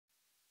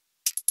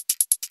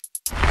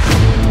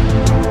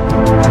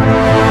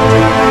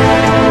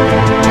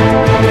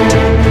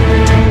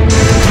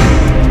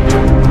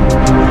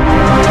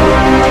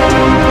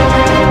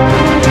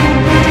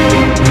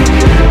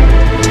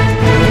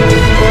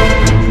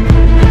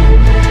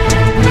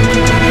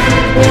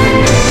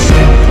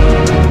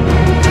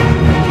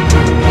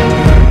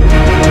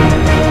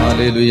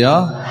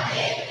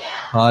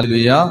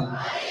Hallelujah.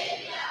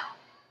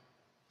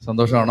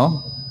 സന്തോഷമാണോ?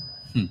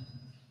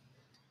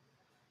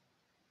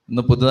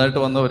 ഇന്ന് പുതുതായിട്ട്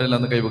വന്നവരെല്ലാം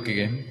ഒന്ന്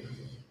കൈവയ്ക്കുകയെ.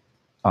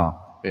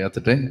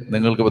 കയ്യാത്തിട്ടെ.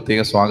 നിങ്ങൾക്ക്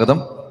പ്രത്യേക സ്വാഗതം.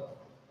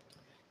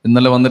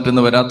 ഇന്നലെ വന്നിട്ട്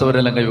ഇന്ന്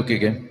വരാത്തവരെല്ലാം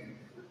കൈവയ്ക്കുകയെ.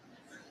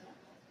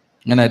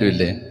 അങ്ങനെ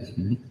ആരുമില്ലേ?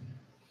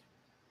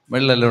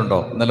 വെള്ളമെല്ലാം ഉണ്ടോ?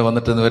 ഇന്നലെ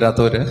വന്നിട്ട് ഇന്ന്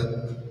വരാത്തവര്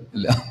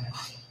ഇല്ല.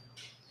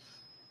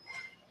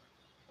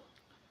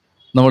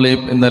 നമ്മൾ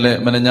ഇന്നലെ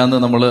മെനഞ്ഞാന്ന്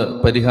നമ്മൾ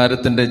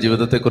പരിഹാരത്തിൻ്റെ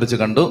ജീവിതത്തെക്കുറിച്ച്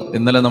കണ്ടു.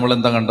 ഇന്നലെ നമ്മൾ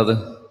എന്താ കണ്ടത്?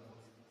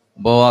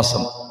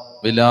 ഉപവാസം,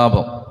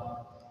 വിലാപം.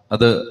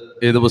 അത്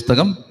ഏത്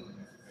പുസ്തകം?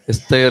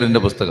 എസ്തേറിൻ്റെ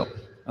പുസ്തകം.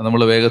 അത്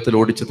നമ്മൾ വേഗത്തിൽ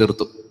ഓടിച്ചു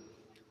തീർത്തു.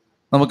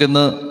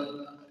 നമുക്കിന്ന്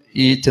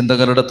ഈ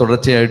ചിന്തകളുടെ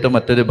തുടർച്ചയായിട്ട്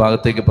മറ്റൊരു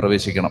ഭാഗത്തേക്ക്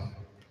പ്രവേശിക്കണം.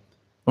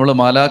 നമ്മൾ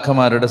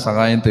മാലാഖമാരുടെ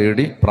സഹായം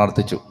തേടി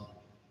പ്രാർത്ഥിച്ചു.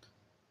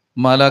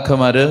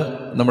 മാലാഖമാര്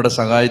നമ്മുടെ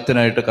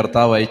സഹായത്തിനായിട്ട്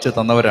കർത്താവ് അയച്ചു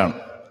തന്നവരാണ്.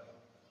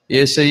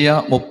 യേശയ്യ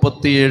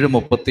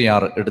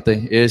 37-36 എടുത്തേ.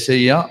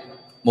 യേശയ്യ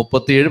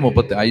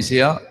 37-30,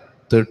 ഐശയ്യ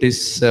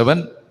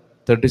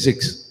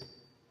 37-36,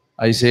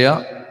 ഐശയ്യ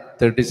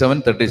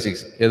 37-36.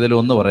 ഏതെങ്കിലും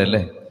ഒന്ന്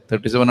പറയല്ലേ?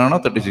 37 ആണോ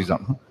 36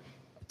 ആണോ?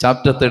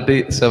 Chapter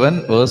 37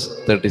 verse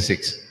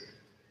 36.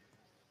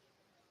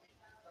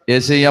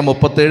 യേശയ്യ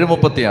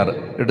 37-36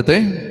 എടുത്തേ.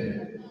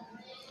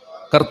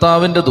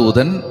 കർത്താവിൻ്റെ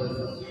ദൂതൻ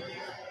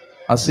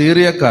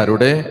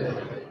അസീറിയക്കാരുടെ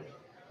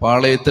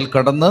പാളയത്തിൽ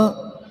കടന്ന്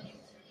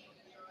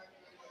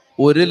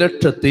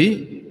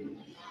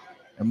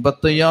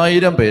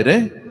 1,85,000 പേരെ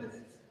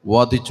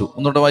വധിച്ചു.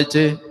 ഒന്നുകൂടെ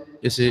വായിച്ചേ.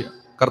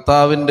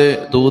 കർത്താവിൻ്റെ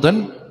ദൂതൻ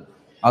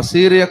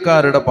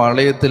അസീറിയക്കാരുടെ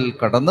പാളയത്തിൽ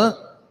കടന്ന്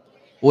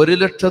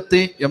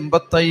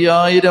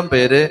 1,85,000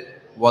 പേരെ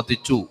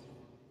വധിച്ചു.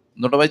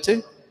 ഒന്നുകൂടെ വായിച്ചേ.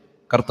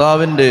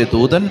 കർത്താവിൻ്റെ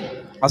ദൂതൻ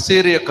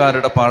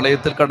അസീറിയക്കാരുടെ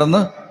പാളയത്തിൽ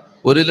കടന്ന്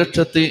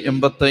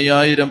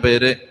 1,85,000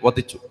 പേരെ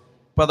വധിച്ചു.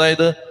 അപ്പം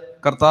അതായത്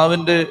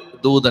കർത്താവിൻ്റെ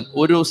ദൂതൻ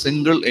ഒരു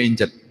സിംഗിൾ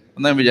ഏഞ്ചൽ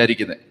എന്നാണ്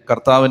വിചാരിക്കുന്നത്.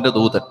 കർത്താവിൻ്റെ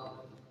ദൂതൻ.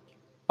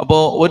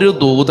 അപ്പോൾ ഒരു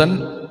ദൂതൻ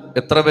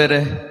എത്ര പേരെ?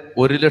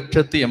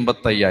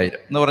 1,85,000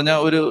 എന്ന് പറഞ്ഞാൽ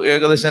ഒരു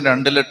ഏകദേശം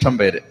 2,00,000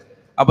 പേര്.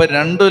 അപ്പൊ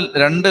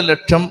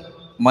 2,00,000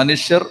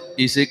 മനുഷ്യർ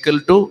ഈസ് ഈക്വൽ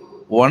ടു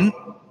 1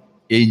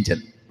 ഏഞ്ചൽ.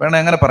 വേണേ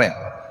അങ്ങനെ പറയാം.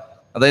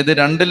 അതായത്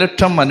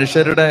 2,00,000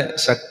 മനുഷ്യരുടെ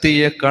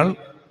ശക്തിയേക്കാൾ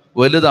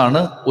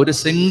വലുതാണ് ഒരു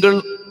സിംഗിൾ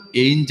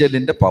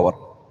ഏഞ്ചലിന്റെ പവർ.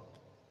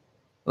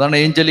 അതാണ്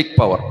ഏഞ്ചലിക്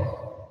പവർ.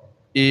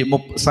 ഈ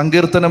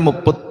സങ്കീർത്തനം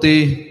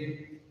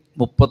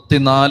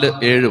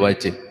 34:7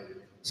 വായിച്ചേ.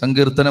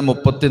 സങ്കീർത്തനം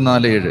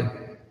 34:7.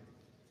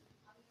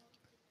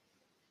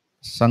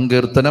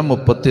 സങ്കീർത്തനം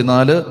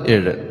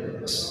 34:7.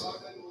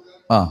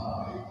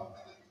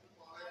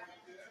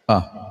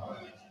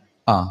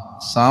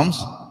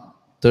 സാംസ്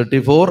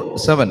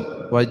 34:7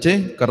 വായിച്ചേ.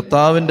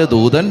 കർത്താവിൻ്റെ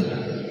ദൂതൻ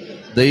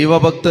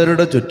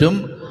ദൈവഭക്തരുടെ ചുറ്റും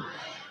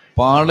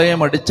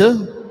പാളയമടിച്ച്.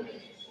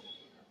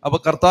 അപ്പൊ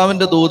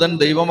കർത്താവിൻ്റെ ദൂതൻ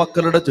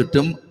ദൈവമക്കളുടെ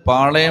ചുറ്റും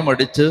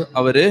പാളയമടിച്ച്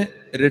അവരെ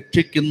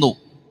രക്ഷിക്കുന്നു.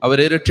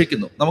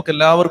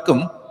 നമുക്കെല്ലാവർക്കും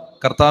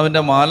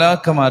കർത്താവിൻ്റെ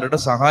മാലാഖമാരുടെ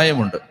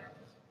സഹായമുണ്ട്.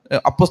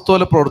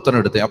 അപ്പസ്തോല പ്രവർത്തനം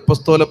എടുത്തേ.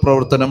 അപ്പസ്തോല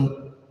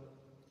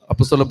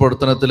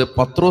പ്രവർത്തനത്തിൽ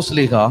പത്രോസ്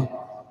ലീഹ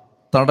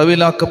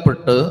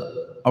തടവിലാക്കപ്പെട്ട്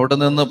അവിടെ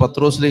നിന്ന്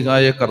പത്രോസ്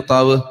ലീഹായെ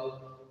കർത്താവ്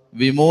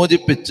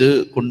വിമോചിപ്പിച്ച്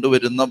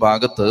കൊണ്ടുവരുന്ന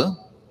ഭാഗത്ത്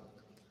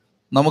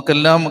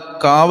നമുക്കെല്ലാം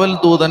കാവൽ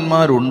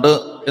ദൂതന്മാരുണ്ട്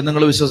എന്ന്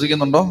നിങ്ങൾ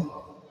വിശ്വസിക്കുന്നുണ്ടോ?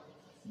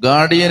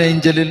 ഗാർഡിയൻ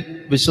ഏഞ്ചലിൽ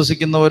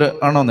വിശ്വസിക്കുന്നവർ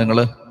ആണോ നിങ്ങൾ?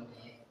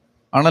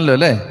 ആണല്ലോ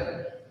അല്ലേ?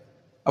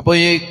 അപ്പോൾ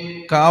ഈ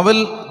കാവൽ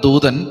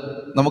ദൂതൻ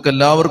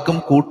നമുക്കെല്ലാവർക്കും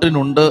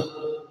കൂട്ടിനുണ്ട്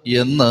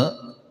എന്ന്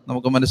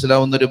നമുക്ക്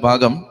മനസ്സിലാവുന്നൊരു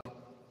ഭാഗം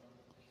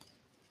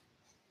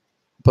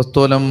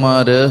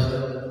അപ്പസ്തോലന്മാര്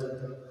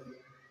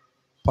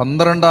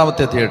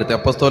 12-ാമത്തെ അധ്യായം എടുത്തേ.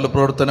 അപ്പസ്തോല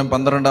പ്രവർത്തനം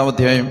 12-ാം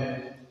അധ്യായം.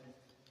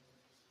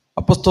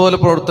 അപ്പസ്തോല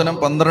പ്രവർത്തനം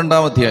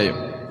 12-ാം അധ്യായം.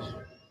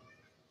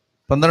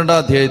 12-ാം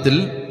അധ്യായത്തിൽ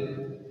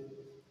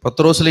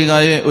പത്രോസ്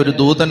ലീഹായെ ഒരു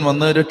ദൂതൻ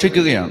വന്ന്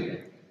രക്ഷിക്കുകയാണ്.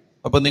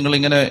 അപ്പൊ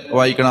നിങ്ങളിങ്ങനെ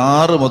വായിക്കണം.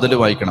 6 മുതൽ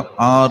വായിക്കണം.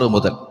 6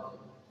 മുതൽ.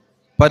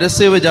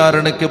 പരസ്യ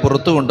വിചാരണയ്ക്ക്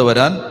പുറത്തു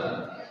കൊണ്ടുവരാൻ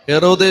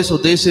ഹെറോദേസ്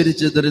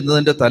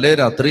ഉദ്ദേശിച്ചിരുന്നതിൻ്റെ തലേ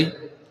രാത്രി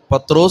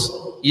പത്രോസ്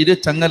 2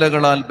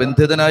 ചങ്ങലകളാൽ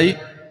ബന്ധിതനായി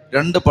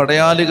 2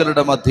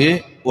 പടയാളികളുടെ മധ്യേ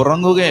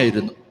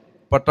ഉറങ്ങുകയായിരുന്നു.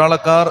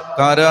 പട്ടാളക്കാർ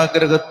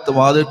കാരാഗ്രഹ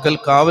വാതിൽക്കൽ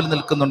കാവൽ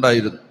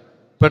നിൽക്കുന്നുണ്ടായിരുന്നു.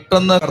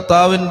 പെട്ടെന്ന്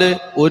കർത്താവിൻ്റെ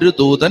ഒരു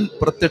ദൂതൻ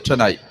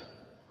പ്രത്യക്ഷനായി.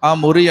 ആ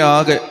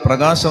മുറിയാകെ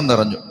പ്രകാശം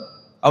നിറഞ്ഞു.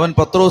 അവൻ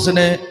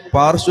പത്രോസിനെ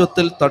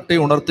പാർശ്വത്തിൽ തട്ടി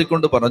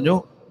ഉണർത്തിക്കൊണ്ട് പറഞ്ഞു,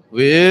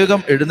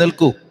 വേഗം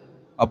എഴുന്നേൽക്കൂ.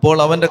 അപ്പോൾ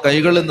അവൻ്റെ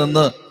കൈകളിൽ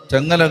നിന്ന്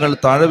ചങ്ങലകൾ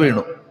താഴെ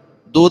വീണു.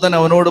 ദൂതൻ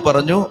അവനോട്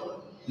പറഞ്ഞു,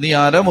 നീ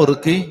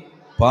അരമുറുക്കി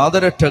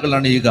പാദരക്ഷകൾ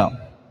അണിയുക.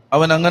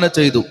 അവൻ അങ്ങനെ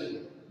ചെയ്തു.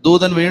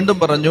 ദൂതൻ വീണ്ടും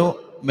പറഞ്ഞു,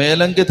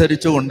 മേലങ്കി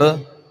ധരിച്ചുകൊണ്ട്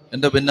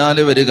എൻ്റെ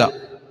പിന്നാലെ വരിക.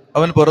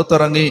 അവൻ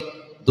പുറത്തിറങ്ങി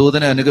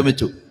ദൂതനെ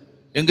അനുഗമിച്ചു.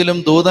 എങ്കിലും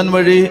ദൂതൻ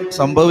വഴി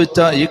സംഭവിച്ച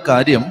ഈ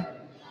കാര്യം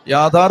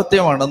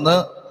യാഥാർത്ഥ്യമാണെന്ന്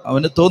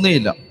അവന്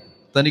തോന്നിയില്ല.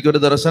 തനിക്കൊരു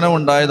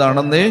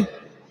ദർശനമുണ്ടായതാണെന്നേ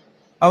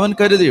അവൻ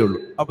കരുതിയുള്ളൂ.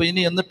 അപ്പൊ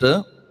ഇനി എന്നിട്ട്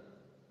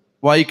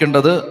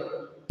വായിക്കേണ്ടത്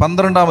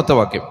 12-ാമത്തെ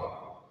വാക്യം.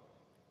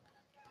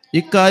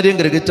 ഇക്കാര്യം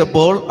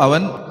ഗ്രഹിച്ചപ്പോൾ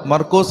അവൻ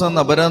മർക്കോസ് എന്ന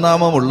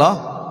അപരനാമമുള്ള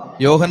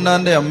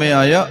യോഹന്നാന്റെ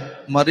അമ്മയായ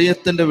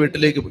മറിയത്തിന്റെ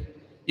വീട്ടിലേക്ക് പോയി.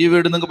 ഈ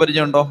വീട് നിങ്ങൾക്ക്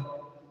പരിചയമുണ്ടോ?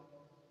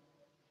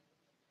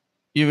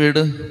 ഈ വീട്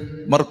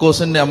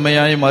മർക്കോസിന്റെ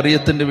അമ്മയായ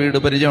മറിയത്തിന്റെ വീട്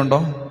പരിചയമുണ്ടോ?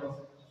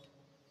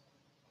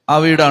 ആ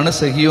വീടാണ്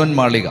സെഹിയോൻ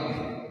മാളിക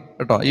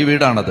കേട്ടോ. ഈ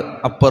വീടാണത്,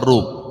 അപ്പർ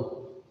റൂം.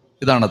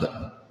 ഇതാണത്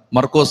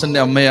മർക്കോസിന്റെ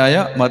അമ്മയായ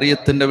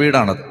മറിയത്തിന്റെ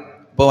വീടാണത്.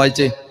 അപ്പോൾ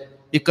വായിച്ചേ,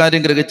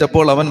 ഇക്കാര്യം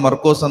ഗ്രഹിച്ചപ്പോൾ അവൻ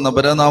മർക്കോസ് എന്ന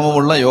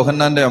പരനാമമുള്ള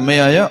യോഹന്നാന്റെ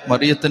അമ്മയായ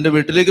മറിയത്തിന്റെ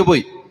വീട്ടിലേക്ക്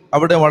പോയി.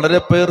 അവിടെ വളരെ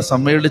പേർ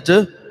സമ്മേളിച്ച്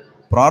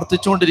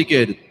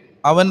പ്രാർത്ഥിച്ചുകൊണ്ടിരിക്കുകയായിരുന്നു.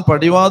 അവൻ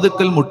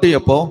പടിവാതിക്കൽ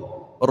മുട്ടിയപ്പോ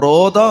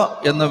റോദ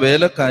എന്ന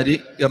വേലക്കാരി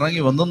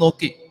ഇറങ്ങി വന്ന്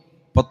നോക്കി.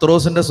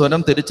 പത്രോസിന്റെ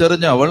സ്വരം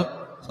തിരിച്ചറിഞ്ഞ അവൾ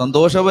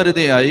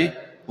സന്തോഷഭരിതയായി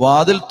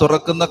വാതിൽ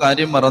തുറക്കുന്ന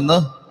കാര്യം മറന്ന്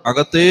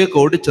അകത്തേക്ക്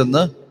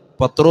ഓടിച്ചെന്ന്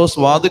പത്രോസ്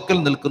വാതിക്കൽ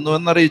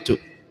നിൽക്കുന്നുവെന്നറിയിച്ചു.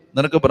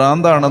 നിനക്ക്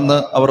ഭ്രാന്താണെന്ന്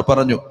അവർ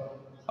പറഞ്ഞു.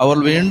 അവൾ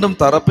വീണ്ടും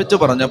തറപ്പിച്ച്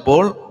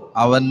പറഞ്ഞപ്പോൾ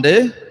അവന്റെ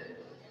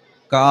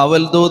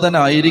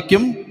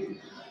കാവൽദൂതനായിരിക്കും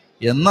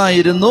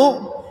എന്നായിരുന്നു.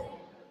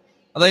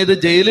 അതായത്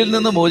ജയിലിൽ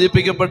നിന്ന്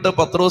മോചിപ്പിക്കപ്പെട്ട്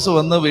പത്രോസ്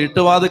വന്ന്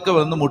വീട്ടുവാതിക്ക്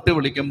വന്ന് മുട്ടി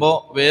വിളിക്കുമ്പോൾ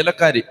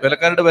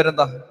വേലക്കാരിയുടെ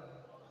പേരെന്താ?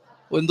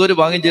 എന്തോ ഒരു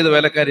ഭാഗ്യം ചെയ്ത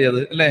വേലക്കാരി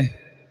അത് അല്ലേ?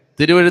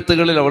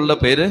 തിരുവെഴുത്തുകളിൽ അവളുടെ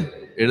പേര്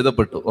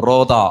എഴുതപ്പെട്ടു,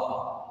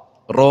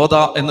 റോദ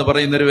എന്ന്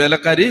പറയുന്നൊരു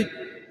വേലക്കാരി.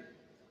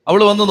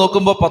 അവൾ വന്ന്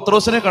നോക്കുമ്പോൾ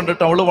പത്രോസിനെ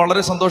കണ്ടിട്ട് അവൾ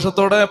വളരെ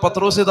സന്തോഷത്തോടെ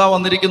പത്രോസ് ഇതാ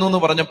വന്നിരിക്കുന്നു എന്ന്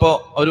പറഞ്ഞപ്പോൾ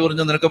അവർ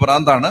പറഞ്ഞു നിനക്ക്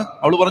ഭ്രാന്താണ്.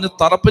 അവൾ പറഞ്ഞു,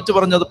 തറപ്പിച്ച്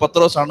പറഞ്ഞത്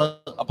പത്രോസാണ്.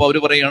 അപ്പൊ അവര്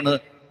പറയാണ്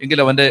എങ്കിൽ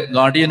അവന്റെ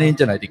ഗാർഡിയൻ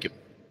ഏഞ്ചൽ ആയിരിക്കും.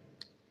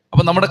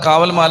 അപ്പൊ നമ്മുടെ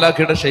കാവൽ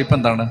മാലാഖയുടെ ഷേപ്പ്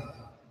എന്താണ്?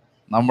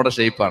 നമ്മുടെ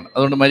ഷേപ്പാണ്.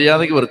 അതുകൊണ്ട്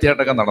മര്യാദയ്ക്ക്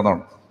വൃത്തിയായിട്ടൊക്കെ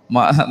നടന്നോണം.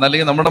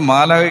 അല്ലെങ്കിൽ നമ്മുടെ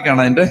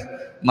മാലാഖയ്ക്കാണ് അതിന്റെ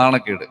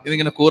നാണക്കേട്.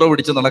 ഇതിങ്ങനെ കൂറ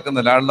പിടിച്ച് നടക്കുന്ന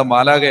ഒരാളുടെ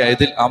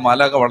മാലാഖയായതിൽ ആ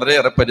മാലാഖ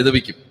വളരെയേറെ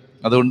പരിതപിക്കും.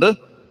 അതുകൊണ്ട്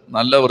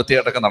നല്ല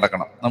വൃത്തിയായിട്ടൊക്കെ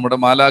നടക്കണം. നമ്മുടെ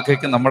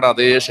മാലാഖയ്ക്ക് നമ്മുടെ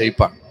അതേ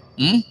ഷേപ്പാണ്.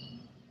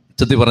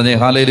 ചെത്തി പറഞ്ഞേ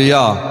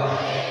ഹല്ലേലൂയാ,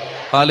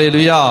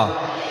 ഹല്ലേലൂയാ.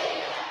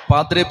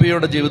 പാദ്രേ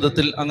പിയോയുടെ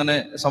ജീവിതത്തിൽ അങ്ങനെ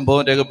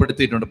സംഭവം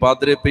രേഖപ്പെടുത്തിയിട്ടുണ്ട്.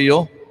 പാദ്രേ പിയോ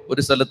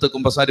ഒരു സ്ഥലത്ത്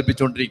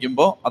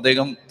കുമ്പസാരിപ്പിച്ചുകൊണ്ടിരിക്കുമ്പോൾ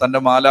അദ്ദേഹം തൻ്റെ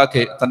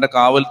മാലാഖയെ, തൻ്റെ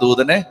കാവൽ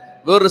ദൂതനെ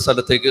വേറൊരു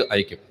സ്ഥലത്തേക്ക്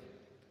അയക്കും.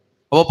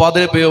 അപ്പോൾ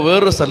പാദ്രേ പിയോ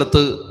വേറൊരു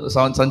സ്ഥലത്ത്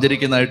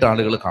സഞ്ചരിക്കുന്നതായിട്ട്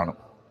ആളുകൾ കാണും.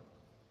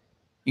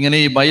 ഇങ്ങനെ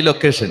ഈ ബൈ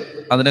ലൊക്കേഷൻ,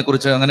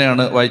 അതിനെക്കുറിച്ച്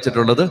അങ്ങനെയാണ്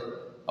വായിച്ചിട്ടുള്ളത്.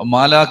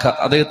 മാലാഖ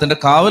അദ്ദേഹത്തിൻ്റെ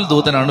കാവൽ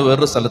ദൂതനാണ്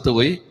വേറൊരു സ്ഥലത്ത്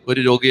പോയി ഒരു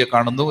രോഗിയെ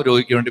കാണുന്നു,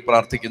 രോഗിക്ക് വേണ്ടി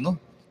പ്രാർത്ഥിക്കുന്നു.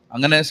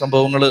 അങ്ങനെ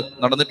സംഭവങ്ങൾ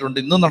നടന്നിട്ടുണ്ട്,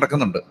 ഇന്നും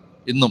നടക്കുന്നുണ്ട്.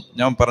 ഇന്നും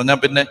ഞാൻ പറഞ്ഞാൽ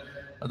പിന്നെ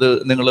അത്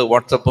നിങ്ങൾ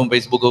വാട്സപ്പും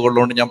ഫേസ്ബുക്കും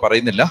ഉള്ളതുകൊണ്ട് ഞാൻ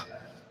പറയുന്നില്ല.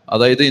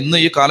 അതായത് ഇന്ന്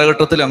ഈ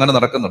കാലഘട്ടത്തിൽ അങ്ങനെ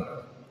നടക്കുന്നുണ്ട്.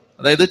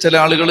 അതായത് ചില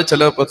ആളുകൾ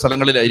ചില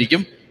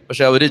സ്ഥലങ്ങളിലായിരിക്കും,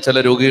 പക്ഷെ അവർ ചില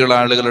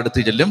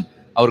ആളുകളെടുത്ത് ചെല്ലും,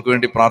 അവർക്ക്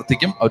വേണ്ടി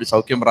പ്രാർത്ഥിക്കും, അവർ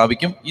സൗഖ്യം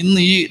പ്രാപിക്കും. ഇന്ന്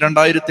ഈ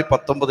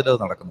 2019 അത്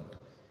നടക്കുന്നുണ്ട്.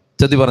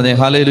 ചെത്തി പറഞ്ഞേ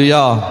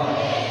ഹല്ലേലൂയാ,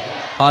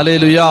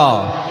 ഹല്ലേലൂയാ.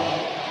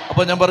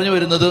 അപ്പൊ ഞാൻ പറഞ്ഞു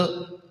വരുന്നത്,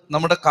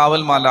 നമ്മുടെ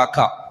കാവൽ മാലാഖ,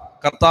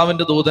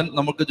 കർത്താവിന്റെ ദൂതൻ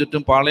നമുക്ക്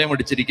ചുറ്റും പാളയം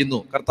അടിച്ചിരിക്കുന്നു.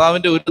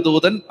 കർത്താവിന്റെ ഒരു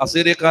ദൂതൻ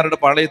അസീറിയക്കാരുടെ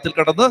പാളയത്തിൽ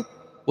കടന്ന്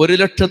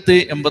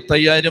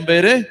 1,85,000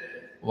 പേരെ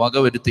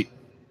വകവരുത്തി.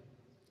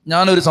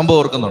 ഞാനൊരു സംഭവം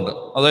ഓർക്കുന്നുണ്ട്.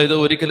 അതായത്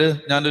ഒരിക്കൽ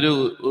ഞാനൊരു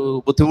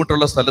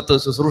ബുദ്ധിമുട്ടുള്ള സ്ഥലത്ത്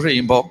ശുശ്രൂഷ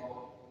ചെയ്യുമ്പോൾ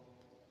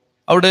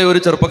അവിടെ ഒരു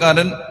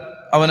ചെറുപ്പക്കാരൻ,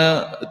 അവന്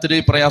ഇത്തിരി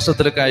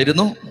പ്രയാസത്തിലൊക്കെ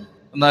ആയിരുന്നു.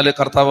 എന്നാൽ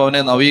കർത്താവ്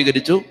അവനെ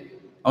നവീകരിച്ചു,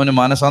 അവന്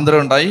മാനസാന്തരം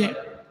ഉണ്ടായി.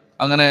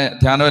 അങ്ങനെ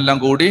ധ്യാനമെല്ലാം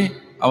കൂടി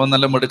അവൻ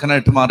നല്ല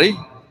മിടുക്കനായിട്ട് മാറി.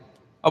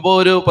 അപ്പോൾ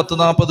ഒരു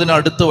 10-40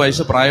 അടുത്ത്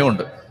വയസ്സ്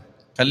പ്രായമുണ്ട്.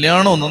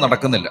 കല്യാണമൊന്നും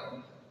നടക്കുന്നില്ല.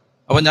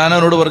 അപ്പം ഞാൻ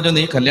അവനോട് പറഞ്ഞു,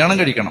 നീ കല്യാണം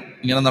കഴിക്കണം,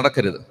 ഇങ്ങനെ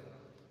നടക്കരുത്.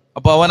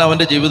 അപ്പോൾ അവൻ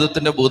അവൻ്റെ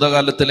ജീവിതത്തിൻ്റെ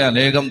ഭൂതകാലത്തിലെ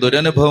അനേകം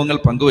ദുരനുഭവങ്ങൾ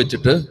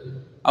പങ്കുവെച്ചിട്ട്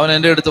അവൻ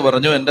എൻ്റെ അടുത്ത്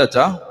പറഞ്ഞു, എൻ്റെ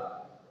അച്ഛാ,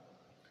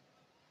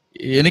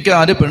 എനിക്ക്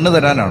ആര് പെണ്ണ്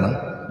തരാനാണ്?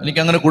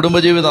 എനിക്കങ്ങനെ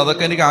കുടുംബജീവിതം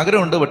അതൊക്കെ എനിക്ക്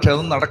ആഗ്രഹമുണ്ട്, പക്ഷെ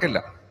അതൊന്നും നടക്കില്ല.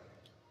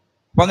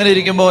 അപ്പം അങ്ങനെ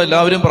ഇരിക്കുമ്പോൾ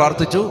എല്ലാവരും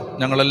പ്രാർത്ഥിച്ചു,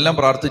 ഞങ്ങളെല്ലാം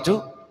പ്രാർത്ഥിച്ചു.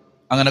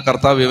 അങ്ങനെ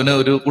കർത്താവ് ഇവന്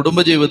ഒരു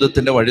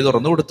കുടുംബജീവിതത്തിൻ്റെ വഴി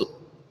തുറന്നു കൊടുത്തു.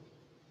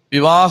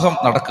 വിവാഹം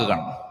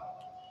നടക്കുകയാണ്.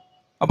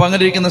 അപ്പം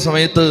അങ്ങനെ ഇരിക്കുന്ന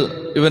സമയത്ത്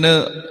ഇവന്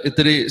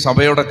ഇത്തിരി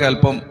സഭയോടൊക്കെ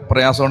അല്പം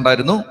പ്രയാസം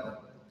ഉണ്ടായിരുന്നു,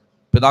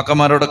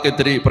 പിതാക്കന്മാരോടൊക്കെ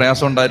ഇത്തിരി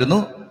പ്രയാസം ഉണ്ടായിരുന്നു,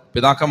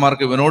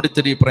 പിതാക്കന്മാർക്ക് ഇവനോട്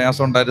ഇത്തിരി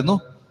പ്രയാസം ഉണ്ടായിരുന്നു.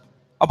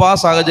 അപ്പോൾ ആ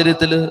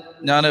സാഹചര്യത്തിൽ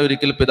ഞാൻ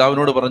ഒരിക്കൽ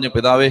പിതാവിനോട് പറഞ്ഞു,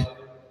 പിതാവേ,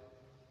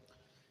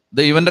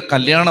 ഇത് ഇവൻ്റെ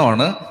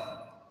കല്യാണമാണ്,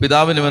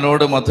 പിതാവിന്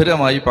ഇവനോട്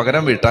മധുരമായി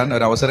പകരം വീട്ടാൻ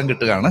ഒരവസരം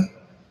കിട്ടുകയാണ്,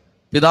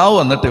 പിതാവ്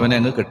വന്നിട്ട് ഇവനെ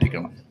അങ്ങ്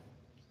കെട്ടിക്കണം.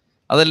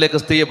 അതല്ലേ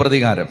ക്രിസ്തീയ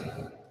പ്രതികാരം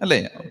അല്ലേ?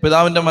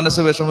 പിതാവിൻ്റെ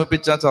മനസ്സ്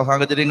വിഷമിപ്പിച്ച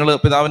സാഹചര്യങ്ങൾ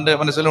പിതാവിൻ്റെ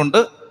മനസ്സിലുണ്ട്,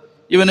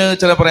 ഇവന്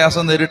ചില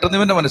പ്രയാസം നേരിട്ടെന്ന്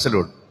ഇവൻ്റെ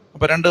മനസ്സിലുണ്ട്.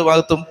 അപ്പം രണ്ട്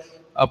ഭാഗത്തും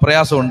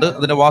പ്രയാസമുണ്ട്.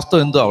 അതിൻ്റെ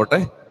വാസ്തവം എന്തോ ആവട്ടെ.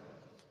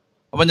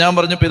 അപ്പം ഞാൻ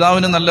പറഞ്ഞു,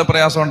 പിതാവിന് നല്ല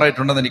പ്രയാസം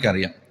ഉണ്ടായിട്ടുണ്ടെന്ന്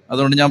എനിക്കറിയാം.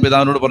 അതുകൊണ്ട് ഞാൻ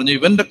പിതാവിനോട് പറഞ്ഞു,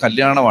 ഇവൻ്റെ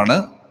കല്യാണമാണ്,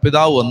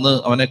 പിതാവ് വന്ന്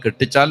അവനെ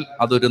കെട്ടിച്ചാൽ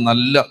അതൊരു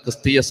നല്ല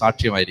ക്രിസ്തീയ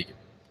സാക്ഷ്യമായിരിക്കും.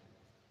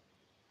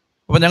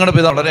 അപ്പം ഞങ്ങളുടെ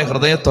പിതാവ് വളരെ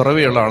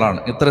ഹൃദയത്തുറവിയുള്ള ആളാണ്.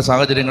 ഇത്തരം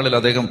സാഹചര്യങ്ങളിൽ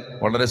അദ്ദേഹം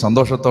വളരെ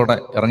സന്തോഷത്തോടെ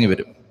ഇറങ്ങി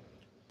വരും.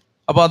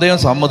 അപ്പോൾ അദ്ദേഹം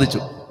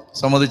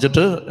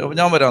സമ്മതിച്ചിട്ട്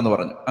ഞാൻ വരാമെന്ന്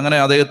പറഞ്ഞു. അങ്ങനെ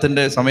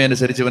അദ്ദേഹത്തിൻ്റെ സമയം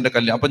അനുസരിച്ച് ഇവൻ്റെ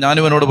കല്യാണം. അപ്പം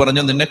ഞാനിവനോട്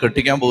പറഞ്ഞു, നിന്നെ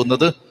കെട്ടിക്കാൻ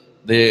പോകുന്നത്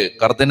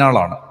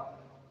കർദിനാളാണ്.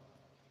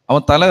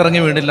 അവൻ തല ഇറങ്ങി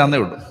വീണില്ല എന്നേ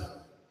ഉള്ളൂ,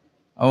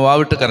 അവൻ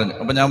വാവിട്ട് കരഞ്ഞു.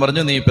 അപ്പം ഞാൻ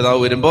പറഞ്ഞു, നീ പിതാവ്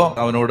വരുമ്പോൾ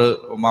അവനോട്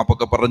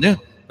മാപ്പൊക്കെ പറഞ്ഞ്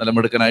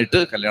നിലമെടുക്കാനായിട്ട്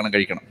കല്യാണം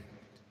കഴിക്കണം.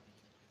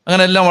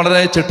 അങ്ങനെ എല്ലാം വളരെ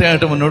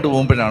ചിട്ടയായിട്ട് മുന്നോട്ട്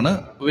പോകുമ്പോഴാണ്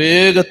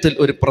വേഗത്തിൽ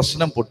ഒരു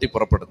പ്രശ്നം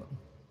പൊട്ടിപ്പുറപ്പെടുന്നത്.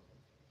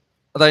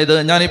 അതായത്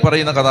ഞാൻ ഈ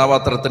പറയുന്ന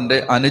കഥാപാത്രത്തിൻ്റെ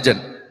അനുജൻ,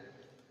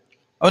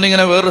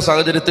 അവനിങ്ങനെ വേറൊരു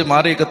സാഹചര്യത്തിൽ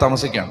മാറിയൊക്കെ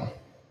താമസിക്കുകയാണ്.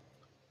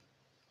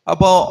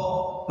 അപ്പോൾ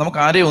നമുക്ക്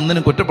ആരെയും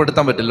ഒന്നിനും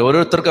കുറ്റപ്പെടുത്താൻ പറ്റില്ല.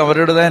 ഓരോരുത്തർക്കും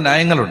അവരുടേതായ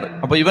ന്യായങ്ങളുണ്ട്.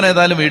 അപ്പൊ ഇവൻ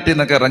ഏതായാലും വീട്ടിൽ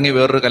നിന്നൊക്കെ ഇറങ്ങി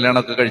വേറൊരു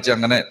കല്യാണമൊക്കെ കഴിച്ച്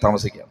അങ്ങനെ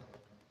താമസിക്കാം.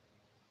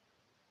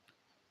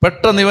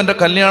 പെട്ടെന്ന് ഇവന്റെ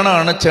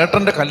കല്യാണമാണ്,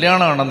 ചേട്ടന്റെ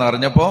കല്യാണമാണെന്ന്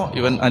അറിഞ്ഞപ്പോ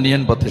ഇവൻ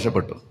അനിയൻ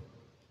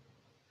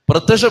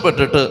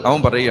പ്രത്യക്ഷപ്പെട്ടിട്ട് അവൻ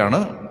പറയുകയാണ്,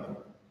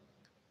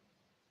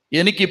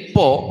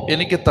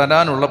 എനിക്ക്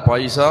തരാനുള്ള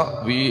പൈസ,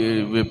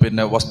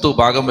 പിന്നെ വസ്തു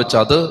ഭാഗം വെച്ച്,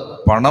 അത്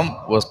പണം,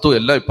 വസ്തു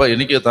എല്ലാം ഇപ്പൊ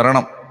എനിക്ക്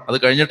തരണം. അത്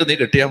കഴിഞ്ഞിട്ട് നീ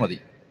കെട്ടിയാൽ മതി.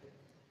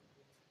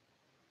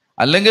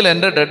 അല്ലെങ്കിൽ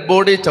എൻ്റെ ഡെഡ്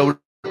ബോഡി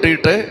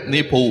ചവിട്ടിയിട്ട് നീ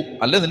പോവും,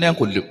 അല്ലെ നിന്നെ ഞാൻ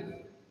കൊല്ലും.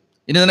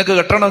 ഇനി നിനക്ക്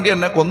കെട്ടണമെങ്കിൽ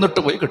എന്നെ കൊന്നിട്ട്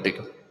പോയി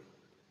കെട്ടിക്കും.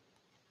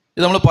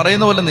 ഇത് നമ്മൾ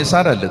പറയുന്ന പോലെ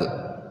നിസ്സാരമല്ലത്.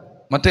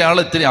 മറ്റേ ആൾ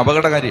ഇത്തിരി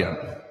അപകടകാരിയാണ്.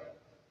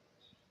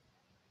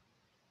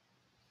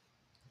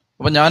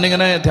 അപ്പം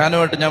ഞാനിങ്ങനെ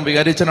ധ്യാനമായിട്ട്, ഞാൻ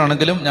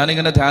വികാരിച്ചനാണെങ്കിലും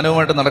ഞാനിങ്ങനെ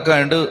ധ്യാനവുമായിട്ട്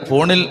നടക്കാണ്ട്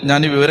ഫോണിൽ ഞാൻ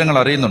ഈ വിവരങ്ങൾ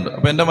അറിയുന്നുണ്ട്.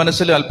 അപ്പം എൻ്റെ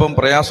മനസ്സിൽ അല്പം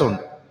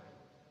പ്രയാസമുണ്ട്.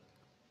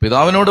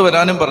 പിതാവിനോട്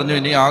വരാനും പറഞ്ഞു,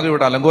 ഇനി ആകെ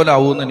ഇവിടെ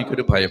അലങ്കോലാവൂന്ന്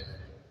എനിക്കൊരു ഭയം.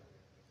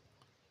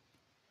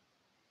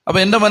 അപ്പൊ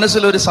എൻ്റെ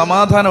മനസ്സിലൊരു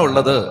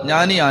സമാധാനമുള്ളത്,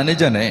 ഞാൻ ഈ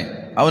അനുജനെ,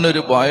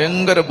 അവനൊരു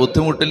ഭയങ്കര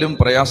ബുദ്ധിമുട്ടിലും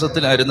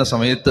പ്രയാസത്തിലായിരുന്ന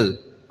സമയത്ത്,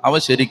 അവൻ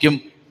ശരിക്കും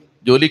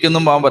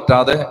ജോലിക്കൊന്നും പോകാൻ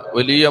പറ്റാതെ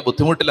വലിയ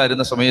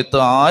ബുദ്ധിമുട്ടിലായിരുന്ന സമയത്ത്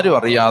ആരും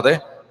അറിയാതെ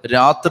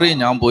രാത്രി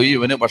ഞാൻ പോയി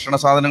ഇവന് ഭക്ഷണ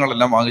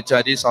സാധനങ്ങളെല്ലാം വാങ്ങിച്ച്,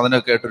 അരി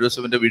സാധനമൊക്കെ ആയിട്ട് ഒരു ദിവസം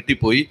ഇവൻ്റെ വീട്ടിൽ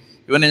പോയി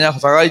ഇവനെ ഞാൻ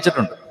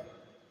സഹായിച്ചിട്ടുണ്ട്.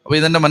 അപ്പൊ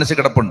ഇതെൻ്റെ മനസ്സിൽ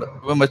കിടപ്പുണ്ട്.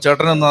 ഇവൻ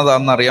ചേട്ടനൊന്നും അത്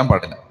അന്ന് അറിയാൻ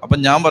പാടില്ല. അപ്പം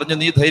ഞാൻ പറഞ്ഞു,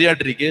 നീ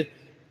ധൈര്യമായിട്ടിരിക്കുക,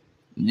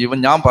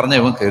 ഞാൻ പറഞ്ഞ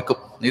ഇവൻ കേൾക്കും,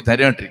 നീ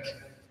ധൈര്യമായിട്ടിരിക്കുക.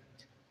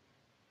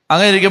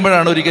 അങ്ങനെ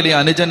ഇരിക്കുമ്പോഴാണ് ഒരിക്കലും ഈ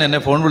അനുജൻ എന്നെ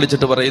ഫോൺ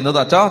വിളിച്ചിട്ട് പറയുന്നത്,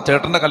 അച്ഛാ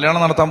ചേട്ടൻ്റെ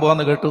കല്യാണം നടത്താൻ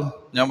പോകാമെന്ന് കേട്ടു.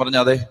 ഞാൻ പറഞ്ഞു,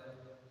 അതെ.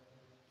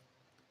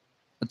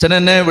 അച്ഛൻ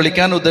എന്നെ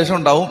വിളിക്കാൻ ഉദ്ദേശം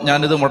ഉണ്ടാവും,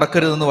 ഞാനിത്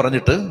മുടക്കരുതെന്ന്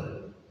പറഞ്ഞിട്ട്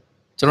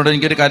അച്ഛനോട്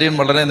എനിക്കൊരു കാര്യം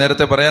വളരെ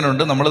നേരത്തെ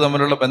പറയാനുണ്ട്. നമ്മൾ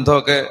തമ്മിലുള്ള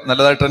ബന്ധമൊക്കെ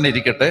നല്ലതായിട്ട് തന്നെ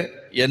ഇരിക്കട്ടെ.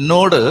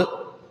 എന്നോട്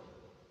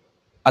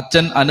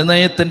അച്ഛൻ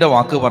അനുനയത്തിൻ്റെ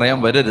വാക്ക് പറയാൻ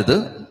വരരുത്,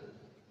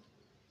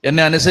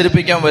 എന്നെ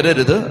അനുസരിപ്പിക്കാൻ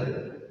വരരുത്,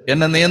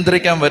 എന്നെ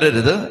നിയന്ത്രിക്കാൻ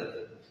വരരുത്.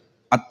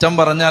 അച്ഛൻ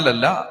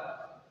പറഞ്ഞാലല്ല,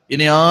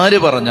 ഇനി ആര്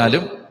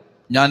പറഞ്ഞാലും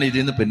ഞാൻ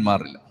ഇതിൽ നിന്ന്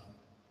പിന്മാറില്ല.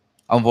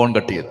 അവൻ ഫോൺ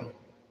കട്ട് ചെയ്തു.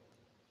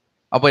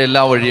 അപ്പോൾ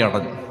എല്ലാ വഴിയും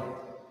അടഞ്ഞു.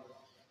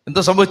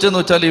 എന്താ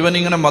സംഭവിച്ചതെന്ന് വെച്ചാൽ,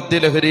 ഇവനിങ്ങനെ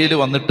മദ്യലഹരിയിൽ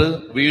വന്നിട്ട്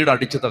വീട്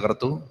അടിച്ച്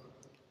തകർത്തു.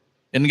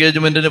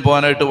 എൻഗേജ്മെന്റിന്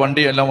പോകാനായിട്ട്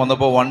വണ്ടി എല്ലാം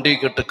വന്നപ്പോൾ വണ്ടി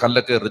കെട്ട്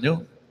കല്ലൊക്കെ എറിഞ്ഞു.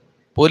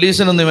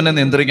 പോലീസിനൊന്നും ഇവനെ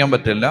നിയന്ത്രിക്കാൻ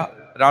പറ്റില്ല.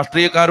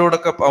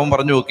 രാഷ്ട്രീയക്കാരോടൊക്കെ അവൻ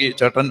പറഞ്ഞു നോക്കി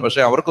ചേട്ടൻ,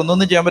 പക്ഷെ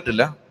അവർക്കൊന്നും ചെയ്യാൻ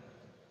പറ്റില്ല.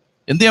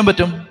 എന്ത് ചെയ്യാൻ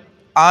പറ്റും?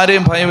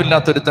 ആരെയും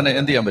ഭയമില്ലാത്തൊരുത്തനെ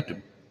എന്ത് ചെയ്യാൻ പറ്റും?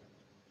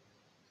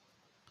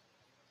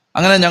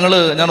 അങ്ങനെ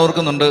ഞാൻ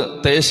ഓർക്കുന്നുണ്ട്,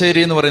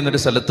 തേശ്ശേരി എന്ന്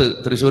പറയുന്നൊരു സ്ഥലത്ത്,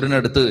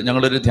 തൃശ്ശൂരിനടുത്ത്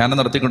ഞങ്ങളൊരു ധ്യാനം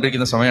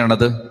നടത്തിക്കൊണ്ടിരിക്കുന്ന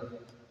സമയമാണത്.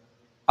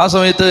 ആ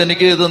സമയത്ത്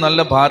എനിക്ക് ഇത്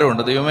നല്ല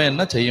ഭാരമുണ്ട്, ദൈവമേ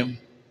എന്നാ ചെയ്യും.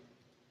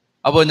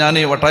 അപ്പോൾ ഞാൻ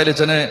ഈ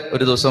വട്ടായിലച്ഛനെ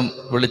ഒരു ദിവസം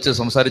വിളിച്ച്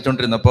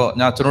സംസാരിച്ചുകൊണ്ടിരുന്നപ്പോൾ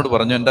ഞാൻ അച്ഛനോട്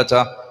പറഞ്ഞു, എൻ്റെ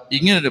അച്ഛാ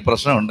ഇങ്ങനൊരു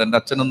പ്രശ്നമുണ്ട്, എൻ്റെ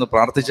അച്ഛനൊന്ന്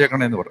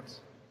പ്രാർത്ഥിച്ചേക്കണേ എന്ന് പറഞ്ഞു.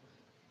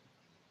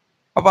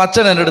 അപ്പോൾ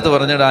അച്ഛൻ എൻ്റെ അടുത്ത്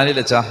പറഞ്ഞു, ഡാനിയൽ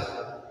അച്ഛാ,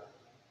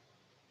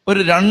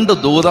 ഒരു 2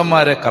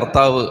 ദൂതന്മാരെ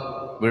കർത്താവ്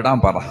വിടാൻ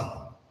പറ.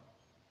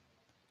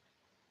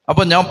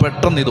 അപ്പൊ ഞാൻ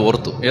പെട്ടെന്ന് ഇത്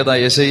ഓർത്തു. ഏതാ?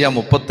 യെശയ്യാ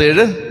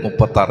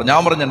 37-36. ഞാൻ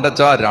പറഞ്ഞു, എൻ്റെ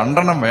അച്ഛാ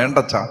 2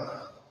 വേണ്ടച്ചാ,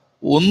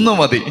 1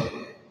 മതി,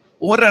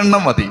 1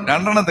 മതി.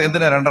 2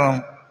 എന്തിനാ 2?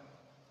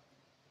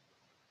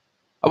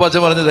 അപ്പൊ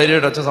അച്ഛൻ പറഞ്ഞു,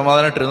 ധൈര്യമായിട്ട് അച്ഛൻ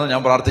സമാധാനമായിട്ടിരുന്നു,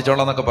 ഞാൻ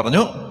പ്രാർത്ഥിച്ചോളാം എന്നൊക്കെ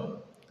പറഞ്ഞു.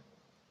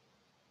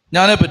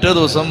 ഞാൻ പിറ്റേ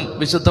ദിവസം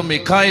വിശുദ്ധ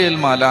മിഖായേൽ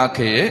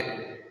മാലാഖയെ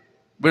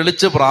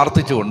വിളിച്ച്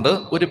പ്രാർത്ഥിച്ചുകൊണ്ട്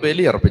ഒരു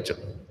ബലി അർപ്പിച്ചു.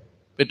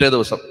 പിറ്റേ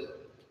ദിവസം,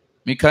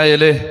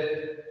 മിഖായേലെ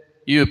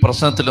ഈ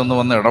പ്രശ്നത്തിലൊന്ന്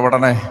വന്ന്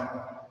ഇടപെടണേ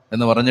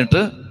എന്ന്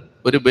പറഞ്ഞിട്ട്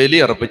ഒരു ബലി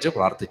അർപ്പിച്ച്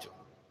പ്രാർത്ഥിച്ചു.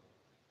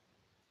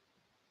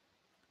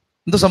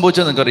 എന്ത്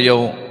സംഭവിച്ചത്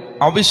നിങ്ങൾക്കറിയാവോ?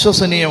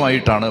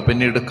 അവിശ്വസനീയമായിട്ടാണ്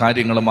പിന്നീട്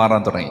കാര്യങ്ങൾ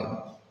മാറാൻ തുടങ്ങിയത്.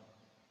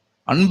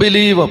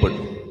 അൺബിലീവബിൾ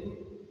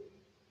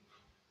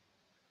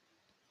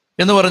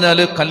എന്ന് പറഞ്ഞാൽ,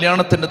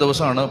 കല്യാണത്തിൻ്റെ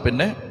ദിവസമാണ്.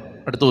 പിന്നെ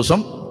അടുത്ത ദിവസം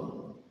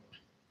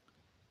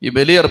ഈ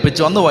ബലി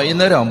അർപ്പിച്ചു. അന്ന്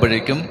വൈകുന്നേരം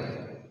ആകുമ്പോഴേക്കും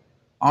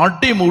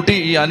അടിമുടി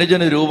ഈ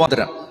അനുജന്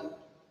രൂപാന്തരം.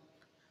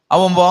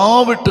 അവൻ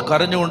വാവിട്ട്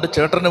കരഞ്ഞുകൊണ്ട്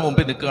ചേട്ടന്റെ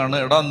മുമ്പിൽ നിൽക്കുകയാണ്.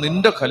 എടാ,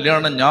 നിന്റെ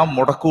കല്യാണം ഞാൻ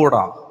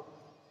മുടക്കൂടാ,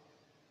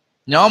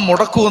 ഞാൻ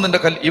മുടക്കൂ നിന്റെ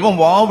ഇവൻ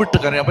വാവിട്ട്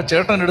കരയും. അപ്പൊ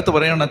ചേട്ടൻ എടുത്ത്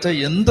പറയാണ്, അച്ഛാ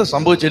എന്ത്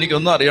സംഭവിച്ചു,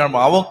 എനിക്കൊന്നും അറിയാമോ?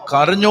 അവൻ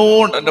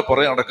കരഞ്ഞോണ്ട് എൻ്റെ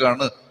പുറകെ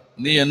നടക്കുകയാണ്.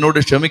 നീ എന്നോട്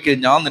ക്ഷമിക്കുക,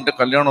 ഞാൻ നിന്റെ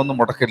കല്യാണം ഒന്നും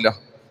മുടക്കില്ല.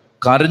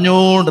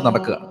 കരഞ്ഞോണ്ട്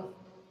നടക്കുക.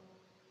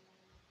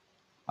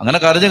 അങ്ങനെ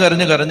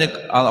കരഞ്ഞ്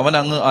അവൻ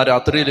അങ്ങ് ആ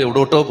രാത്രിയിൽ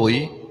എവിടോട്ടോ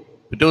പോയി.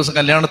 പിറ്റേ ദിവസം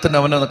കല്യാണത്തിന്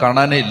അവനൊന്ന്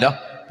കാണാനേ ഇല്ല.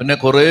 പിന്നെ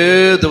കുറേ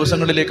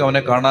ദിവസങ്ങളിലേക്ക്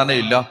അവനെ കാണാനേ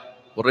ഇല്ല.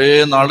 കുറേ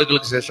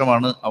നാളുകൾക്ക്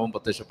ശേഷമാണ് അവൻ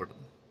പ്രത്യക്ഷപ്പെടുന്നത്.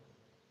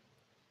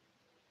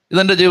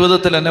 ഇതെൻ്റെ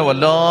ജീവിതത്തിൽ എന്നെ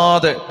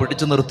വല്ലാതെ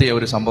പിടിച്ചു നിർത്തിയ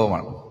ഒരു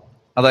സംഭവമാണ്.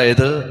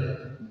 അതായത്,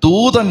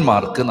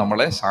 ദൂതന്മാർക്ക്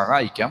നമ്മളെ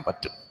സഹായിക്കാൻ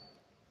പറ്റും.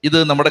 ഇത്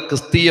നമ്മുടെ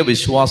ക്രിസ്തീയ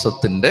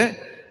വിശ്വാസത്തിൻ്റെ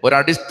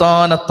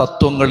ഒരടിസ്ഥാന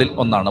തത്വങ്ങളിൽ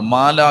ഒന്നാണ്.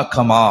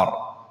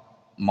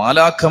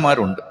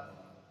 മാലാഖമാരുണ്ട്.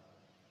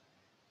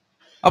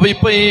 അപ്പൊ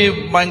ഇപ്പൊ ഈ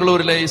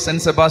ബാംഗ്ലൂരിലെ ഈ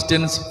സെന്റ്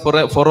സെബാസ്റ്റ്യൻസ്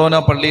ഫൊറോന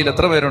പള്ളിയിൽ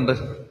എത്ര പേരുണ്ട്?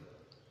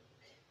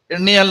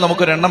 എണ്ണിയാൽ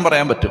നമുക്കൊരെണ്ണം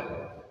പറയാൻ പറ്റും.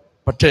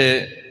 പക്ഷേ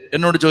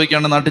എന്നോട്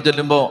ചോദിക്കുകയാണ്, നാട്ടിൽ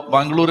ചെല്ലുമ്പോൾ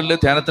ബാംഗ്ലൂരിലെ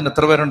ധ്യാനത്തിന്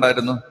എത്ര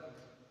പേരുണ്ടായിരുന്നു?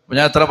 അപ്പൊ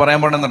ഞാൻ എത്ര പറയാൻ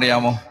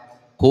പോണെന്നറിയാമോ?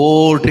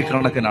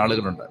 കോടിക്കണക്കിന്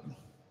ആളുകളുണ്ടായിരുന്നു.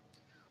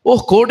 ഓ,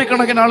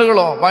 കോടിക്കണക്കിന്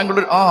ആളുകളോ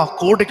ബാംഗ്ലൂർ?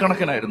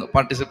 കോടിക്കണക്കിനായിരുന്നു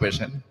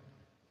പാർട്ടിസിപ്പേഷൻ.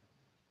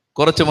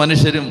 കുറച്ച്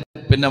മനുഷ്യരും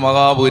പിന്നെ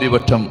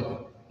മഹാഭൂരിപക്ഷം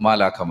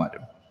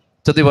മാലാഖമാരും.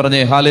 ചത്തി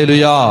പറഞ്ഞേ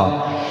ഹല്ലേലൂയാ,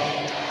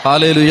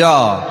 ഹല്ലേലൂയാ.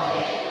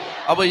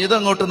 അപ്പൊ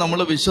ഇതങ്ങോട്ട് നമ്മൾ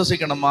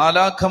വിശ്വസിക്കണം.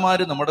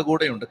 മാലാഖമാര് നമ്മുടെ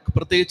കൂടെയുണ്ട്.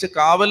 പ്രത്യേകിച്ച്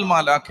കാവൽ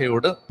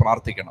മാലാഖയോട്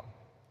പ്രാർത്ഥിക്കണം.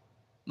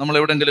 നമ്മൾ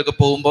എവിടെയെങ്കിലുമൊക്കെ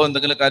പോകുമ്പോൾ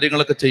എന്തെങ്കിലും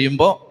കാര്യങ്ങളൊക്കെ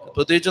ചെയ്യുമ്പോൾ,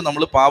 പ്രത്യേകിച്ച്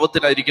നമ്മൾ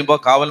പാവത്തിലായിരിക്കുമ്പോൾ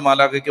കാവൽ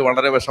മാലാഖയ്ക്ക്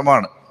വളരെ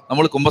വിഷമാണ്.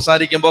 നമ്മൾ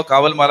കുമ്പസാരിക്കുമ്പോൾ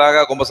കാവൽ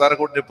മാലാഖ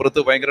കുമ്പസാരക്കൂട്ടിന് പുറത്ത്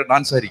ഭയങ്കര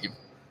ഡാൻസ് ആയിരിക്കും.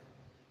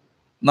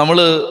 നമ്മൾ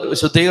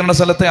ശുദ്ധീകരണ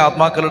സ്ഥലത്തെ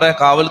ആത്മാക്കളുടെ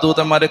കാവൽ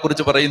ദൂതന്മാരെ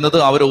കുറിച്ച് പറയുന്നത്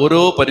അവർ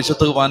ഓരോ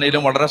പരിശുദ്ധ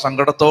കുർബാനയിലും വളരെ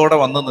സങ്കടത്തോടെ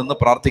വന്ന് നിന്ന്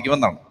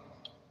പ്രാർത്ഥിക്കുമെന്നാണ്.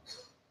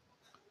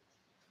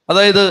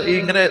 അതായത്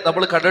ഇങ്ങനെ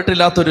നമ്മൾ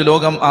കണ്ടിട്ടില്ലാത്തൊരു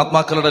ലോകം,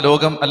 ആത്മാക്കളുടെ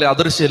ലോകം, അല്ലെ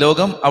അദൃശ്യ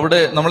ലോകം,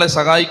 അവിടെ നമ്മളെ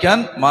സഹായിക്കാൻ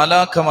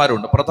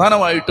മാലാഖമാരുണ്ട്.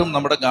 പ്രധാനമായിട്ടും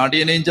നമ്മുടെ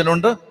ഗാർഡിയൻ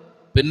ഏഞ്ചലുണ്ട്,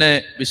 പിന്നെ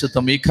വിശുദ്ധ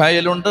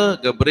മീഖായേലുണ്ട്,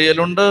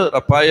 ഗബ്രിയേലുണ്ട്,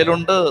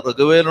 റഫായേലുണ്ട്,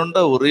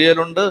 ഋഗ്വേലുണ്ട്,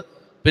 ഉറിയേലുണ്ട്,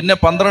 പിന്നെ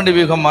 12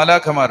 വ്യൂഹം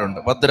മാലാഖമാരുണ്ട്.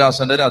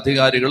 ഭദ്രാസനര്,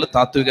 അധികാരികൾ,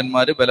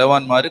 താത്വികന്മാര്,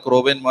 ബലവാന്മാര്,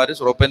 ക്രോവേന്മാര്,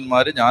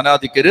 ശ്രോപ്പന്മാര്,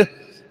 ജ്ഞാനാധിക്യര്,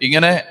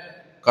 ഇങ്ങനെ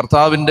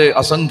കർത്താവിന്റെ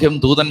അസംഖ്യം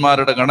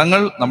ദൂതന്മാരുടെ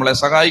ഗണങ്ങൾ നമ്മളെ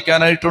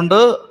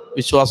സഹായിക്കാനായിട്ടുണ്ട്.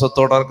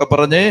 വിശ്വാസത്തോടൊക്കെ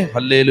പറഞ്ഞേ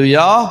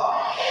ഹല്ലേലൂയാ,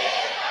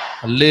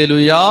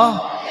 ഹല്ലേലൂയാ,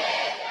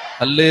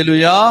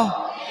 ഹല്ലേലൂയാ.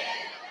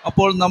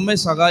 അപ്പോൾ നമ്മെ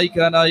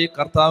സഹായിക്കാനായി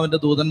കർത്താവിന്റെ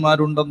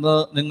ദൂതന്മാരുണ്ടെന്ന്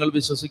നിങ്ങൾ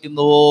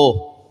വിശ്വസിക്കുന്നുവോ?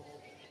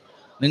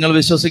 നിങ്ങൾ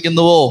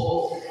വിശ്വസിക്കുന്നുവോ?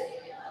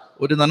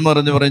 ഒരു നന്മ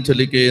നിറഞ്ഞു പറയും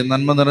ചൊല്ലിക്കേ,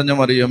 നന്മ നിറഞ്ഞ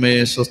മറിയമേ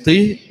സ്വസ്തി,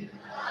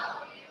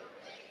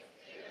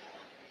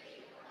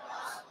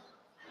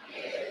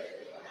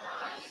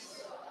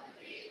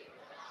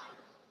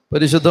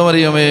 പരിശുദ്ധ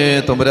മറിയമേ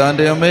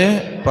തമ്പുരാന്റെ അമ്മേ,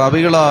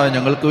 പാപികളായ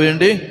ഞങ്ങൾക്ക്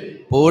വേണ്ടി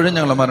എപ്പോഴും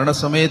ഞങ്ങളുടെ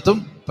മരണസമയത്തും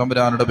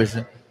തമ്പുരാനുടെ അപേക്ഷ.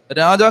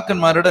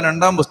 രാജാക്കന്മാരുടെ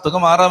 2-ാം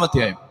പുസ്തകം 6-ാം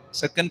അധ്യായം,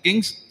 2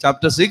 Kings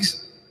chapter 6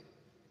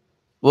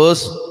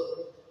 verse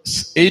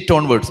 8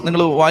 onwards.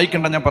 നിങ്ങൾ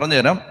വായിക്കണ്ട, ഞാൻ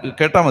പറഞ്ഞുതരാം,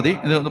 കേട്ടാൽ മതി.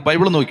 ഇത്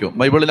ബൈബിൾ നോക്കിയോ,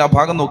 ബൈബിളിൽ ആ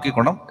ഭാഗം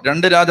നോക്കിക്കോണം.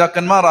 2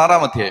 രാജാക്കന്മാർ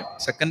 6-ാം അധ്യായം,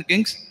 2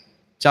 Kings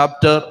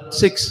chapter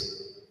 6.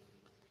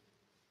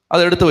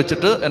 അതെടുത്ത്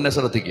വെച്ചിട്ട് എന്നെ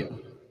ശ്രദ്ധിക്കുക.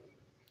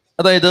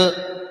 അതായത്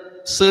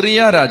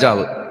സിറിയ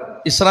രാജാവ്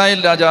ഇസ്രായേൽ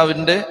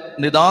രാജാവിൻ്റെ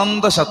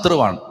നിതാന്ത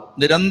ശത്രുവാണ്.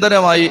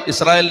 നിരന്തരമായി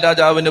ഇസ്രായേൽ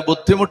രാജാവിന്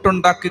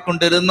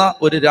ബുദ്ധിമുട്ടുണ്ടാക്കിക്കൊണ്ടിരുന്ന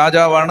ഒരു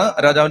രാജാവാണ്.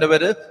 രാജാവിന്റെ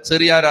പേര്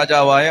സിറിയ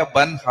രാജാവായ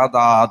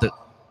ബൻഹദാദ്.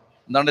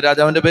 എന്താണ്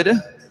രാജാവിന്റെ പേര്?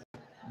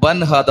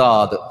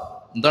 ബൻഹദാദ്.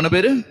 എന്താണ്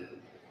പേര്?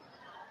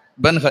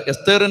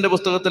 എസ്തേറിന്റെ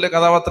പുസ്തകത്തിലെ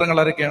കഥാപാത്രങ്ങൾ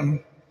ആരൊക്കെയാണ്?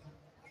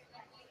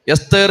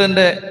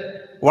 എസ്തേറിന്റെ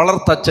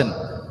വളർത്തച്ഛൻ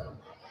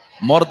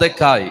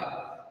മൊർദെഖായ്,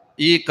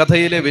 ഈ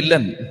കഥയിലെ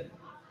വില്ലൻ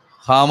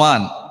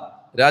ഹാമാൻ.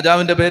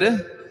 രാജാവിന്റെ പേര്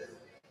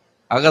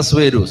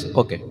അഹസ്വേരൂസ്.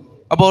 ഓക്കെ.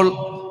 അപ്പോൾ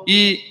ഈ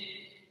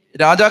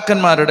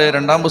രാജാക്കന്മാരുടെ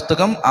 2-ാം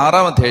പുസ്തകം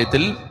 6-ാം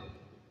അധ്യായത്തിൽ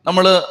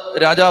നമ്മൾ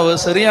രാജാവ്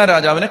സിറിയ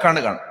രാജാവിനെ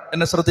കാണുകയാണ്.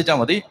 എന്നെ ശ്രദ്ധിച്ചാൽ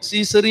മതി.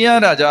 ഈ സിറിയ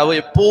രാജാവ്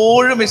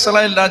എപ്പോഴും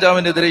ഇസ്രായേൽ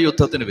രാജാവിനെതിരെ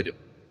യുദ്ധത്തിന് വരും.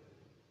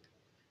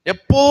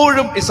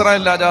 എപ്പോഴും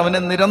ഇസ്രായേൽ രാജാവിനെ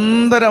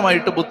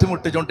നിരന്തരമായിട്ട്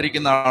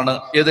ബുദ്ധിമുട്ടിച്ചുകൊണ്ടിരിക്കുന്നതാണ്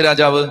ഏത്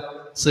രാജാവ്?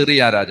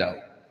 സിറിയ രാജാവ്.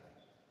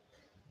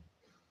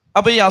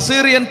 അപ്പൊ ഈ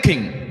Assyrian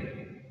king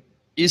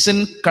is in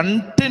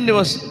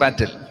continuous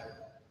battle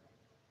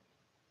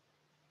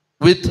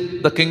with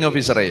the king of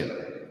Israel.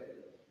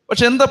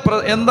 പക്ഷെ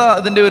എന്താ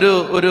ഇതിന്റെ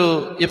ഒരു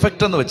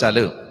ഇഫക്റ്റ് എന്ന്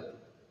വെച്ചാല്,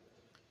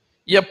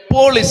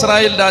 എപ്പോൾ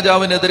ഇസ്രായേൽ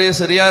രാജാവിനെതിരെ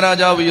സിറിയ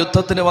രാജാവ്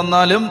യുദ്ധത്തിന്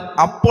വന്നാലും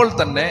അപ്പോൾ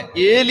തന്നെ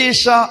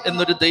ഏലീഷ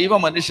എന്നൊരു ദൈവ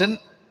മനുഷ്യൻ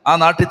ആ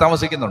നാട്ടിൽ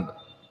താമസിക്കുന്നുണ്ട്.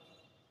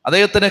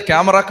 അദ്ദേഹത്തിന്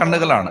ക്യാമറ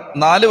കണ്ണുകളാണ്.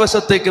 4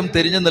 വശത്തേക്കും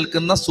തിരിഞ്ഞു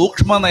നിൽക്കുന്ന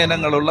സൂക്ഷ്മ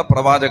നയനങ്ങളുള്ള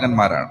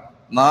പ്രവാചകന്മാരാണ്.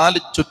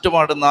 4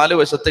 ചുറ്റുപാട് 4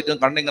 വശത്തേക്കും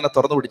കണ്ണിങ്ങനെ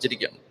തുറന്നു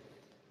പിടിച്ചിരിക്കുകയാണ്.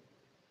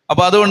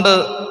 അപ്പൊ അതുകൊണ്ട്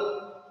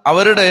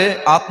അവരുടെ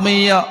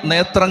ആത്മീയ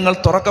നേത്രങ്ങൾ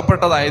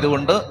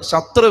തുറക്കപ്പെട്ടതായതുകൊണ്ട്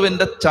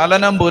ശത്രുവിന്റെ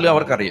ചലനം പോലും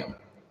അവർക്കറിയാം.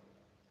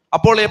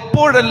 അപ്പോൾ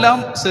എപ്പോഴെല്ലാം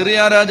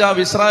സിറിയ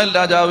രാജാവ് ഇസ്രായേൽ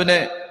രാജാവിനെ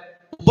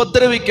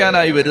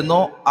ഉപദ്രവിക്കാനായി വരുന്നോ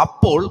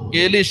അപ്പോൾ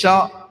ഏലീഷ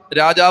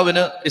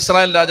രാജാവിന്,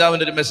 ഇസ്രായേൽ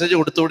രാജാവിന് ഒരു മെസ്സേജ്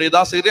കൊടുത്തുകൂടി,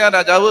 ഇതാ സിറിയ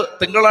രാജാവ്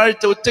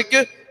തിങ്കളാഴ്ച ഉച്ചയ്ക്ക്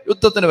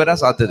യുദ്ധത്തിന് വരാൻ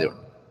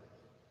സാധ്യതയുണ്ട്.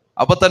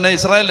 അപ്പൊ തന്നെ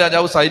ഇസ്രായേൽ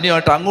രാജാവ്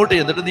സൈന്യമായിട്ട് അങ്ങോട്ട്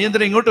ചെന്നിട്ട്, നീ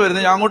എന്തിനാ ഇങ്ങോട്ട്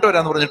വരുന്നത്, ഞാൻ അങ്ങോട്ട്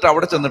വരാന്ന് പറഞ്ഞിട്ട്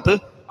അവിടെ ചെന്നിട്ട്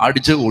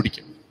അടിച്ചു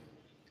ഓടിക്കും.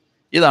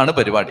 ഇതാണ്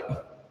പരിപാടി.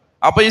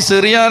 അപ്പൊ ഈ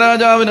സിറിയ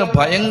രാജാവിന്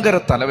ഭയങ്കര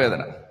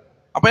തലവേദന.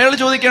 അപ്പൊ അയാൾ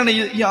ചോദിക്കുകയാണ്,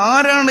 ഈ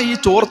ആരാണ് ഈ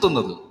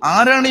ചോർത്തുന്നത്,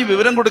 ആരാണ് ഈ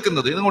വിവരം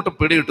കൊടുക്കുന്നത്, ഇതങ്ങോട്ട്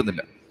പിടി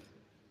കിട്ടുന്നില്ല.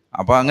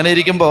 അപ്പൊ അങ്ങനെ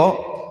ഇരിക്കുമ്പോ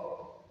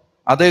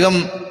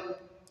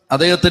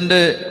അദ്ദേഹത്തിന്റെ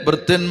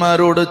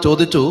ഭൃത്യന്മാരോട്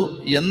ചോദിച്ചു,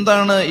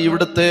 എന്താണ്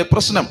ഇവിടുത്തെ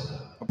പ്രശ്നം?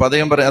 അപ്പൊ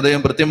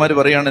അദ്ദേഹം ഭൃത്യന്മാര്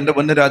പറയാണ്, എന്റെ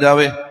പൊന്നു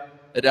രാജാവേ,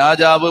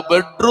 രാജാവ്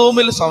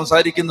ബെഡ്റൂമിൽ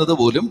സംസാരിക്കുന്നത്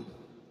പോലും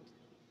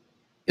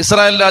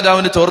ഇസ്രായേൽ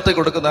രാജാവിന് ചോർത്തി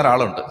കൊടുക്കുന്ന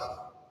ഒരാളുണ്ട്.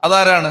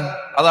 അതാരാണ്?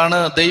 അതാണ്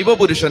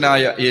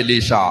ദൈവപുരുഷനായ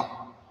എലീഷ.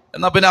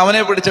 എന്നാ പിന്നെ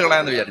അവനെ പിടിച്ചു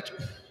കളയാന്ന് വിചാരിച്ചു.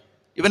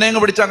 ഇവനെ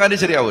അങ്ങ് പിടിച്ചാൽ കാര്യം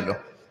ശരിയാവുമല്ലോ.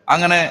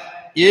 അങ്ങനെ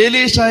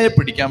ഏലീഷയെ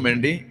പിടിക്കാൻ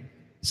വേണ്ടി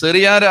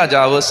സിറിയ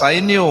രാജാവ്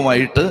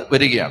സൈന്യവുമായിട്ട്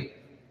വരികയാണ്.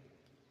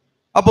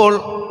 അപ്പോൾ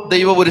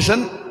ദൈവപുരുഷൻ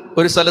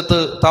ഒരു സ്ഥലത്ത്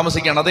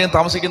താമസിക്കുകയാണ്. അദ്ദേഹം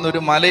താമസിക്കുന്ന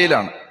ഒരു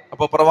മലയിലാണ്.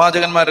 അപ്പൊ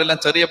പ്രവാചകന്മാരെല്ലാം,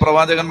 ചെറിയ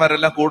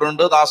പ്രവാചകന്മാരെല്ലാം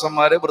കൂടുണ്ട്,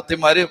 ദാസന്മാര്,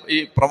 വൃത്തിമാര്. ഈ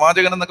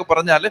പ്രവാചകൻ എന്നൊക്കെ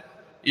പറഞ്ഞാൽ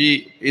ഈ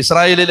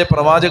ഇസ്രായേലിലെ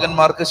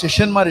പ്രവാചകന്മാർക്ക്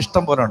ശിഷ്യന്മാർ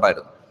ഇഷ്ടം പോലെ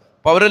ഉണ്ടായിരുന്നു.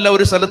 അപ്പൊ അവരെല്ലാം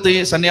ഒരു സ്ഥലത്ത് ഈ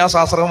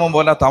സന്യാസാശ്രമം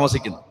പോലെ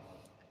താമസിക്കുന്നു.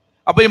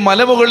 അപ്പൊ ഈ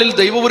മലമുകളിൽ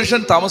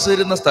ദൈവപുരുഷൻ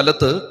താമസിച്ചിരുന്ന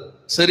സ്ഥലത്ത്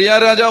സിറിയ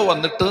രാജാവ്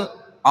വന്നിട്ട്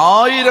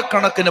 1000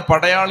 കണക്കിന്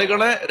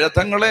പടയാളികളെ,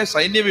 രഥങ്ങളെ,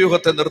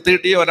 സൈന്യവ്യൂഹത്തെ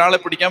നിർത്തിയിട്ട് ഒരാളെ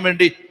പിടിക്കാൻ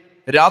വേണ്ടി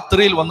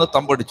രാത്രിയിൽ വന്ന്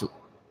തമ്പടിച്ചു.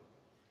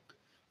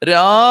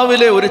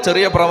 രാവിലെ ഒരു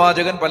ചെറിയ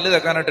പ്രവാചകൻ പല്ല്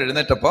തേക്കാനായിട്ട്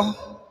എഴുന്നേറ്റപ്പോ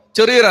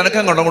ചെറിയൊരു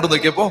അനക്കം കൊണ്ടങ്ങോട്ട്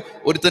നോക്കിയപ്പോ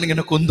ഒരുത്തൻ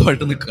ഇങ്ങനെ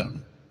കുന്തമായിട്ട് നിൽക്കുകയാണ്.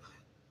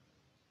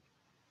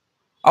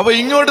 അപ്പൊ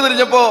ഇങ്ങോട്ട്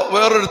തിരിഞ്ഞപ്പോ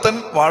വേറൊരുത്തൻ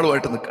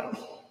വാളുമായിട്ട് നിൽക്കുകയാണ്.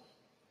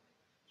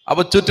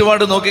 അപ്പൊ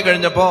ചുറ്റുപാട്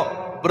നോക്കിക്കഴിഞ്ഞപ്പോ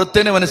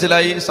വൃത്യന്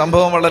മനസ്സിലായി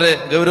സംഭവം വളരെ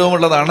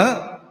ഗൗരവമുള്ളതാണ്.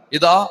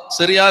 ഇതാ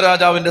സിറിയ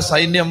രാജാവിന്റെ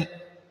സൈന്യം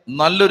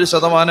നല്ലൊരു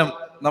ശതമാനം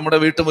നമ്മുടെ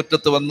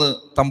വീട്ടുമുറ്റത്ത് വന്ന്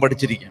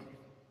തമ്പടിച്ചിരിക്കുകയാണ്.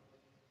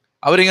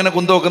 അവരിങ്ങനെ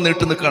കുന്തമൊക്കെ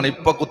നീട്ടി നിൽക്കുകയാണ്,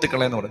 ഇപ്പൊ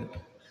കുത്തിക്കളയെന്ന് പറഞ്ഞിട്ട്.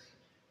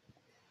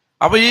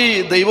 അപ്പൊ ഈ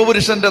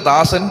ദൈവപുരുഷന്റെ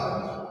ദാസൻ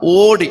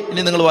ഓടി.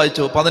 ഇനി നിങ്ങൾ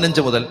വായിച്ചു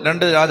 15 മുതൽ,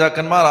 2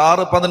 രാജാക്കന്മാർ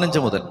 6:15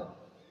 മുതൽ.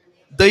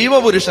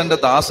 ദൈവപുരുഷന്റെ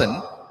ദാസൻ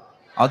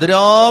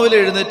അതിരാവിലെ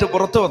എഴുന്നേറ്റ്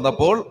പുറത്തു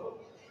വന്നപ്പോൾ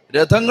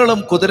രഥങ്ങളും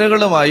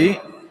കുതിരകളുമായി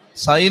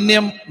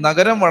സൈന്യം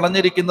നഗരം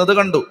വളഞ്ഞിരിക്കുന്നത്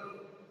കണ്ടു.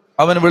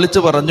 അവൻ വിളിച്ചു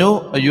പറഞ്ഞു,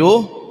 അയ്യോ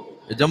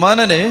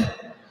യജമാനനെ,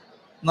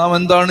 നാം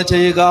എന്താണ്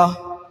ചെയ്യുക?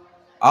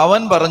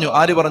 അവൻ പറഞ്ഞു.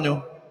 ആര് പറഞ്ഞു?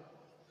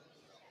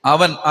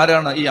 അവൻ.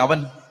 ആരാണ് ഈ അവൻ?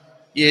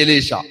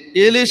 ഏലീശ.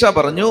 ഏലീശ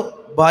പറഞ്ഞു,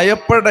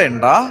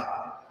 ഭയപ്പെടേണ്ട,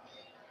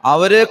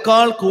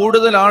 അവരെക്കാൾ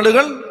കൂടുതൽ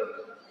ആളുകൾ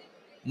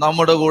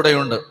നമ്മുടെ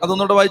കൂടെയുണ്ട്.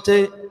 അതൊന്നുകൂടെ വായിച്ചേ.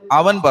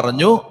 അവൻ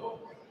പറഞ്ഞു,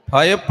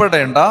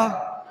 ഭയപ്പെടേണ്ട,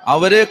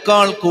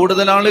 അവരെക്കാൾ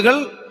കൂടുതൽ ആളുകൾ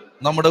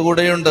നമ്മുടെ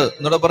കൂടെയുണ്ട്.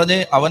 എന്നോട് പറഞ്ഞേ.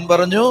 അവൻ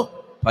പറഞ്ഞു,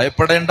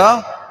 ഭയപ്പെടേണ്ട,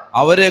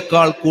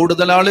 അവരെക്കാൾ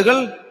കൂടുതൽ ആളുകൾ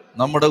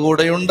നമ്മുടെ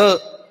കൂടെയുണ്ട്.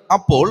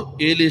 അപ്പോൾ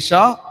ഏലീശ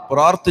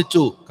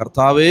പ്രാർത്ഥിച്ചു,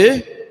 കർത്താവേ,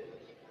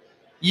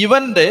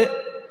 ഇവന്റെ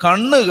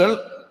കണ്ണുകൾ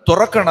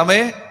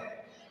തുറക്കണമേ,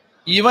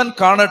 ഇവൻ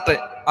കാണട്ടെ.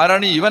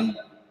 ആരാണ് ഇവൻ?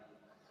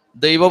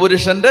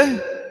 ദൈവപുരുഷന്റെ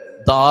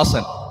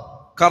ദാസൻ.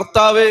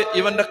 കർത്താവേ,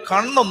 ഇവന്റെ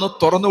കണ്ണൊന്ന്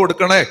തുറന്നു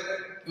കൊടുക്കണേ,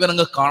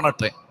 ഇവനങ്ങ്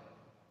കാണട്ടെ.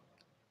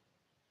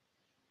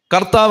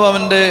 കർത്താവ്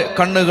അവന്റെ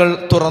കണ്ണുകൾ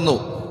തുറന്നു.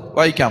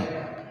 വായിക്കാം.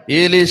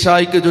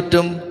 ഏലീശായ്ക്ക്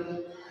ചുറ്റും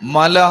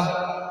മല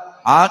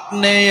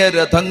ആഗ്നേയ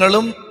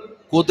രഥങ്ങളും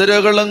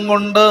കുതിരകളും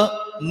കൊണ്ട്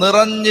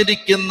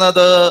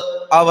നിറഞ്ഞിരിക്കുന്നത്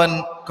അവൻ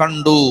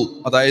കണ്ടു.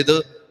 അതായത്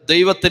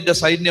ദൈവത്തിന്റെ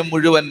സൈന്യം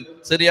മുഴുവൻ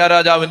സിറിയ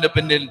രാജാവിന്റെ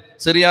പിന്നിൽ,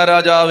 സിറിയ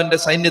രാജാവിന്റെ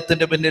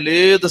സൈന്യത്തിന്റെ പിന്നിൽ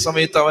ഏത്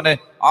സമയത്ത് അവനെ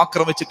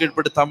ആക്രമിച്ച്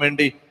കീഴ്പ്പെടുത്താൻ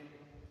വേണ്ടി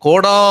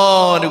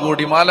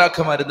കോടാനുകൂടി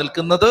മാലാഖമാര്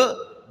നിൽക്കുന്നത്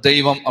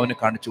ദൈവം അവന്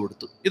കാണിച്ചു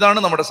കൊടുത്തു. ഇതാണ്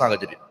നമ്മുടെ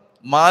സാഹചര്യം.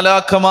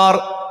 മാലാഖമാർ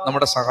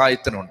നമ്മുടെ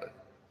സഹായത്തിനുണ്ട്.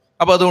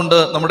 അപ്പൊ അതുകൊണ്ട്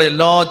നമ്മുടെ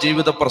എല്ലാ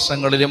ജീവിത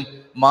പ്രശ്നങ്ങളിലും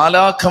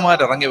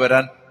മാലാഖമാരിറങ്ങി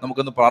വരാൻ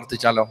നമുക്കൊന്ന്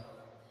പ്രാർത്ഥിച്ചാലോ?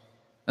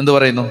 എന്ത്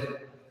പറയുന്നു?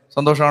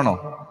 സന്തോഷമാണോ?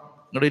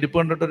 നിങ്ങളുടെ ഇരിപ്പ്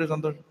കണ്ടിട്ടൊരു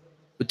സന്തോഷം.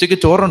 ഉച്ചയ്ക്ക്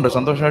ചോറുണ്ട്,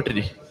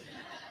 സന്തോഷമായിട്ടിരി.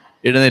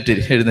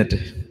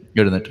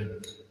 എഴുന്നേറ്റ്.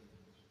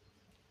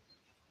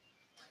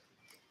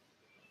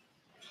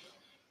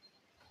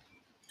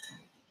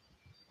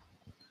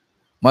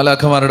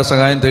 മാലാഖമാരുടെ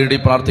സഹായം തേടി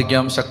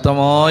പ്രാർത്ഥിക്കാം.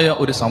 ശക്തമായ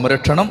ഒരു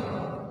സംരക്ഷണം,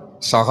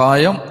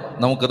 സഹായം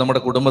നമുക്ക്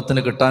നമ്മുടെ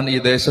കുടുംബത്തിന് കിട്ടാൻ, ഈ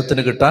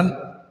ദേശത്തിന് കിട്ടാൻ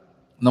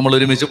നമ്മൾ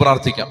ഒരുമിച്ച്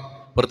പ്രാർത്ഥിക്കാം.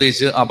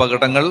 പ്രത്യേകിച്ച്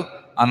അപകടങ്ങൾ,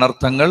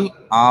 അനർത്ഥങ്ങൾ,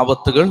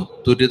 ആപത്തുകൾ,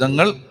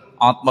 ദുരിതങ്ങൾ,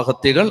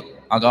 ആത്മഹത്യകൾ,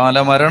 അകാല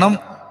മരണം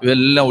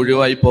ഇവയെല്ലാം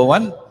ഒഴിവായി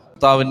പോവാൻ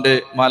കർത്താവിൻ്റെ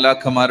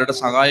മാലാഖമാരുടെ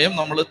സഹായം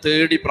നമ്മൾ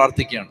തേടി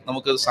പ്രാർത്ഥിക്കുകയാണ്.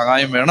 നമുക്ക്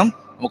സഹായം വേണം.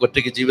 നമുക്ക്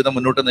ഒറ്റയ്ക്ക് ജീവിതം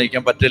മുന്നോട്ട്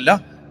നയിക്കാൻ പറ്റില്ല.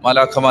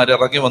 മാലാഖമാർ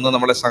ഇറങ്ങി വന്ന്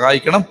നമ്മളെ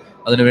സഹായിക്കണം.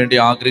 അതിനുവേണ്ടി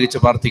ആഗ്രഹിച്ച്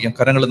പ്രാർത്ഥിക്കാം.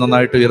 കരങ്ങൾ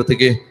നന്നായിട്ട്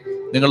ഉയർത്തുകയും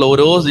നിങ്ങൾ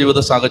ഓരോ ജീവിത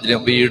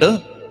സാഹചര്യം, വീട്,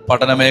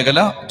 പഠന മേഖല,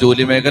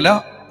 ജോലി മേഖല,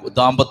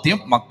 ദാമ്പത്യം,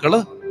 മക്കള്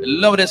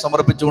എല്ലാവരെയും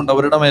സമർപ്പിച്ചുകൊണ്ട്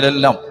അവരുടെ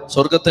മേലെല്ലാം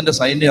സ്വർഗത്തിന്റെ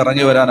സൈന്യം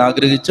ഇറങ്ങി വരാൻ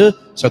ആഗ്രഹിച്ച്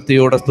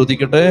ശക്തിയോടെ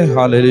സ്തുതിക്കട്ടെ.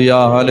 Hallelujah,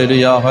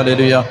 hallelujah,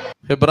 hallelujah.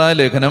 ഹെബ്രായ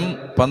ലേഖനം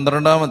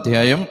 12-ാം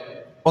അധ്യായം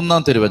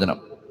 1-ാം തിരുവചനം.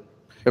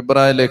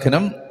 ഹെബ്രായ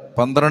ലേഖനം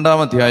 12-ാം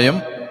അധ്യായം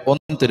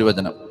 1-ാം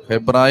തിരുവചനം.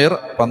 ഹെബ്രായർ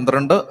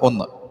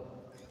 12:1.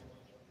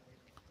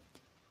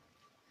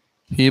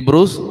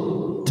 ഹീബ്രൂസ്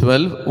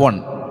 12:1.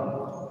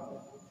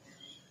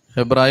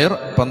 ഹെബ്രായർ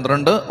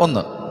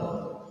 12:1.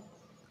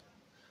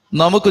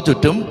 നമുക്ക്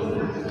ചുറ്റും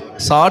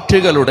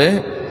സാക്ഷികളുടെ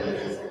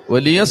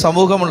വലിയ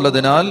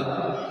സമൂഹമുള്ളതിനാൽ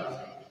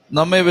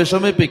നമ്മെ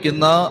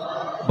വിഷമിപ്പിക്കുന്ന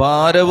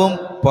ഭാരവും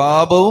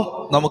പാപവും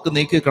നമുക്ക്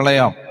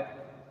നീക്കിക്കളയാം.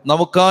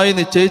 നമുക്കായി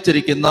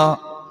നിശ്ചയിച്ചിരിക്കുന്ന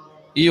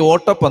ഈ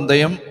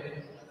ഓട്ടപ്പന്തയം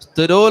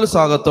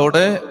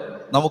സ്ഥിരോത്സാഹത്തോടെ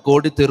നമുക്ക്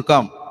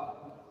ഓടിത്തീർക്കാം.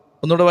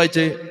 ഒന്നുകൂടെ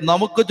വായിച്ചേ.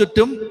 നമുക്ക്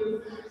ചുറ്റും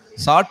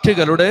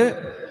സാക്ഷികളുടെ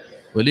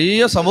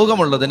വലിയ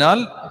സമൂഹമുള്ളതിനാൽ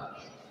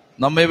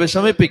നമ്മെ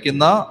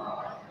വിഷമിപ്പിക്കുന്ന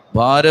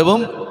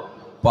ഭാരവും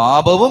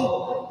പാപവും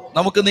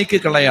നമുക്ക്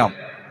നീക്കിക്കളയാം.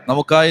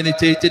 നമുക്കായി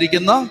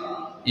നിശ്ചയിച്ചിരിക്കുന്ന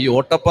ഈ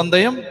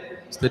ഓട്ടപ്പന്തയം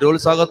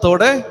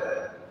സ്ഥിരോത്സാഹത്തോടെ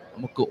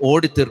നമുക്ക്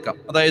ഓടിത്തീർക്കാം.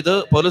 അതായത്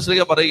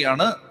പൗലോസ്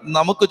പറയുകയാണ്,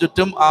 നമുക്ക്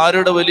ചുറ്റും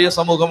ആരുടെ വലിയ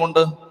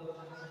സമൂഹമുണ്ട്?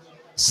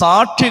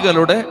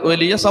 സാക്ഷികളുടെ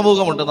വലിയ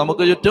സമൂഹമുണ്ട്.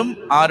 നമുക്ക് ചുറ്റും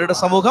ആരുടെ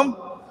സമൂഹം?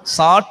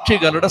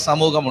 സാക്ഷികളുടെ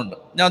സമൂഹമുണ്ട്.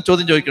 ഞാൻ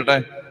ചോദ്യം ചോദിക്കട്ടെ,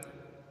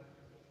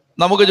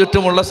 നമുക്ക്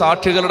ചുറ്റുമുള്ള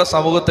സാക്ഷികളുടെ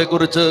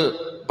സമൂഹത്തെക്കുറിച്ച്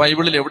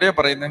ബൈബിളിൽ എവിടെയാ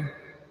പറയുന്നത്?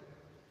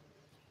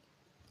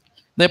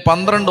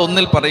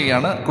 12:1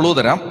 പറയുകയാണ്. ക്ലൂ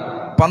തരാം.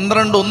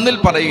 12:1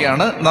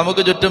 പറയുകയാണ്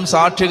നമുക്ക് ചുറ്റും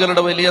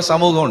സാക്ഷികളുടെ വലിയ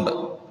സമൂഹമുണ്ട്.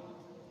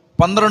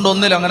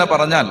 12:1 അങ്ങനെ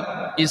പറഞ്ഞാൽ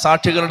ഈ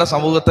സാക്ഷികളുടെ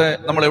സമൂഹത്തെ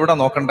നമ്മൾ എവിടെ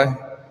നോക്കണ്ടേ?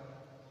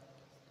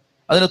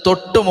 അതിന്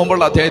തൊട്ട്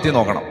മുമ്പുള്ള അധ്യായത്തിൽ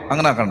നോക്കണം.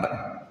 അങ്ങനെ ആക്കണ്ടേ?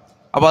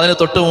 അപ്പൊ അതിന്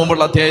തൊട്ട്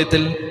മുമ്പുള്ള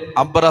അധ്യായത്തിൽ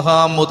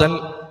അബ്രഹാം മുതൽ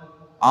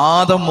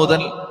ആദം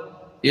മുതൽ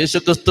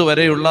യേശുക്രിസ്തു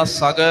വരെയുള്ള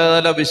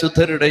സകല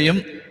വിശുദ്ധരുടെയും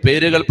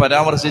പേരുകൾ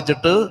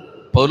പരാമർശിച്ചിട്ട്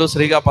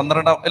പൗലോസ്ലീഹ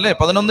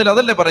 11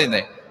 അതല്ലേ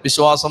പറയുന്നേ?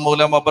 വിശ്വാസം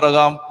മൂലം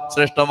അബ്രഹാം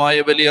ശ്രേഷ്ഠമായ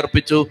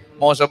ബലിയർപ്പിച്ചു,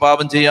 മോശ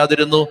പാപം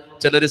ചെയ്യാതിരുന്നു,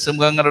 ചിലർ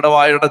സിംഹങ്ങളുടെ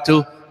വായടച്ചു,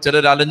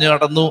 ചിലർ അലഞ്ഞു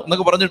നടന്നു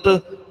എന്നൊക്കെ പറഞ്ഞിട്ട്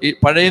ഈ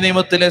പഴയ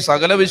നിയമത്തിലെ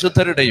സകല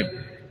വിശുദ്ധരുടെയും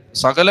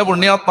സകല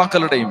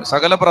പുണ്യാത്മാക്കളുടെയും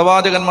സകല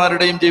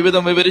പ്രവാചകന്മാരുടെയും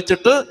ജീവിതം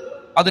വിവരിച്ചിട്ട്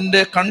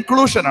അതിന്റെ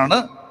കൺക്ലൂഷനാണ്,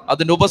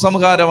 അതിന്റെ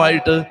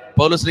ഉപസംഹാരമായിട്ട്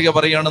പൗലോസ്ലീഹ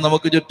പറയാണ്,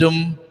 നമുക്ക് ചുറ്റും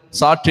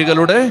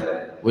സാക്ഷികളുടെ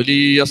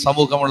വലിയ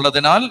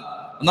സമൂഹമുള്ളതിനാൽ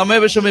നമ്മെ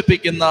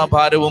വിഷമിപ്പിക്കുന്ന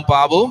ഭാരവും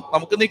പാപവും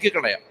നമുക്ക്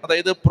നീക്കിക്കളയാം.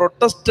 അതായത്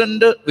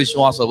പ്രൊട്ടസ്റ്റന്റ്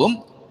വിശ്വാസവും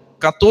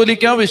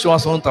കത്തോലിക്ക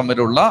വിശ്വാസവും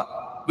തമ്മിലുള്ള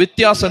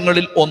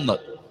വ്യത്യാസങ്ങളിൽ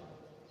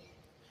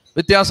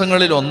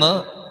ഒന്ന്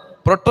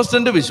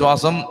പ്രൊട്ടസ്റ്റന്റ്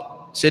വിശ്വാസം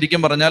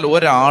ശരിക്കും പറഞ്ഞാൽ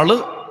ഒരാള്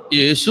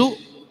യേശു,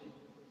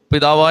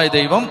 പിതാവായ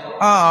ദൈവം,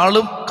 ആ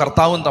ആളും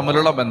കർത്താവും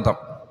തമ്മിലുള്ള ബന്ധം.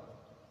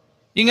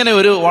 ഇങ്ങനെ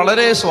ഒരു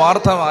വളരെ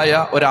സ്വാർത്ഥമായ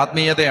ഒരു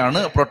ആത്മീയതയാണ്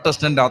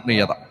പ്രൊട്ടസ്റ്റന്റ്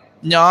ആത്മീയത,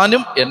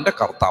 ഞാനും എൻ്റെ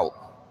കർത്താവും.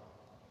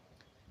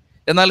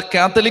 എന്നാൽ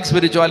കാത്തലിക്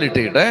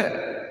സ്പിരിച്വാലിറ്റിയുടെ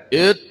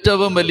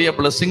ഏറ്റവും വലിയ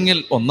ബ്ലെസ്സിങ്ങിൽ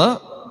ഒന്ന്,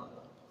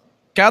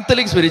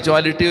 കാത്തലിക്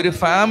സ്പിരിച്വാലിറ്റി ഒരു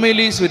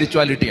ഫാമിലി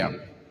സ്പിരിച്വാലിറ്റിയാണ്.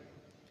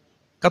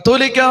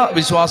 കത്തോലിക്ക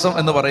വിശ്വാസം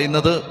എന്ന്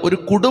പറയുന്നത് ഒരു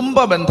കുടുംബ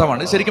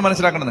ബന്ധമാണ്. ശരിക്കും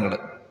മനസ്സിലാക്കണം നിങ്ങൾ.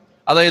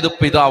 അതായത്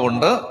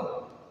പിതാവുണ്ട്,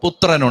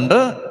 പുത്രനുണ്ട്,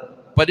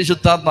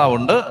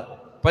 പരിശുദ്ധാത്മാവുണ്ട്,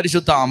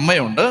 പരിശുദ്ധ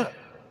അമ്മയുണ്ട്,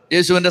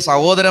 യേശുവിൻ്റെ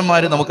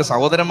സഹോദരന്മാർ നമുക്ക്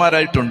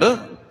സഹോദരന്മാരായിട്ടുണ്ട്,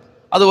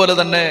 അതുപോലെ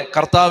തന്നെ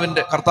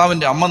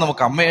കർത്താവിൻ്റെ അമ്മ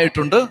നമുക്ക്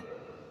അമ്മയായിട്ടുണ്ട്,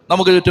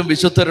 നമുക്ക് ചുറ്റും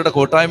വിശുദ്ധരുടെ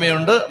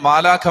കൂട്ടായ്മയുണ്ട്,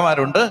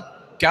 മാലാഖമാരുണ്ട്.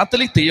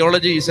 Catholic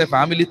theology is A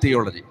family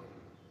theology.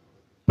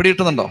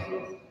 പിടികിട്ടുന്നുണ്ടോ?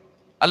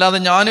 അല്ലാതെ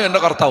ഞാനും എൻ്റെ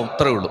കർത്താവും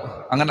ഇത്രയേ ഉള്ളൂ,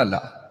 അങ്ങനല്ല.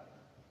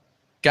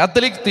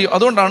 കാത്തലിക്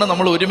അതുകൊണ്ടാണ്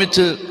നമ്മൾ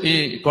ഒരുമിച്ച് ഈ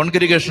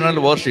കോൺഗ്രിഗേഷണൽ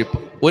വർഷിപ്പ്,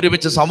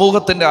 ഒരുമിച്ച്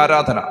സമൂഹത്തിന്റെ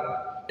ആരാധന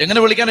എങ്ങനെ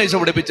വിളിക്കാനാണ് ഈശോ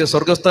പഠിപ്പിച്ച്?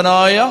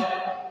 സ്വർഗസ്ഥനായ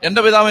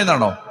എൻ്റെ പിതാവേ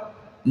എന്നാണോ?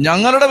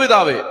 ഞങ്ങളുടെ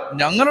പിതാവേ,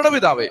 ഞങ്ങളുടെ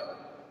പിതാവേ.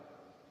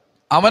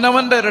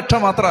 അവനവന്റെ രക്ഷ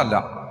മാത്രമല്ല,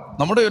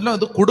 നമ്മുടെ എല്ലാം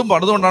ഇത്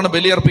കുടുംബമാണ്. അതുകൊണ്ടാണ്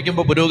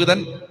ബലിയർപ്പിക്കുമ്പോൾ പുരോഹിതൻ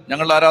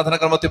ഞങ്ങളുടെ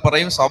ആരാധനാക്രമത്തിൽ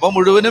പറയും, സഭ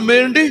മുഴുവനും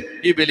വേണ്ടി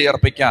ഈ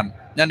ബലിയർപ്പിക്കാൻ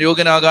ഞാൻ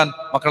യോഗ്യനാകാൻ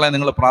മക്കളെ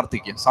നിങ്ങൾ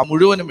പ്രാർത്ഥിക്കുക, സഭ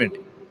മുഴുവനും വേണ്ടി.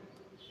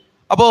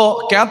 അപ്പോ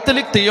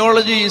Catholic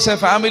theology is A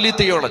family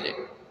theology.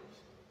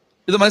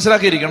 ഇത്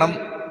മനസ്സിലാക്കിയിരിക്കണം.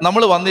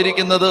 നമ്മൾ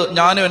വന്നിരിക്കുന്നത്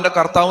ഞാനും എൻ്റെ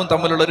കർത്താവും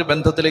തമ്മിലുള്ള ഒരു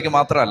ബന്ധത്തിലേക്ക്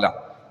മാത്രമല്ല,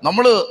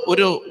 നമ്മൾ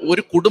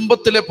ഒരു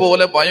കുടുംബത്തിലെ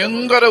പോലെ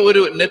ഭയങ്കര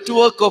ഒരു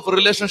നെറ്റ്വർക്ക് ഓഫ്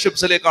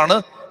റിലേഷൻഷിപ്സിലേക്കാണ്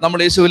നമ്മൾ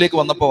യേശുവിലേക്ക്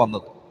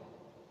വന്നത്.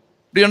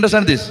 Do you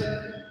understand this?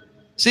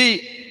 See,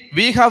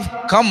 we have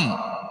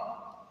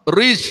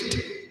reached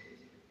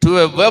to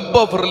a web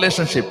of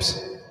relationships,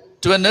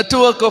 to a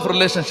network of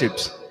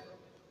relationships.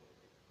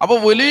 അപ്പൊ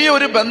വലിയ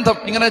ഒരു ബന്ധം,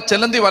 ഇങ്ങനെ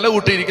ചെലന്തി വല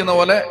കൂട്ടിയിരിക്കുന്ന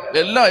പോലെ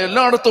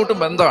എല്ലായിടത്തോട്ടും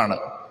ബന്ധമാണ്.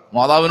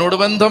 മാതാവിനോട്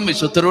ബന്ധം,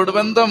 വിശുദ്ധരോട്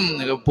ബന്ധം,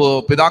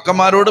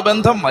 പിതാക്കന്മാരോട്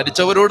ബന്ധം,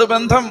 മരിച്ചവരോട്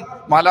ബന്ധം,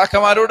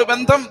 മാലാഖമാരോട്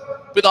ബന്ധം,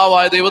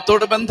 പിതാവായ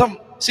ദൈവത്തോട് ബന്ധം.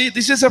 See,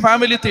 this is a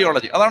family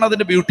theology. അതാണ്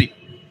അതിന്റെ ബ്യൂട്ടി.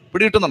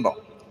 പിടികിട്ടുന്നുണ്ടോ?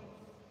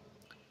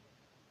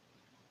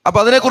 അപ്പൊ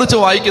അതിനെക്കുറിച്ച്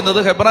വായിക്കുന്നത്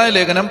ഹെബ്രായ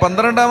ലേഖനം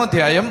 12-ാം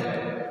അധ്യായം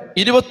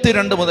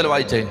 22 മുതൽ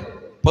വായിച്ചേ.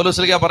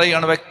 പൗലോസ്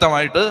പറയുകയാണ്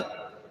വ്യക്തമായിട്ട്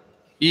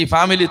ഈ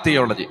ഫാമിലി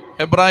തിയോളജി.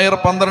 ഹെബ്രായർ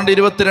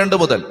 12:22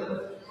 മുതൽ,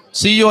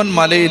 സിയോൻ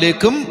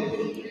മലയിലേക്കും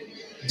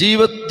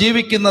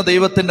ജീവിക്കുന്ന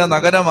ദൈവത്തിന്റെ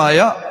നഗരമായ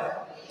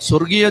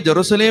സ്വർഗീയ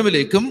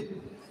ജെറുസലേമിലേക്കും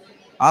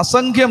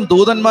അസംഖ്യം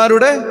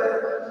ദൂതന്മാരുടെ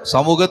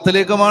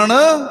സമൂഹത്തിലേക്കുമാണ്.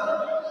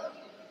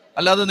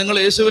 അല്ലാതെ നിങ്ങൾ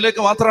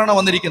യേശുവിലേക്ക് മാത്രമാണ്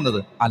വന്നിരിക്കുന്നത്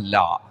അല്ല.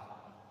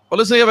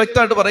 പൗലോസ്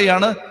വ്യക്തമായിട്ട്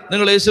പറയുകയാണ്,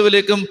 നിങ്ങൾ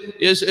യേശുവിലേക്കും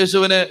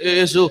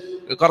യേശു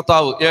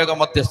കർത്താവ് ഏക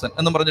മധ്യസ്ഥൻ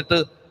എന്നും പറഞ്ഞിട്ട്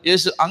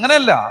യേശു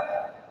അങ്ങനെയല്ല,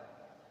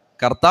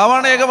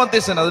 കർത്താവാണ് ഏക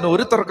മധ്യസ്ഥൻ, അതിന്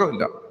ഒരു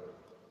തർക്കമില്ല.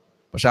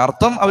 പക്ഷെ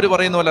അർത്ഥം അവർ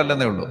പറയുന്ന പോലെ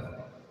അല്ലെന്നേ ഉള്ളൂ.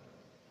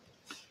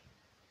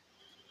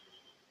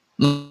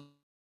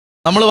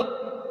 നമ്മൾ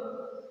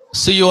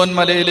സിയോൻ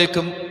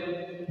മലയിലേക്കും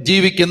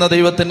ജീവിക്കുന്ന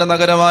ദൈവത്തിന്റെ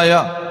നഗരമായ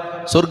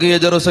സ്വർഗീയ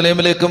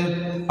ജെറുസലേമിലേക്കും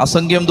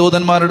അസംഖ്യം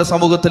ദൂതന്മാരുടെ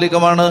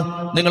സമൂഹത്തിലേക്കുമാണ്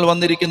നിങ്ങൾ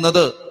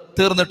വന്നിരിക്കുന്നത്.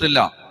 തീർന്നിട്ടില്ല.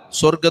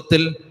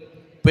 സ്വർഗത്തിൽ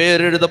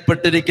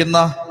പേരെഴുതപ്പെട്ടിരിക്കുന്ന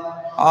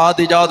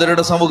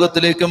ആദിജാതരുടെ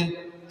സമൂഹത്തിലേക്കും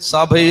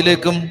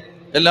സഭയിലേക്കും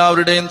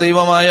എല്ലാവരുടെയും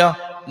ദൈവമായ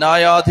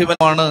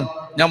ന്യായാധിപനാണ്.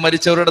 ഞാൻ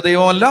മരിച്ചവരുടെ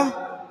ദൈവമല്ല,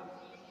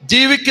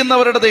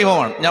 ജീവിക്കുന്നവരുടെ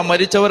ദൈവമാണ്. ഞാൻ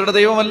മരിച്ചവരുടെ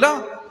ദൈവമല്ല,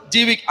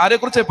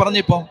 ആരെക്കുറിച്ച്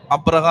പറഞ്ഞിപ്പോ?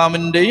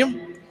 അബ്രഹാമിന്റെയും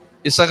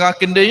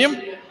ഇസഹാക്കിന്റെയും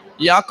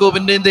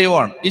യാക്കോബിന്റെയും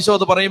ദൈവമാണ്. ഈശോ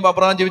അത് പറയുമ്പോ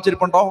അബ്രഹാം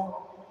ജീവിച്ചിരിപ്പുണ്ടോ?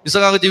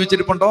 ഇസഹാക്ക്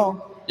ജീവിച്ചിരിപ്പുണ്ടോ?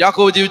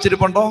 യാക്കോബ്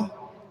ജീവിച്ചിരിപ്പുണ്ടോ?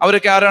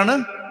 അവരൊക്കെ ആരാണ്?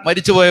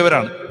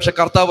 മരിച്ചുപോയവരാണ്. പക്ഷെ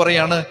കർത്താവ്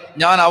പറയാണ്,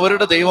 ഞാൻ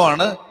അവരുടെ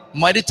ദൈവമാണ്,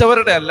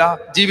 മരിച്ചവരുടെ അല്ല,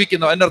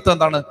 ജീവിക്കുന്ന. അതിന്റെ അർത്ഥം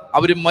എന്താണ്?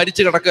 അവര്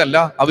മരിച്ചു കിടക്കല്ല,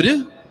 അവര്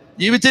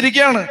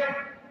ജീവിച്ചിരിക്കുകയാണ്.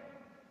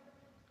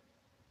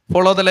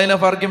 Follow the line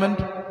of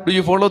argument. Do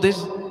you follow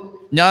this?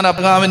 ഞാൻ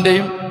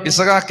അബ്രഹാമിന്റെയും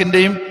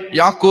ഇസഹാക്കിന്റെയും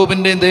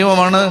യാക്കോബിന്റെയും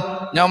ദൈവമാണ്,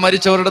 ഞാൻ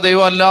മരിച്ചവരുടെ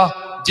ദൈവമല്ല,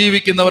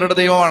 ജീവിക്കുന്നവരുടെ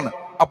ദൈവമാണ്.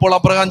 അപ്പോൾ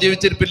അബ്രഹാം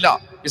ജീവിച്ചിരിപ്പില്ല,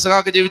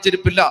 ഇസഹാക്ക്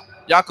ജീവിച്ചിരിപ്പില്ല,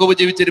 യാക്കോബ്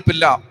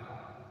ജീവിച്ചിരിപ്പില്ല.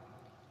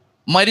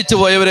 മരിച്ചു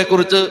പോയവരെ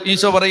കുറിച്ച്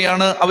ഈശോ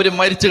പറയാണ്, അവര്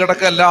മരിച്ചു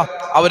കിടക്കല്ല,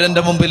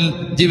 അവരെന്റെ മുമ്പിൽ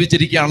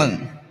ജീവിച്ചിരിക്കുകയാണ്.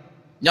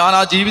 ഞാൻ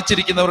ആ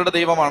ജീവിച്ചിരിക്കുന്നവരുടെ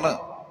ദൈവമാണ്.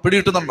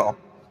 പിടികിട്ടുന്നുണ്ടോ?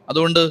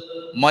 അതുകൊണ്ട്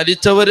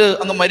മരിച്ചവര്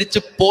അങ്ങ് മരിച്ചു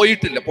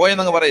പോയിട്ടില്ല,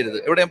 പോയെന്നങ്ങ് പറയരുത്.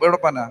 എവിടെ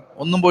പന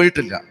ഒന്നും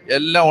പോയിട്ടില്ല,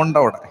 എല്ലാം ഉണ്ട്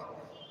അവിടെ.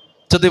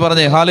 ചെത്തി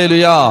പറഞ്ഞേ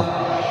ഹല്ലേലൂയാ.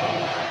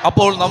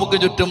 അപ്പോൾ നമുക്ക്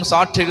ചുറ്റും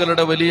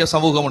സാക്ഷികളുടെ വലിയ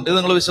സമൂഹമുണ്ട്. ഇത്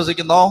നിങ്ങൾ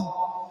വിശ്വസിക്കുന്നോ?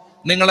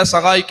 നിങ്ങളെ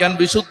സഹായിക്കാൻ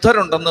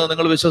വിശുദ്ധരുണ്ടെന്ന്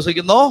നിങ്ങൾ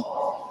വിശ്വസിക്കുന്നോ?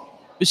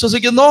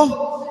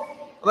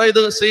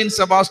 അതായത് സെയിന്റ്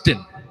സെബാസ്റ്റ്യൻ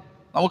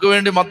നമുക്ക്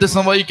വേണ്ടി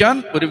മധ്യസ്ഥം വഹിക്കാൻ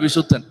ഒരു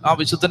വിശുദ്ധൻ, ആ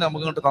വിശുദ്ധനെ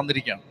നമുക്ക് ഇങ്ങോട്ട്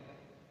തന്നിരിക്കുകയാണ്.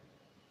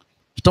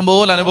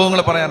 ഇഷ്ടംപോലെ അനുഭവങ്ങൾ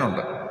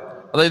പറയാനുണ്ട്.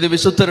 അതായത്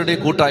വിശുദ്ധരുടെ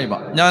കൂട്ടായ്മ.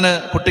 ഞാൻ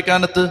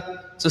കുട്ടിക്കാനത്ത്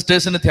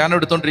സിസ്റ്റേഴ്സിന് ധ്യാനം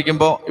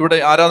എടുത്തുകൊണ്ടിരിക്കുമ്പോൾ ഇവിടെ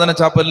ആരാധന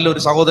ചാപ്പലിൽ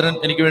ഒരു സഹോദരൻ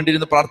എനിക്ക് വേണ്ടി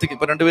ഇരുന്ന് പ്രാർത്ഥിക്കും.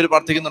 ഇപ്പൊ 2 പേര്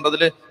പ്രാർത്ഥിക്കുന്നുണ്ട്.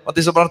 അതിൽ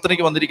മധ്യസ്ഥ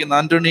പ്രാർത്ഥനയ്ക്ക് വന്നിരിക്കുന്ന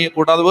ആന്റണി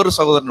കൂടാതെ വേറൊരു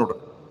സഹോദരനോട്.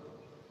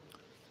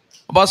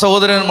 അപ്പൊ ആ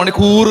സഹോദരൻ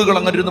മണിക്കൂറുകൾ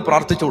അങ്ങനെ ഇരുന്ന്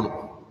പ്രാർത്ഥിച്ചോളൂ.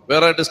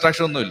 വേറെ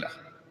ഡിസ്ട്രാക്ഷൻ ഒന്നുമില്ല,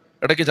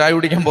 ഇടയ്ക്ക് ചായ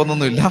കുടിക്കാൻ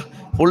പോകുന്നൊന്നുമില്ല,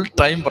 ഫുൾ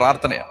ടൈം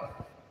പ്രാർത്ഥനയാണ്.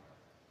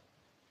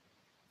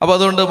 അപ്പൊ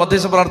അതുകൊണ്ട്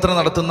മധ്യസ്ഥ പ്രാർത്ഥന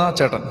നടത്തുന്ന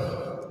ചേട്ടൻ,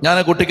 ഞാൻ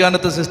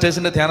കുട്ടിക്കാനത്ത്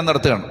സിസ്റ്റേഴ്സിന്റെ ധ്യാനം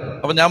നടത്തുകയാണ്.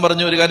 അപ്പൊ ഞാൻ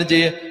പറഞ്ഞു, ഒരു കാര്യം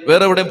ചെയ്യേ,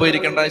 വേറെ എവിടെയും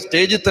പോയിരിക്കേണ്ട,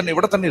 സ്റ്റേജിൽ തന്നെ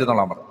ഇവിടെ തന്നെ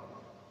ഇരുന്നോളാൻ പറഞ്ഞു.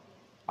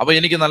 അപ്പൊ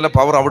എനിക്ക് നല്ല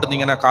പവർ അവിടെ നിന്ന്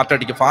ഇങ്ങനെ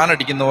കാറ്റടിക്കും, ഫാൻ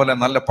അടിക്കുന്ന പോലെ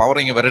നല്ല പവർ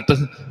ഇങ്ങനെ വരട്ട്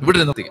ഇവിടെ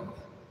ഇരുന്നെത്തിക്കും.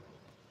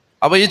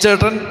 അപ്പൊ ഈ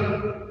ചേട്ടൻ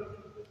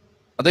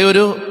അതേ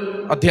ഒരു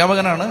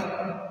അധ്യാപകനാണ്,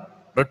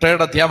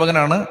 റിട്ടയർഡ്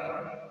അധ്യാപകനാണ്,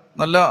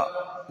 നല്ല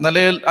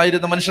നിലയിൽ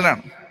ആയിരുന്ന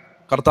മനുഷ്യനാണ്.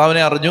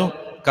 കർത്താവിനെ അറിഞ്ഞു,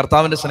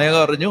 കർത്താവിന്റെ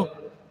സ്നേഹം അറിഞ്ഞു,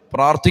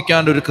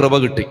 പ്രാർത്ഥിക്കാൻ ഒരു കൃപ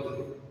കിട്ടി.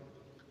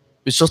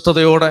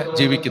 വിശ്വസ്തയോടെ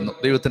ജീവിക്കുന്നു,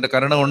 ദൈവത്തിന്റെ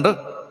കരുണ കൊണ്ട്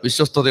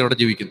വിശ്വസ്തയോടെ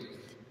ജീവിക്കുന്നു.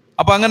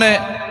 അപ്പൊ അങ്ങനെ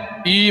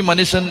ഈ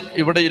മനുഷ്യൻ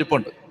ഇവിടെ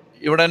ഇരിപ്പുണ്ട്,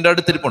 ഇവിടെ എൻ്റെ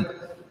അടുത്തിരിപ്പുണ്ട്.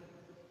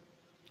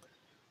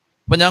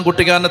 അപ്പൊ ഞാൻ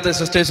കുട്ടിക്കാനത്തെ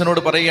സിസ്റ്റേഴ്സിനോട്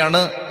പറയുകയാണ്,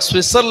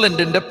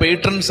 സ്വിറ്റ്സർലൻഡിന്റെ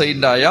പേട്രൺ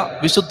സെയിന്റായ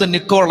വിശുദ്ധ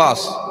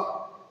നിക്കോളാസ്,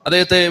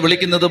 അദ്ദേഹത്തെ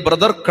വിളിക്കുന്നത്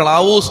ബ്രദർ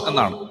ക്ലാവൂസ്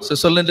എന്നാണ്.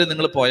 സ്വിറ്റ്സർലൻഡിൽ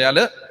നിങ്ങൾ പോയാൽ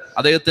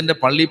അദ്ദേഹത്തിന്റെ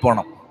പള്ളിയിൽ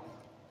പോകണം.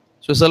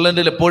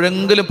 സ്വിറ്റ്സർലൻഡിൽ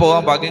എപ്പോഴെങ്കിലും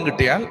പോകാൻ ഭാഗ്യം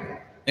കിട്ടിയാൽ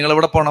നിങ്ങൾ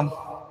എവിടെ പോകണം?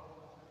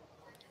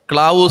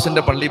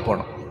 ക്ലാവൂസിന്റെ പള്ളിയിൽ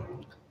പോകണം.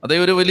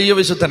 അദ്ദേഹം ഒരു വലിയ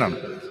വിശുദ്ധനാണ്.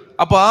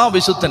 അപ്പൊ ആ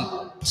വിശുദ്ധൻ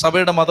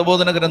സഭയുടെ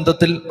മതബോധന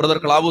ഗ്രന്ഥത്തിൽ ബ്രദർ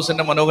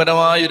ക്ലാവൂസിന്റെ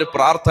മനോഹരമായ ഒരു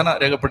പ്രാർത്ഥന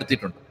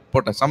രേഖപ്പെടുത്തിയിട്ടുണ്ട്.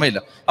 പോട്ടെ, സമയമില്ല.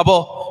 അപ്പോ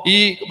ഈ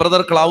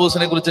ബ്രദർ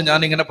ക്ലാവൂസിനെ കുറിച്ച് ഞാൻ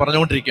ഇങ്ങനെ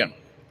പറഞ്ഞുകൊണ്ടിരിക്കുകയാണ്.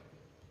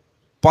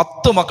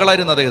 10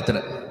 മക്കളായിരുന്നു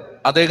അദ്ദേഹത്തിന്.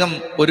 അദ്ദേഹം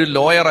ഒരു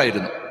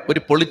ലോയറായിരുന്നു, ഒരു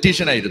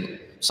പൊളിറ്റീഷ്യനായിരുന്നു,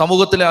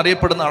 സമൂഹത്തിൽ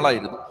അറിയപ്പെടുന്ന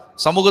ആളായിരുന്നു.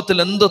 സമൂഹത്തിൽ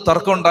എന്ത്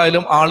തർക്കം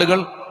ഉണ്ടായാലും ആളുകൾ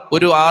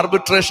ഒരു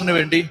ആർബിട്രേഷന്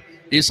വേണ്ടി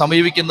ഈ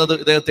സമീപിക്കുന്നത്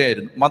ഇദ്ദേഹത്തെ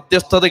ആയിരുന്നു,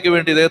 മധ്യസ്ഥതയ്ക്ക്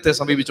വേണ്ടി ഇദ്ദേഹത്തെ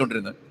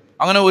സമീപിച്ചുകൊണ്ടിരുന്നത്.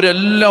 അങ്ങനെ ഒരു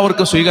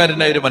എല്ലാവർക്കും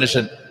സ്വീകാര്യനായ ഒരു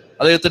മനുഷ്യൻ.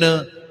 അദ്ദേഹത്തിന്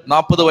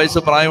 40 വയസ്സ്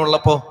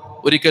പ്രായമുള്ളപ്പോൾ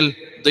ഒരിക്കൽ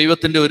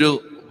ദൈവത്തിന്റെ ഒരു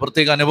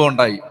പ്രത്യേക അനുഭവം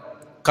ഉണ്ടായി.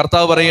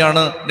 കർത്താവ്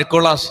പറയാണ്,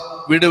 നിക്കോളാസ്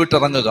വീട്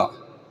വിട്ടിറങ്ങുക.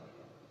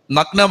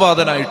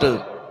 നഗ്നപാതനായിട്ട്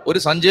ഒരു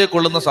സഞ്ചയെ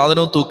കൊള്ളുന്ന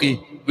സാധനവും തൂക്കി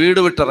വീട്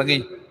വിട്ടിറങ്ങി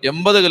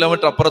 80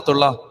 കിലോമീറ്റർ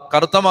അപ്പുറത്തുള്ള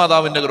കറുത്ത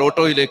മാതാവിന്റെ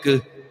ഗ്രോട്ടോയിലേക്ക്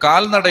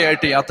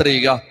കാൽനടയായിട്ട് യാത്ര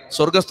ചെയ്യുക.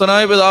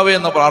 സ്വർഗസ്ഥനായ പിതാവേ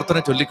എന്ന പ്രാർത്ഥന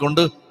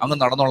ചൊല്ലിക്കൊണ്ട് അങ്ങ്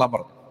നടന്നോളാൻ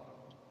പറഞ്ഞു.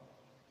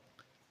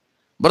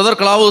 ബ്രദർ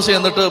ക്ലാവൂസ്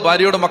എന്നിട്ട്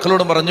ഭാര്യയോടും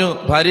മക്കളോടും പറഞ്ഞു,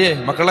 ഭാര്യയെ,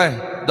 മക്കളെ,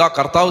 ഇതാ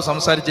കർത്താവ്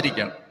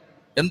സംസാരിച്ചിരിക്കുകയാണ്.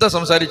 എന്താ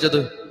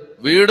സംസാരിച്ചത്?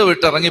 വീട്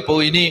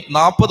വിട്ടിറങ്ങിപ്പോയി, ഇനി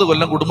 40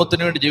 കൊല്ലം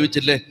കുടുംബത്തിന് വേണ്ടി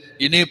ജീവിച്ചില്ലേ,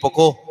 ഇനി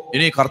പൊക്കോ,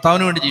 ഇനി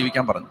കർത്താവിന് വേണ്ടി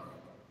ജീവിക്കാൻ പറഞ്ഞു.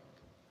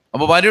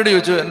 അപ്പൊ ഭാര്യയോട്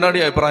ചോദിച്ചു, എന്താടി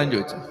അഭിപ്രായം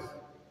ചോദിച്ചു.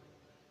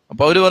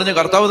 അപ്പൊ അവര് പറഞ്ഞു,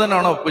 കർത്താവ്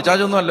തന്നെയാണോ,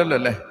 പിശാചൊന്നും അല്ലല്ലോ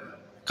അല്ലേ,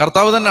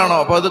 കർത്താവ് തന്നെയാണോ?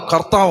 അപ്പൊ അത്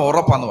കർത്താവ്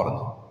ഉറപ്പാന്ന്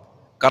പറഞ്ഞു.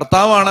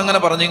 കർത്താവാണ് അങ്ങനെ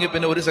പറഞ്ഞെങ്കിൽ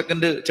പിന്നെ ഒരു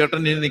സെക്കൻഡ് ചേട്ടൻ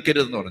ഇനി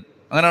നിൽക്കരുതെന്ന് പറഞ്ഞു.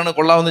 അങ്ങനെയാണ്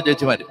കൊള്ളാവുന്ന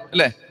ചേച്ചിമാര്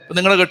അല്ലേ. അപ്പൊ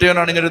നിങ്ങളുടെ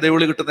കെട്ടിയവനാണെങ്കിൽ ഒരു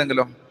ദൈവവിളി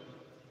കിട്ടുന്നെങ്കിലോ,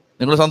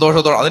 നിങ്ങൾ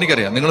സന്തോഷത്തോടെ,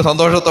 അതെനിക്കറിയാം, നിങ്ങൾ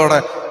സന്തോഷത്തോടെ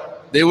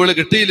ദൈവവിളി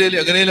കിട്ടിയില്ലെങ്കിൽ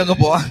എങ്ങനെയും അങ്ങ്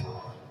പോവാൻ.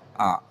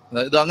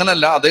 ഇത്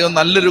അങ്ങനല്ല, അദ്ദേഹം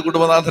നല്ലൊരു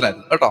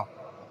കുടുംബനാഥനായിരുന്നു കേട്ടോ.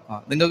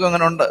 നിങ്ങൾക്ക്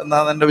അങ്ങനെ ഉണ്ട്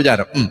എന്നാണ് എൻ്റെ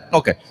വിചാരം.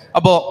 ഓക്കെ.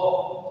 അപ്പോ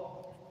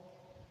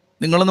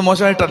നിങ്ങളൊന്നും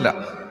മോശമായിട്ടല്ല,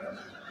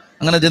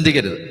 അങ്ങനെ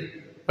ചിന്തിക്കരുത്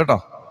കേട്ടോ.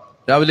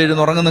 രാവിലെ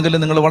ഇരുന്ന് ഉറങ്ങുന്നെങ്കിൽ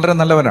നിങ്ങൾ വളരെ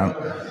നല്ലവരാണ്.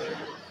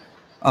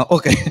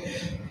 ഓക്കെ.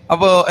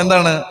 അപ്പോ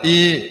എന്താണ്, ഈ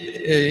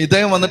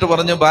ഇദ്ദേഹം വന്നിട്ട്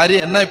പറഞ്ഞു, ഭാര്യ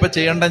എന്നാ ഇപ്പൊ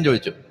ചെയ്യണ്ടെന്ന്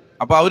ചോദിച്ചു.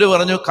 അപ്പൊ അവര്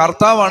പറഞ്ഞു,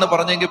 കർത്താവാണ്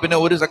പറഞ്ഞെങ്കിൽ പിന്നെ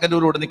ഒരു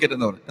സെക്കൻഡ് കൂടെ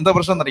നിൽക്കരുതെന്ന് പറഞ്ഞു. എന്താ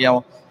പ്രശ്നം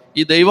എന്നറിയാമോ?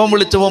 ഈ ദൈവം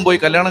വിളിച്ചപ്പോൾ പോയി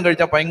കല്യാണം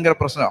കഴിച്ചാൽ ഭയങ്കര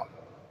പ്രശ്നമാണ്.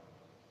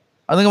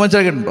 അത് നിങ്ങൾ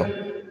മനസ്സിലാക്കിയിട്ടുണ്ടോ?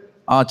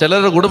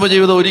 ചിലരുടെ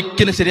കുടുംബജീവിതം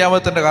ഒരിക്കലും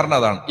ശരിയാവാത്തതിന്റെ കാരണം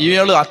അതാണ്.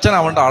 ഇയാള്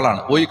അച്ഛനാവേണ്ട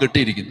ആളാണ്, പോയി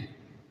കെട്ടിയിരിക്കുന്നു.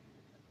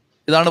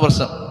 ഇതാണ്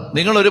പ്രശ്നം.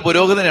 നിങ്ങളൊരു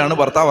പുരോഹിതനെയാണ്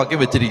ഭർത്താവാക്കി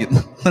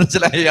വെച്ചിരിക്കുന്നത്,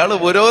 മനസ്സിലായി? ഇയാള്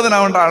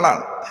പുരോഹിതനാവേണ്ട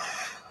ആളാണ്,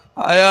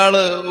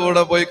 അയാള്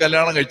കൂടെ പോയി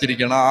കല്യാണം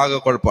കഴിച്ചിരിക്കണം. ആകെ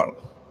കുഴപ്പമാണ്.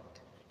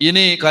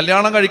 ഇനി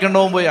കല്യാണം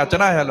കഴിക്കേണ്ടവൻ പോയി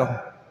അച്ഛനായാലോ,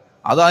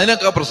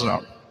 അതിനൊക്കെ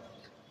പ്രശ്നമാണ്.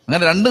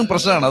 അങ്ങനെ രണ്ടും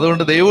പ്രശ്നമാണ്.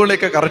 അതുകൊണ്ട്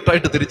ദൈവവിളിയൊക്കെ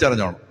കറക്റ്റായിട്ട്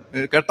തിരിച്ചറിഞ്ഞോണം.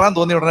 കെട്ടാൻ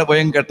തോന്നിയ ഉടനെ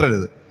പോയി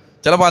കെട്ടരുത്.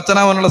 ചിലപ്പോൾ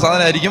അച്ഛനാവാനുള്ള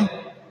സാധനമായിരിക്കും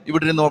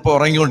ഇവിടെ ഇരുന്ന് ഒപ്പം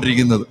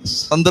ഉറങ്ങിക്കൊണ്ടിരിക്കുന്നത്.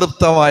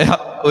 സംതൃപ്തമായ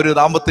ഒരു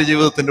ദാമ്പത്യ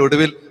ജീവിതത്തിന്റെ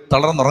ഒടുവിൽ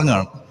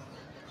തളർന്നുറങ്ങാണ്.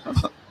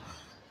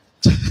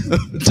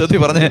 ചതി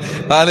പറഞ്ഞേ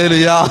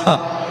ഹല്ലേലൂയ.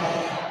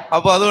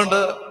 അപ്പൊ അതുകൊണ്ട്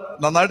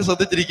നന്നായിട്ട്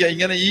ശ്രദ്ധിച്ചിരിക്കുക.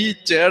 ഇങ്ങനെ ഈ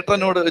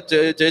ചേട്ടനോട്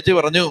ചേച്ചി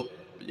പറഞ്ഞു,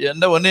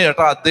 എന്റെ പൊന്നെ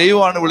ചേട്ടാ,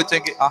 ദൈവമാണ്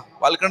വിളിച്ചെങ്കിൽ,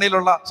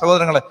 ബാൽക്കണിയിലുള്ള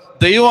സഹോദരങ്ങളെ,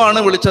 ദൈവമാണ്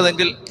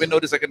വിളിച്ചതെങ്കിൽ പിന്നെ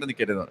ഒരു സെക്കൻഡ്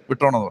നിൽക്കരുത്,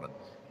 വിട്ടോണെന്ന് പറഞ്ഞു.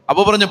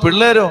 അപ്പൊ പറഞ്ഞു,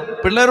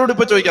 പിള്ളേരോട്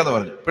ഇപ്പൊ ചോദിക്കാന്ന്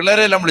പറഞ്ഞു.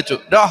 പിള്ളേരെ എല്ലാം വിളിച്ചു.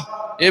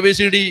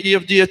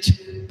 ABCDEFGH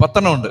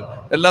 10 ഉണ്ട്,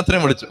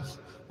 എല്ലാത്തിനെയും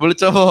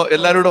വിളിച്ചപ്പോ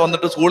എല്ലാവരും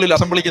വന്നിട്ട് സ്കൂളിൽ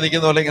അസംബ്ലിക്ക്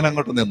നിൽക്കുന്ന പോലെ ഇങ്ങനെ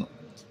അങ്ങോട്ട് നിന്നു.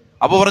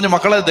 അപ്പൊ പറഞ്ഞു,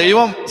 മക്കളെ,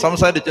 ദൈവം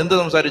സംസാരിച്ചു. എന്ത്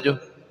സംസാരിച്ചു?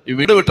 ഈ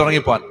വീട്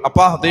വിട്ടിറങ്ങിപ്പോൻ.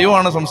 അപ്പാ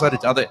ദൈവമാണ്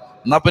സംസാരിച്ചത്. അതെ,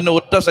 എന്നാ പിന്നെ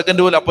ഒറ്റ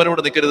സെക്കൻഡ് പോലും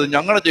അപ്പനോട് നിൽക്കരുത്,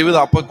 ഞങ്ങളുടെ ജീവിതം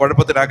അപ്പം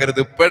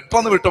കുഴപ്പത്തിലാക്കരുത്,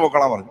 പെട്ടെന്ന്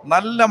വിട്ടുപോക്കളാൻ പറഞ്ഞു.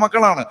 നല്ല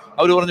മക്കളാണ്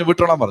അവര് പറഞ്ഞു,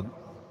 വിട്ടോളാൻ പറഞ്ഞു.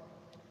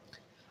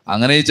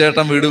 അങ്ങനെ ഈ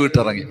ചേട്ടൻ വീട്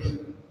വിട്ടിറങ്ങി.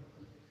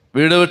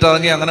 വീട്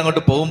വിട്ടിറങ്ങി അങ്ങനെ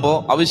അങ്ങോട്ട് പോകുമ്പോൾ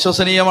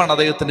അവിശ്വസനീയമാണ്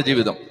അദ്ദേഹത്തിന്റെ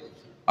ജീവിതം.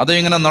 അത്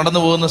ഇങ്ങനെ നടന്നു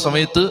പോകുന്ന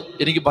സമയത്ത്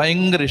എനിക്ക്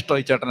ഭയങ്കര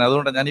ഇഷ്ടമായി ചേട്ടനെ.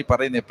 അതുകൊണ്ട് ഞാൻ ഈ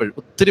പറയുന്നത് എപ്പോഴും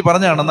ഒത്തിരി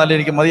പറഞ്ഞാണ്, എന്നാലും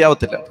എനിക്ക്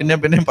മതിയാവത്തില്ല,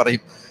 പിന്നെയും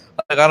പറയും.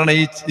 കാരണം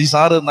ഈ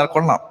സാറ്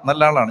കൊള്ളാം,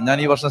 നല്ല ആളാണ്. ഞാൻ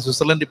ഈ വർഷം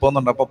സ്വിറ്റ്സർലൻഡിൽ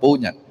പോകുന്നുണ്ട്, അപ്പോൾ പോകും,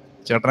 ഞാൻ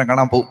ചേട്ടനെ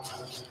കാണാൻ പോകും.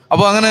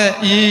 അപ്പോൾ അങ്ങനെ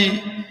ഈ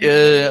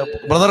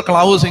ബ്രദർ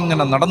ക്ലാവൂസ്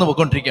ഇങ്ങനെ നടന്നു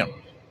പോയിക്കൊണ്ടിരിക്കുകയാണ്.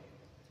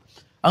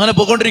 അങ്ങനെ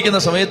പോയിക്കൊണ്ടിരിക്കുന്ന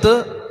സമയത്ത്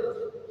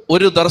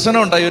ഒരു ദർശനം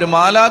ഉണ്ടായി. ഒരു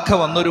മാലാഖ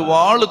വന്ന് ഒരു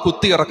വാള്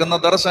കുത്തി ഇറക്കുന്ന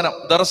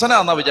ദർശനം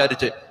എന്നാ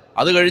വിചാരിച്ച്.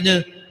 അത് കഴിഞ്ഞ്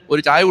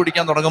ഒരു ചായ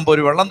കുടിക്കാൻ തുടങ്ങുമ്പോൾ,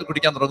 ഒരു വെള്ളം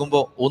കുടിക്കാൻ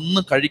തുടങ്ങുമ്പോൾ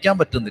ഒന്നും കഴിക്കാൻ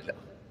പറ്റുന്നില്ല.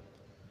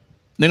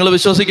 നിങ്ങൾ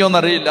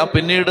വിശ്വസിക്കുമെന്നറിയില്ല,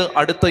 പിന്നീട്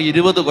അടുത്ത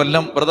 20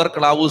 കൊല്ലം ബ്രദർ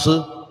ക്ലാവൂസ്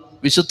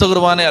വിശുദ്ധ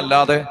കുർബാന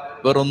അല്ലാതെ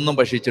വേറൊന്നും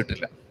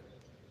ഭക്ഷിച്ചിട്ടില്ല.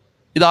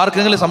 ഇത്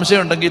ആർക്കെങ്കിലും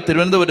സംശയം ഉണ്ടെങ്കിൽ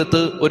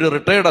തിരുവനന്തപുരത്ത് ഒരു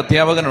റിട്ടയർഡ്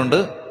അധ്യാപകനുണ്ട്.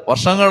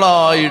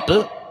 വർഷങ്ങളായിട്ട്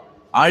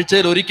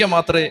ആഴ്ചയിൽ ഒരിക്കൽ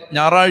മാത്രമേ,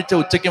 ഞായറാഴ്ച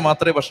ഉച്ചയ്ക്ക്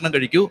മാത്രമേ ഭക്ഷണം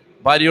കഴിക്കൂ.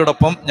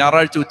 ഭാര്യയോടൊപ്പം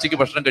ഞായറാഴ്ച ഉച്ചയ്ക്ക്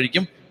ഭക്ഷണം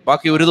കഴിക്കും,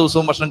 ബാക്കി ഒരു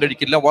ദിവസവും ഭക്ഷണം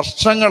കഴിക്കില്ല.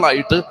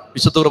 വർഷങ്ങളായിട്ട്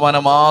വിശുദ്ധ കുർബാന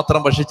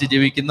മാത്രം ഭക്ഷിച്ച്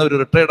ജീവിക്കുന്ന ഒരു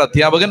റിട്ടയർഡ്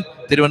അധ്യാപകൻ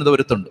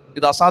തിരുവനന്തപുരത്തുണ്ട്.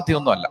 ഇത്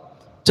അസാധ്യമൊന്നുമല്ല.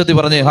 ഉച്ചത്തി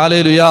പറഞ്ഞേ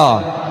ഹല്ലേലൂയാ,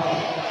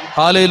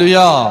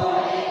 ഹല്ലേലൂയാ.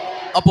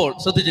 അപ്പോൾ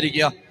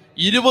ശ്രദ്ധിച്ചിരിക്കുക,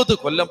 20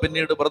 കൊല്ലം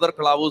പിന്നീട് ബ്രദർ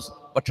ക്ലാവൂസ്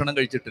ഭക്ഷണം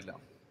കഴിച്ചിട്ടില്ല.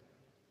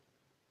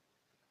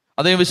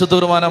 അദ്ദേഹം വിശുദ്ധ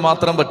കുർബാന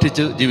മാത്രം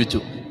ഭക്ഷിച്ച് ജീവിച്ചു.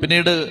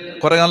 പിന്നീട്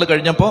കുറെ നാൾ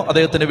കഴിഞ്ഞപ്പോൾ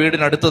അദ്ദേഹത്തിന്റെ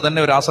വീടിനടുത്ത് തന്നെ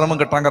ഒരു ആശ്രമം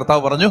കെട്ടാൻ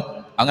കർത്താവ് പറഞ്ഞു.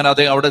 അങ്ങനെ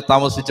അദ്ദേഹം അവിടെ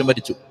താമസിച്ച്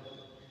മരിച്ചു.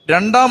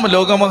 2ാം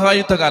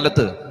ലോകമഹായുദ്ധ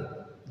കാലത്ത്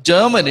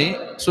ജർമ്മനി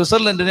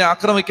സ്വിറ്റ്സർലൻഡിനെ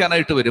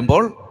ആക്രമിക്കാനായിട്ട്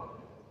വരുമ്പോൾ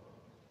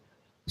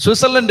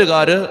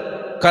സ്വിറ്റ്സർലൻഡുകാര്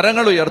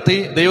കരങ്ങൾ ഉയർത്തി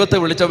ദൈവത്തെ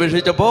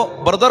വിളിച്ചപേക്ഷിച്ചപ്പോൾ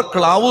ബ്രദർ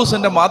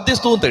ക്ലാവൂസിന്റെ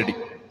മാധ്യസ്ഥവും തേടി.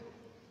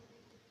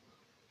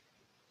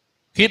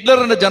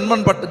 ഹിറ്റ്ലറിന്റെ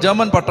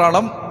ജർമ്മൻ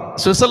പട്ടാളം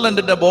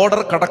സ്വിറ്റ്സർലൻഡിന്റെ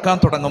ബോർഡർ കടക്കാൻ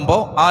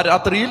തുടങ്ങുമ്പോൾ ആ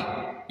രാത്രിയിൽ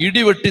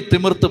ഇടിവെട്ടി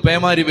തിമിർത്ത്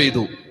പേമാരി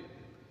പെയ്തു.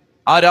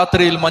 ആ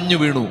രാത്രിയിൽ മഞ്ഞു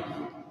വീണു.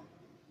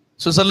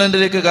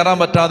 സ്വിറ്റ്സർലൻഡിലേക്ക് കയറാൻ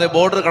പറ്റാതെ,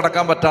 ബോർഡർ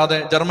കടക്കാൻ പറ്റാതെ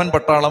ജർമ്മൻ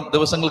പട്ടാളം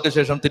ദിവസങ്ങൾക്ക്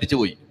ശേഷം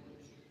തിരിച്ചുപോയി.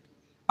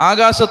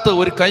 ആകാശത്ത്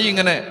ഒരു കൈ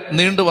ഇങ്ങനെ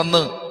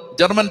നീണ്ടുവന്ന്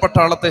ജർമ്മൻ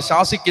പട്ടാളത്തെ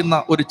ശാസിക്കുന്ന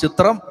ഒരു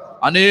ചിത്രം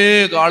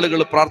അനേക ആളുകൾ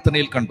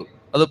പ്രാർത്ഥനയിൽ കണ്ടു.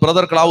 അത്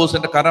ബ്രദർ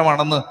ക്ലാവൂസിന്റെ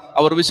കരമാണെന്ന്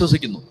അവർ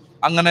വിശ്വസിക്കുന്നു.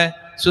 അങ്ങനെ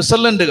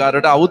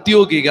സ്വിറ്റ്സർലൻഡുകാരുടെ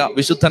ഔദ്യോഗിക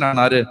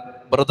വിശുദ്ധനാണ് ആര്?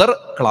 ബ്രദർ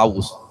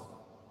ക്ലാവൂസ്.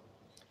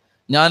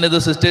 ഞാനിത്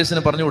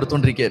സിസ്റ്റേഴ്സിന് പറഞ്ഞു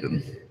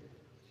കൊടുത്തോണ്ടിരിക്കുകയായിരുന്നു.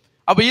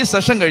 അപ്പൊ ഈ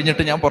സെഷൻ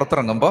കഴിഞ്ഞിട്ട് ഞാൻ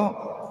പുറത്തിറങ്ങുമ്പോൾ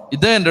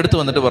ഇദ്ദേഹം എൻ്റെ അടുത്ത്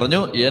വന്നിട്ട് പറഞ്ഞു,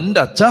 എൻ്റെ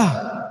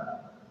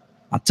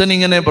അച്ഛൻ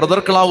ഇങ്ങനെ ബ്രദർ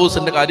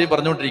ക്ലാവൂസിന്റെ കാര്യം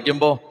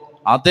പറഞ്ഞുകൊണ്ടിരിക്കുമ്പോൾ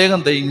അദ്ദേഹം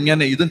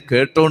ഇങ്ങനെ ഇതും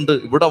കേട്ടോണ്ട്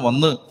ഇവിടെ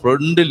വന്ന്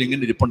ഫ്രണ്ടിൽ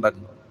ഇങ്ങനെ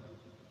ഇരിപ്പുണ്ടായിരുന്നു.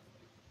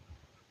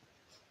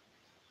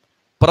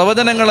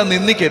 പ്രവചനങ്ങളെ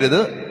നിന്ദിക്കരുത്,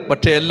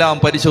 പക്ഷെ എല്ലാം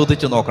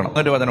പരിശോധിച്ച് നോക്കണം.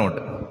 ഒരു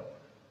വചനമുണ്ട്,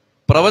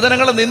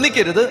 പ്രവചനങ്ങളെ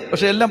നിന്ദിക്കരുത്,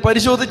 പക്ഷെ എല്ലാം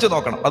പരിശോധിച്ച്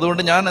നോക്കണം.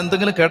 അതുകൊണ്ട് ഞാൻ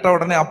എന്തെങ്കിലും കേട്ട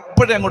ഉടനെ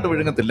അപ്പോഴേ അങ്ങോട്ട്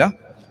വിഴുങ്ങത്തില്ല,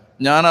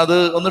 ഞാനത്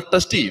ഒന്ന്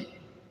ടെസ്റ്റ് ചെയ്യും.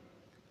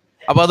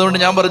 അപ്പൊ അതുകൊണ്ട്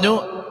ഞാൻ പറഞ്ഞു,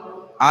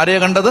 ആരെയാ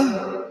കണ്ടത്?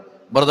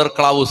 ബ്രദർ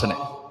ക്ലാവൂസിനെ.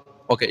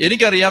 ഓക്കെ,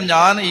 എനിക്കറിയാം.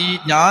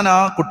 ഞാൻ ആ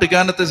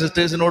കുട്ടിക്കാനത്തെ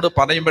സിസ്റ്റേഴ്സിനോട്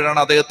പറയുമ്പോഴാണ്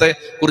അദ്ദേഹത്തെ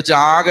കുറിച്ച്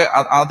ആകെ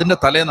അതിന്റെ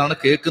തലേന്നാണ്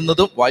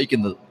കേൾക്കുന്നതും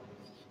വായിക്കുന്നതും.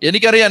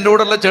 എനിക്കറിയാം എൻ്റെ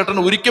കൂടെയുള്ള ചേട്ടൻ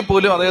ഒരിക്കൽ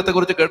പോലും അദ്ദേഹത്തെ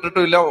കുറിച്ച്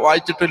കേട്ടിട്ടില്ല,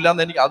 വായിച്ചിട്ടില്ല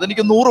എന്ന്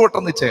അതെനിക്ക് 100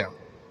 വട്ടം നിശ്ചയമാണ്.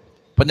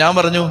 അപ്പൊ ഞാൻ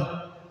പറഞ്ഞു,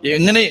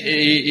 എങ്ങനെ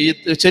ഈ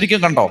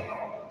ശരിക്കും കണ്ടോ?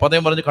 അപ്പൊ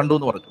അദ്ദേഹം പറഞ്ഞു, കണ്ടു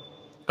എന്ന് പറഞ്ഞു.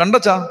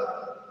 കണ്ടച്ചാ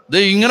ഇത്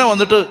ഇങ്ങനെ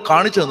വന്നിട്ട്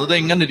കാണിച്ചു തന്നു, ഇത്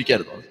ഇങ്ങനെ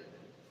ഇരിക്കായിരുന്നു.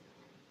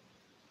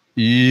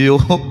 അയ്യോ.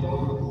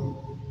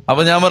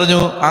 അപ്പൊ ഞാൻ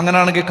പറഞ്ഞു,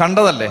 അങ്ങനെയാണെങ്കിൽ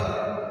കണ്ടതല്ലേ,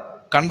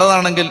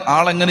 കണ്ടതാണെങ്കിൽ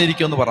ആളെങ്ങനെ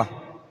ഇരിക്കുമെന്ന് പറ,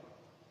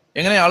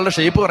 എങ്ങനെ ആളുടെ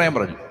ഷേപ്പ് പറയാൻ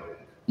പറഞ്ഞു.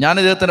 ഞാൻ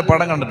ഇദ്ദേഹത്തിന്റെ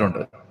പടം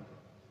കണ്ടിട്ടുണ്ട്.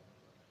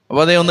 അപ്പൊ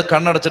അദ്ദേഹം ഒന്ന്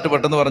കണ്ണടച്ചിട്ട്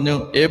പെട്ടെന്ന് പറഞ്ഞു,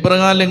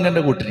 എബ്രഹാം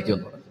ലിങ്കന്റെ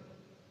കൂട്ടിരിക്കുമെന്ന് പറഞ്ഞു.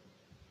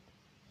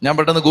 ഞാൻ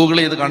പെട്ടെന്ന് ഗൂഗിൾ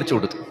ചെയ്ത് കാണിച്ചു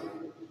കൊടുത്തു.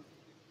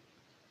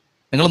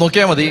 നിങ്ങൾ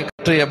നോക്കിയാൽ മതി,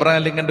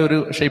 എബ്രഹാം ലിങ്കന്റെ ഒരു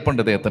ഷേപ്പ്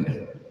ഉണ്ട് ഇദ്ദേഹത്തിന്.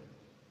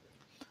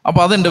 അപ്പൊ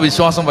അതെന്റെ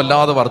വിശ്വാസം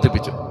വല്ലാതെ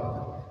വർദ്ധിപ്പിച്ചു.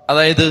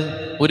 അതായത്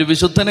ഒരു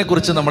വിശുദ്ധനെ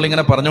കുറിച്ച്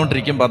നമ്മളിങ്ങനെ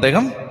പറഞ്ഞുകൊണ്ടിരിക്കുമ്പോൾ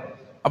അദ്ദേഹം,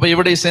 അപ്പൊ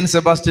ഇവിടെ ഈ സെന്റ്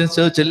സെബാസ്റ്റ്യൻ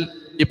ചേർച്ചിൽ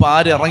ഇപ്പൊ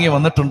ആര് ഇറങ്ങി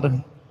വന്നിട്ടുണ്ട്?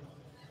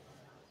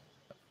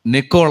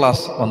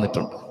 നിക്കോളാസ്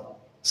വന്നിട്ടുണ്ട്,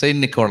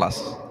 സെയിന്റ്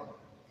നിക്കോളാസ്.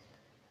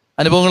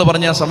 അനുഭവങ്ങൾ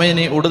പറഞ്ഞ ആ സമയം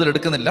ഇനി കൂടുതൽ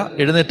എടുക്കുന്നില്ല,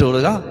 എഴുന്നേറ്റ്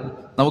ഓടുക,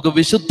 നമുക്ക്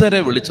വിശുദ്ധരെ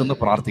വിളിച്ചൊന്ന്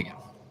പ്രാർത്ഥിക്കാം.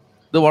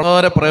 ഇത്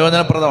വളരെ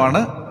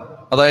പ്രയോജനപ്രദമാണ്.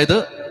 അതായത്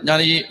ഞാൻ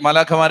ഈ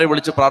മാലാഖമാരെ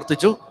വിളിച്ച്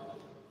പ്രാർത്ഥിച്ചു.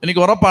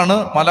 എനിക്ക് ഉറപ്പാണ്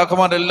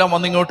മാലാഖമാരെല്ലാം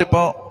വന്നിങ്ങോട്ട്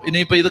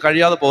ഇനിയിപ്പോൾ ഇത്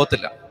കഴിയാതെ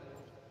പോകത്തില്ല.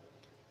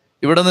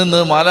 ഇവിടെ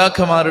നിന്ന്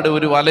മാലാഖമാരുടെ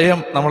ഒരു വലയം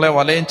നമ്മളെ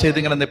വലയം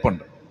ചെയ്തിങ്ങനെ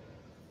നിൽപ്പുണ്ട്.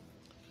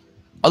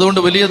 അതുകൊണ്ട്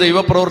വലിയ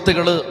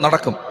ദൈവപ്രവൃത്തികൾ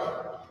നടക്കും.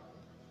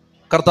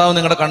 കർത്താവ്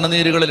നിങ്ങളുടെ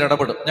കണ്ണുനീരുകളിൽ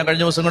ഇടപെടും. ഞാൻ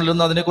കഴിഞ്ഞ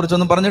ദിവസങ്ങളിലൊന്നും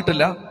അതിനെക്കുറിച്ചൊന്നും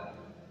പറഞ്ഞിട്ടില്ല.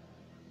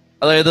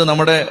 അതായത്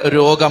നമ്മുടെ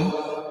രോഗം,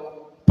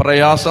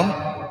 പ്രയാസം,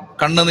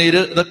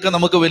 കണ്ണുനീര്, ഇതൊക്കെ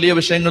നമുക്ക് വലിയ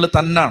വിഷയങ്ങൾ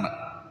തന്നെയാണ്.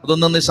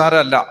 അതൊന്നും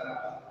നിസ്സാരമല്ല.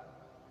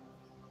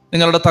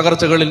 നിങ്ങളുടെ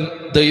തകർച്ചകളിൽ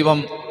ദൈവം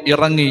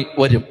ഇറങ്ങി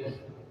വരും.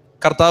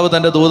 കർത്താവ്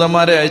തൻ്റെ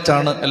ദൂതന്മാരെ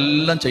അയച്ചാണ്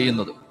എല്ലാം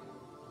ചെയ്യുന്നത്.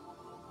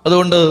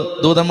 അതുകൊണ്ട്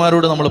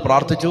ദൂതന്മാരോട് നമ്മൾ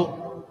പ്രാർത്ഥിച്ചു.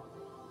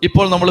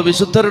 ഇപ്പോൾ നമ്മൾ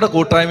വിശുദ്ധരുടെ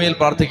കൂട്ടായ്മയിൽ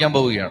പ്രാർത്ഥിക്കാൻ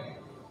പോവുകയാണ്.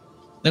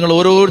 നിങ്ങൾ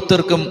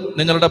ഓരോരുത്തർക്കും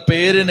നിങ്ങളുടെ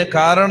പേരിന്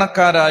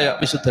കാരണക്കാരായ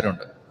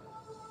വിശുദ്ധരുണ്ട്.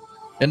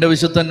 എൻ്റെ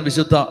വിശുദ്ധൻ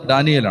വിശുദ്ധ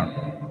ഡാനിയലാണ്.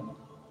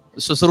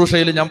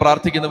 ശുശ്രൂഷയിൽ ഞാൻ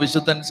പ്രാർത്ഥിക്കുന്ന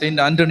വിശുദ്ധൻ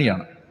സെയിന്റ്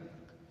ആന്റണിയാണ്.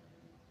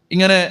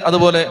 ഇങ്ങനെ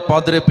അതുപോലെ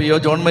പാദ്രി പിയോ,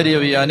 ജോൺ മരിയ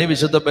വിയാനി,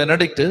 വിശുദ്ധ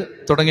ബെനഡിക്റ്റ്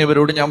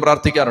തുടങ്ങിയവരോട് ഞാൻ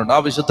പ്രാർത്ഥിക്കാറുണ്ട്. ആ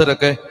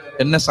വിശുദ്ധരൊക്കെ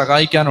എന്നെ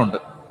സഹായിക്കാനുണ്ട്.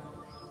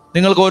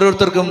 നിങ്ങൾക്ക്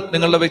ഓരോരുത്തർക്കും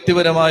നിങ്ങളുടെ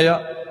വ്യക്തിപരമായ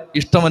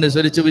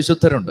ഇഷ്ടമനുസരിച്ച്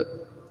വിശുദ്ധരുണ്ട്.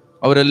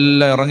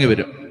 അവരെല്ലാം ഇറങ്ങി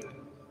വരും.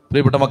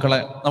 പ്രിയപ്പെട്ട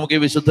മക്കളെ, നമുക്ക് ഈ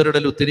വിശുദ്ധരുടെ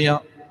ലുത്തിനിയ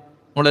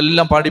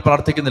നമ്മളെല്ലാം പാടി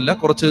പ്രാർത്ഥിക്കുന്നില്ല.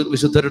 കുറച്ച്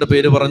വിശുദ്ധരുടെ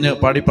പേര് പറഞ്ഞ്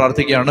പാടി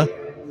പ്രാർത്ഥിക്കുകയാണ്.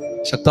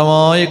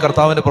 ശക്തമായി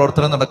കർത്താവിന്റെ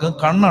പ്രവർത്തനം നടക്കും.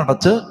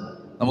 കണ്ണടച്ച്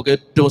നമുക്ക്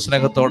ഏറ്റവും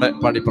സ്നേഹത്തോടെ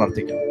പാടി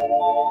പ്രാർത്ഥിക്കാം.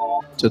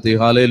 ചൊല്ലി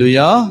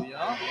hallelujah,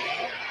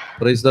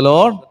 praise the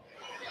Lord,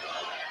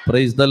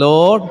 praise the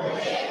Lord,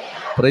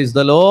 praise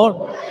the Lord,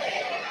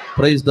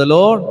 praise the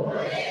Lord,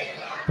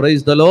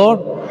 praise the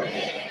Lord.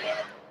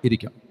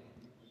 ഇരിക്കാം.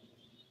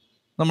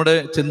 നമ്മുടെ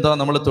ചിന്ത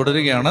നമ്മൾ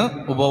തുടരുകയാണ്.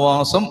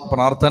 ഉപവാസം,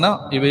 പ്രാർത്ഥന,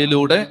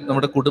 ഇവയിലൂടെ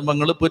നമ്മുടെ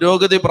കുടുംബങ്ങൾ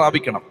പുരോഗതി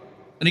പ്രാപിക്കണം.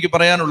 എനിക്ക്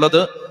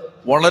പറയാനുള്ളത്,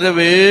 വളരെ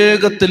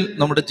വേഗത്തിൽ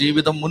നമ്മുടെ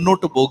ജീവിതം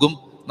മുന്നോട്ട് പോകും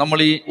നമ്മൾ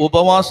ഈ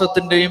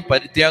ഉപവാസത്തിൻ്റെയും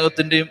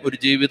പരിത്യാഗത്തിൻ്റെയും ഒരു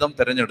ജീവിതം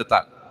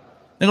തിരഞ്ഞെടുത്താൽ.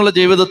 നിങ്ങളുടെ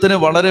ജീവിതത്തിന്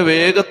വളരെ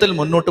വേഗത്തിൽ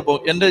മുന്നോട്ട്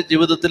പോകും. എൻ്റെ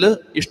ജീവിതത്തിൽ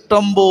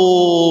ഇഷ്ടം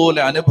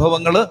പോലെ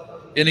അനുഭവങ്ങൾ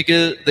എനിക്ക്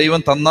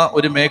ദൈവം തന്ന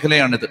ഒരു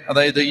മേഖലയാണിത്.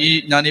 അതായത്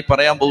ഞാൻ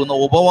പറയാൻ പോകുന്ന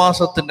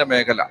ഉപവാസത്തിൻ്റെ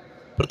മേഖല.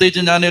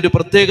 പ്രത്യേകിച്ച് ഞാനൊരു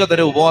പ്രത്യേക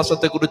തരം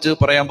ഉപവാസത്തെക്കുറിച്ച്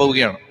പറയാൻ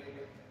പോവുകയാണ്.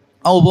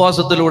 ആ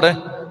ഉപവാസത്തിലൂടെ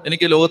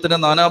എനിക്ക് ലോകത്തിൻ്റെ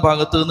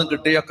നാനാഭാഗത്തു നിന്നും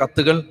കിട്ടിയ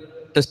കത്തുകൾ,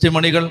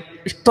 ടെസ്റ്റിമണികൾ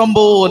ഇഷ്ടം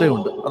പോലെ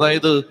ഉണ്ട്.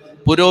 അതായത്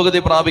പുരോഗതി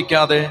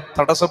പ്രാപിക്കാതെ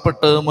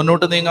തടസ്സപ്പെട്ട്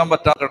മുന്നോട്ട് നീങ്ങാൻ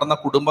പറ്റാതെ കിടന്ന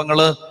കുടുംബങ്ങൾ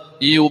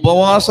ഈ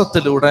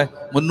ഉപവാസത്തിലൂടെ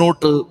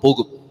മുന്നോട്ട്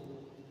പോകും.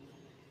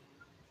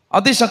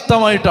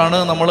 അതിശക്തമായിട്ടാണ്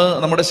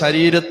നമ്മുടെ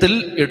ശരീരത്തിൽ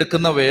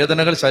എടുക്കുന്ന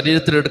വേദനകൾ,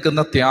 ശരീരത്തിൽ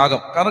എടുക്കുന്ന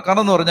ത്യാഗം.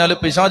 കാരണം എന്ന് പറഞ്ഞാൽ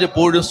പിശാച്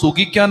എപ്പോഴും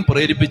സുഖിക്കാൻ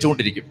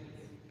പ്രേരിപ്പിച്ചുകൊണ്ടിരിക്കും.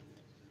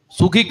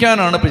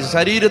 സുഖിക്കാനാണ്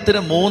ശരീരത്തിന്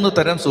 3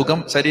 തരം സുഖം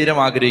ശരീരം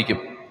ആഗ്രഹിക്കും.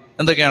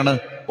 എന്തൊക്കെയാണ്?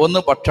 ഒന്ന്,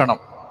 ഭക്ഷണം.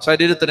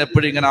 ശരീരത്തിന്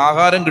എപ്പോഴും ഇങ്ങനെ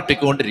ആഹാരം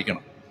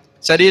കിട്ടിക്കൊണ്ടിരിക്കണം.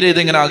 ശരീരം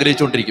ഇതിങ്ങനെ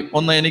ആഗ്രഹിച്ചുകൊണ്ടിരിക്കും.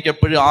 ഒന്ന്, എനിക്ക്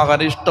എപ്പോഴും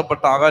ആഹാരം,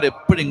 ഇഷ്ടപ്പെട്ട ആഹാരം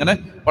എപ്പോഴും ഇങ്ങനെ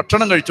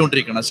ഭക്ഷണം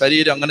കഴിച്ചുകൊണ്ടിരിക്കണം.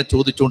 ശരീരം അങ്ങനെ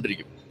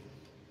ചോദിച്ചുകൊണ്ടിരിക്കും.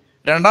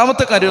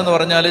 രണ്ടാമത്തെ കാര്യം എന്ന്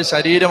പറഞ്ഞാൽ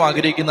ശരീരം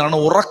ആഗ്രഹിക്കുന്നതാണ്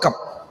ഉറക്കം.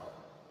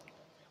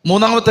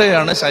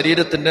 മൂന്നാമത്തെയാണ്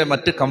ശരീരത്തിന്റെ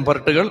മറ്റ്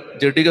കംഫർട്ടുകൾ,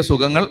 ജഡിക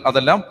സുഖങ്ങൾ.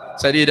 അതെല്ലാം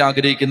ശരീരം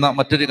ആഗ്രഹിക്കുന്ന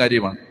മറ്റൊരു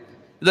കാര്യമാണ്.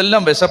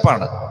 ഇതെല്ലാം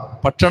വിശപ്പാണ്.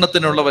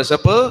 ഭക്ഷണത്തിനുള്ള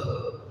വിശപ്പ്,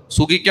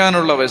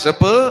 സുഖിക്കാനുള്ള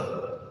വിശപ്പ്,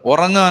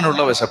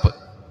 ഉറങ്ങാനുള്ള വിശപ്പ്.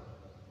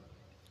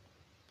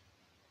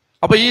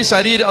 അപ്പൊ ഈ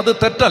ശരീരം, അത്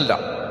തെറ്റല്ല,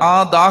 ആ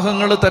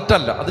ദാഹങ്ങൾ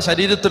തെറ്റല്ല, അത്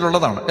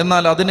ശരീരത്തിലുള്ളതാണ്.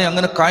 എന്നാൽ അതിനെ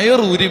അങ്ങനെ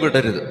കയറൂരി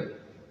വിടരുത്.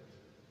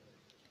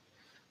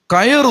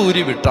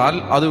 കയറൂരി വിട്ടാൽ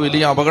അത്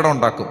വലിയ അപകടം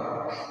ഉണ്ടാക്കും.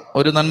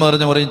 ഒരു നന്മ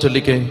നിറഞ്ഞ മറിയം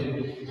ചൊല്ലിക്കേ.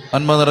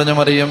 നന്മ നിറഞ്ഞ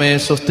മറിയമേ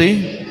സ്വസ്തി,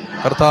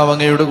 കർത്താവ്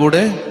അങ്ങയുടെ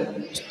കൂടെ,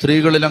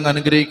 സ്ത്രീകളിൽ അങ്ങ്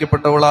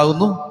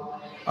അനുഗ്രഹിക്കപ്പെട്ടവളാകുന്നു.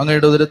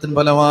 അങ്ങയുടെ ഉദരത്തിൻ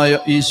ഫലമായ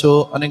ഈശോ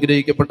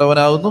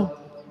അനുഗ്രഹിക്കപ്പെട്ടവനാകുന്നു.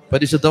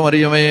 പരിശുദ്ധ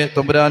മറിയമേ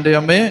തമ്പുരാന്റെ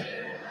അമ്മേ,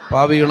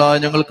 പാപികളായ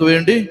ഞങ്ങൾക്ക്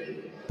വേണ്ടി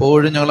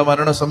ഇപ്പോഴും ഞങ്ങളുടെ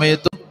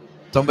മരണസമയത്തും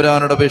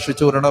തമ്പുരാനോട്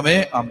അപേക്ഷിച്ചു വരണമേ.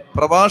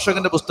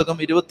 പ്രഭാഷകന്റെ പുസ്തകം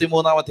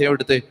 23-ാം അധ്യായം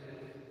എടുത്തേ.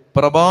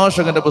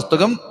 പ്രഭാഷകന്റെ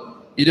പുസ്തകം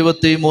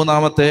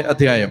 23-ാമത്തെ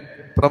അധ്യായം.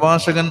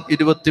 പ്രഭാഷകൻ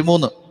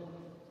 23,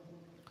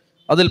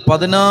 അതിൽ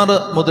 16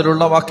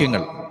 മുതലുള്ള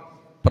വാക്യങ്ങൾ.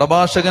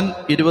 പ്രഭാഷകൻ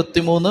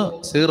 23,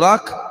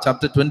 സിറാഖ്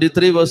ചാപ്റ്റർ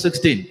 23 വേഴ്സ്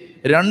 16.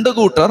 2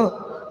 കൂട്ടർ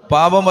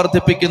പാപം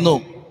വർദ്ധിപ്പിക്കുന്നു,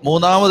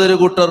 മൂന്നാമതൊരു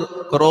കൂട്ടർ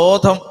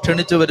ക്രോധം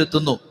ക്ഷണിച്ചു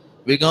വരുത്തുന്നു.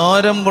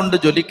 വികാരം കൊണ്ട്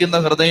ജ്വലിക്കുന്ന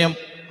ഹൃദയം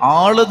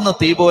ആളുന്ന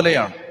തീ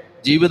പോലെയാണ്.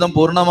 ജീവിതം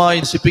പൂർണ്ണമായി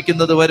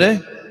നശിപ്പിക്കുന്നത് വരെ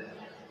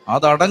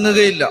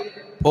അതടങ്ങുകയില്ല.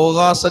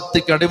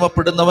 ഭോഗാസക്തിക്ക്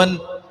അടിമപ്പെടുന്നവൻ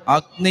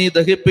അഗ്നി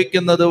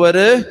ദഹിപ്പിക്കുന്നത്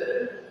വരെ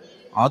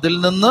അതിൽ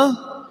നിന്ന്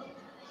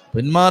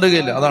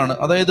പിന്മാറുകയില്ല.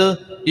 അതായത്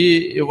ഈ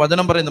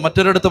വചനം പറയുന്നത്.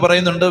 മറ്റൊരിടത്ത്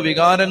പറയുന്നുണ്ട്,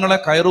 വികാരങ്ങളെ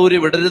കയറൂരി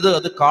വിടരുത്,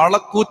 അത്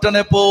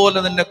കാളക്കൂറ്റനെ പോലെ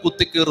നിന്നെ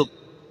കുത്തിക്കീറും.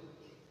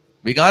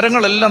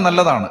 വികാരങ്ങളെല്ലാം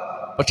നല്ലതാണ്,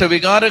 പക്ഷെ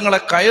വികാരങ്ങളെ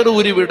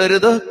കയറൂരി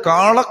വിടരുത്,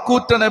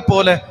 കാളക്കൂറ്റനെ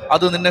പോലെ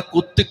അത് നിന്നെ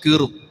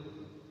കുത്തിക്കീറും.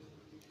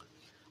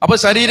 അപ്പൊ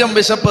ശരീരം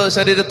വിശപ്പ്,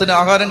 ശരീരത്തിന്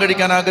ആഹാരം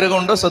കഴിക്കാൻ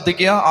ആഗ്രഹമുണ്ട്.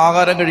 ശ്രദ്ധിക്കുക,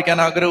 ആഹാരം കഴിക്കാൻ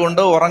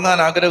ആഗ്രഹമുണ്ട്, ഉറങ്ങാൻ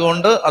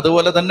ആഗ്രഹമുണ്ട്,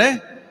 അതുപോലെ തന്നെ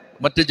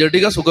മറ്റ്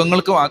ജഡിക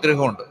സുഖങ്ങൾക്കും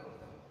ആഗ്രഹമുണ്ട്.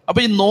 അപ്പൊ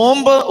ഈ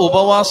നോമ്പ്,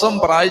 ഉപവാസം,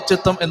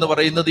 പ്രായശ്ചിത്തം എന്ന്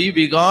പറയുന്നത് ഈ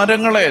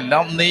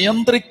വികാരങ്ങളെയെല്ലാം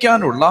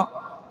നിയന്ത്രിക്കാനുള്ള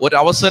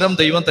ഒരവസരം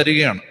ദൈവം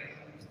തരികയാണ്.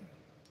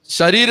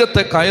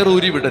 ശരീരത്തെ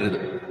കയറൂരി വിടരുത്,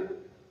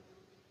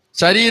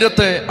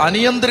 ശരീരത്തെ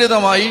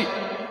അനിയന്ത്രിതമായി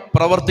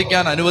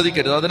പ്രവർത്തിക്കാൻ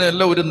അനുവദിക്കരുത്.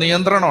 അതിനെല്ലാം ഒരു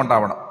നിയന്ത്രണം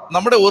ഉണ്ടാവണം.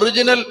 നമ്മുടെ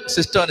ഒറിജിനൽ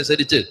സിസ്റ്റം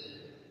അനുസരിച്ച്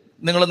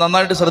നിങ്ങൾ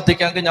നന്നായിട്ട്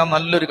ശ്രദ്ധിക്കാമെങ്കിൽ ഞാൻ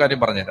നല്ലൊരു കാര്യം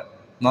പറഞ്ഞുതരാം.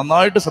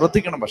 നന്നായിട്ട്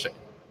ശ്രദ്ധിക്കണം. പക്ഷെ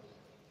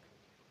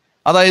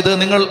അതായത്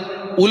നിങ്ങൾ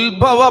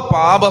ഉത്ഭവ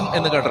പാപം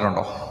എന്ന്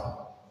കേട്ടിട്ടുണ്ടോ?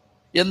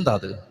 എന്താ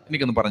അത്?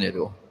 എനിക്കൊന്ന് പറഞ്ഞു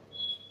തരുമോ?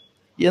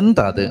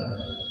 എന്താ അത്?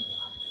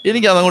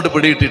 എനിക്കതങ്ങോട്ട്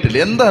പിടികിട്ടിട്ടില്ല.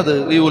 എന്താ അത്?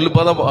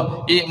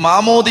 ഈ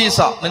മാമോദീസ,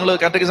 നിങ്ങൾ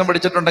കാറ്റഗിസം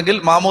പഠിച്ചിട്ടുണ്ടെങ്കിൽ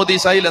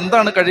മാമോദീസയിൽ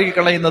എന്താണ്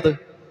കഴുകിക്കളയുന്നത്?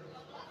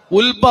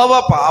 ഉത്ഭവ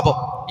പാപം.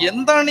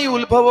 എന്താണ് ഈ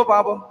ഉത്ഭവ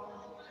പാപം?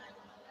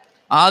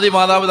 ആദ്യ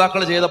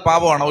മാതാപിതാക്കൾ ചെയ്ത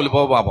പാപമാണോ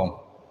ഉത്ഭവ പാപം?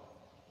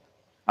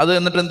 അത്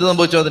എന്നിട്ട് എന്ത്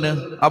സംഭവിച്ചോ?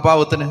 ആ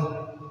പാപത്തിന്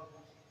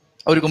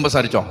അവർ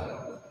കുമ്പസാരിച്ചോ?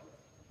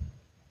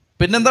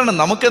 പിന്നെന്താണ്?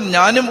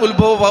 ഞാനും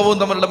ഉത്ഭവ പാപവും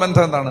തമ്മിലുള്ള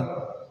ബന്ധം എന്താണ്?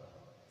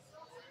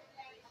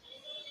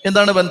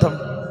 എന്താണ് ബന്ധം?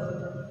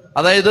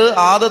 അതായത്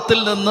ആദത്തിൽ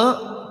നിന്ന്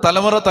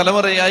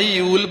തലമുറയായി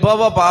ഈ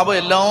ഉത്ഭവ പാപം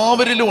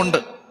എല്ലാവരിലും ഉണ്ട്.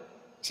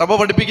 സഭ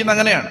പഠിപ്പിക്കുന്ന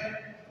അങ്ങനെയാണ്.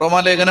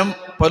 റോമാലേഖനം,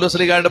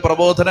 പൗലോസ്ലീഹായുടെ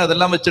പ്രബോധനം,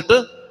 അതെല്ലാം വെച്ചിട്ട്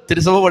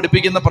തിരുസഭ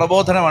പഠിപ്പിക്കുന്ന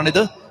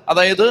പ്രബോധനമാണിത്.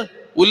 അതായത്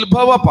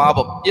ഉത്ഭവ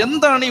പാപം.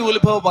 എന്താണ് ഈ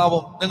ഉത്ഭവ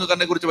പാപം? നിങ്ങൾക്ക്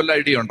അതിനെ കുറിച്ച് വല്ല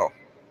ഐഡിയ ഉണ്ടോ?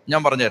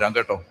 ഞാൻ പറഞ്ഞുതരാം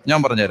കേട്ടോ, ഞാൻ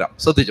പറഞ്ഞുതരാം,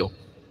 ശ്രദ്ധിച്ചോ.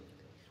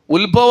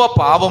 ഉത്ഭവ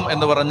പാപം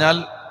എന്ന് പറഞ്ഞാൽ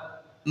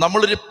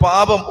നമ്മളൊരു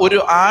പാപം ഒരു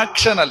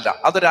ആക്ഷൻ അല്ല,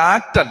 അതൊരു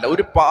ആക്ട് അല്ല,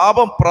 ഒരു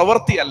പാപം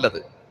പ്രവൃത്തി അല്ലത്,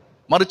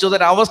 മറിച്ച്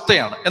അതൊരു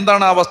അവസ്ഥയാണ്.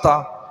 എന്താണ് ആ അവസ്ഥ?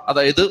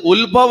 അതായത്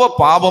ഉത്ഭവ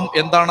പാപം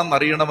എന്താണെന്ന്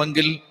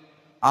അറിയണമെങ്കിൽ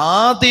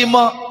ആദിമ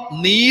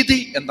നീതി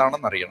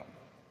എന്താണെന്ന് അറിയണം.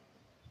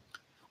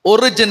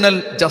 Original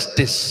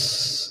justice.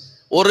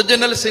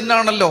 ഒറിജിനൽ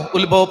സിന്നാണല്ലോ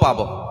ഉത്ഭവ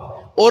പാപം.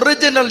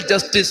 ഒറിജിനൽ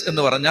ജസ്റ്റിസ്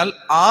എന്ന് പറഞ്ഞാൽ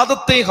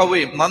ആദത്തെയും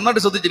ഹവ്വയും,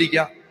 നന്നായിട്ട്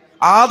ശ്രദ്ധിച്ചിരിക്കുക,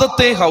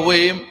 ആദത്തെയും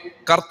ഹവ്വയും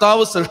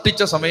കർത്താവ്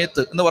സൃഷ്ടിച്ച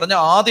സമയത്ത് എന്ന് പറഞ്ഞാൽ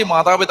ആദ്യ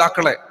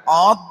മാതാപിതാക്കളെ,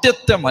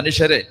 ആദ്യത്തെ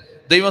മനുഷ്യരെ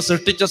ദൈവം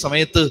സൃഷ്ടിച്ച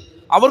സമയത്ത്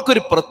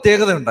അവർക്കൊരു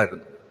പ്രത്യേകത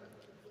ഉണ്ടായിരുന്നു.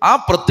 ആ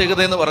പ്രത്യേകത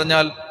എന്ന്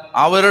പറഞ്ഞാൽ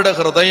അവരുടെ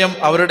ഹൃദയം,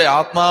 അവരുടെ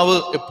ആത്മാവ്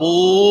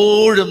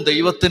എപ്പോഴും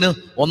ദൈവത്തിന്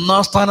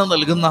ഒന്നാം സ്ഥാനം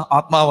നൽകുന്ന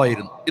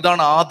ആത്മാവായിരുന്നു.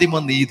 ഇതാണ് ആദിമ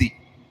നീതി.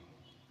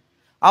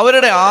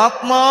 അവരുടെ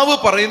ആത്മാവ്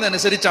പറയുന്ന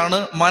അനുസരിച്ചാണ്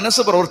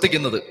മനസ്സ്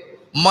പ്രവർത്തിക്കുന്നത്,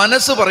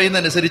 മനസ്സ് പറയുന്ന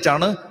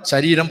അനുസരിച്ചാണ്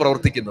ശരീരം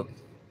പ്രവർത്തിക്കുന്നത്.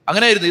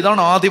 അങ്ങനെയായിരുന്നു.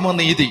 ഇതാണ് ആദിമ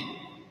നീതി,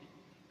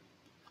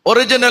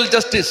 ഒറിജിനൽ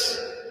ജസ്റ്റിസ്.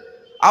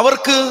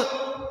 അവർക്ക്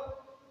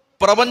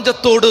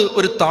പ്രപഞ്ചത്തോട്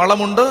ഒരു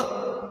താളമുണ്ട്,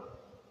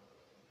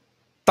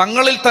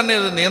 തങ്ങളിൽ തന്നെ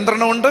ഒരു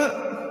നിയന്ത്രണമുണ്ട്.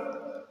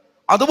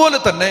 അതുപോലെ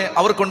തന്നെ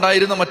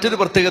അവർക്കുണ്ടായിരുന്ന മറ്റൊരു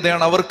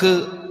പ്രത്യേകതയാണ്, അവർക്ക്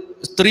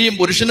സ്ത്രീയും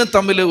പുരുഷനും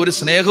തമ്മിൽ ഒരു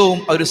സ്നേഹവും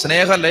ഒരു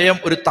സ്നേഹലയം,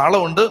 ഒരു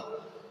താളമുണ്ട്.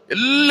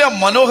 എല്ലാം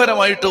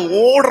മനോഹരമായിട്ട്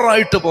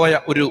ഓർഡറായിട്ട് പോയ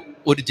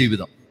ഒരു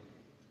ജീവിതം.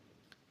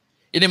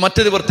 ഇനി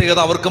മറ്റൊരു പ്രത്യേകത,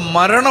 അവർക്ക്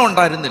മരണം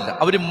ഉണ്ടായിരുന്നില്ല,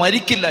 അവർ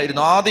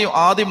മരിക്കില്ലായിരുന്നു.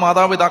 ആദ്യ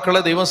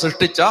മാതാപിതാക്കളെ ദൈവം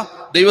സൃഷ്ടിച്ച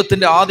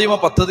ദൈവത്തിന്റെ ആദിമ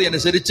പദ്ധതി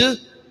അനുസരിച്ച്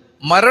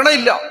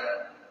മരണമില്ല,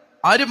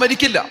 ആരും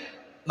മരിക്കില്ല.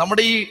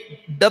 നമ്മുടെ ഈ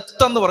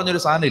ഡെത്ത് എന്ന്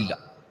പറഞ്ഞൊരു സാധനം ഇല്ല,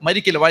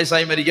 മരിക്കില്ല.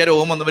 വയസ്സായി മരിക്കുക,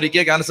 രോഗം വന്ന്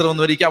മരിക്കുക, ക്യാൻസർ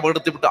വന്ന് മരിക്കുക,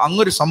 അപകടത്തിൽപ്പെട്ട്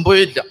അങ്ങൊരു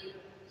സംഭവമില്ല.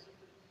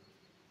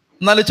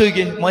 എന്നാലും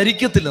ചോദിക്കേ,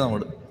 മരിക്കത്തില്ല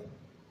നമ്മൾ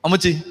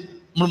അമ്മച്ചി,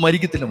 നമ്മൾ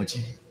മരിക്കത്തില്ല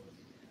അമ്മച്ചി.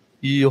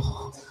 അയ്യോ,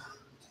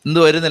 എന്ത്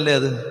വരുന്നല്ലേ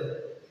അത്.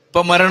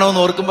 ഇപ്പൊ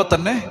മരണമെന്ന് ഓർക്കുമ്പോ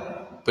തന്നെ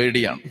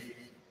പേടിയാണ്,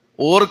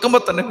 ഓർക്കുമ്പോ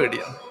തന്നെ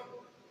പേടിയാണ്.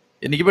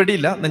 എനിക്ക്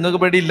പേടിയില്ല, നിങ്ങൾക്ക്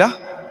പേടിയില്ല,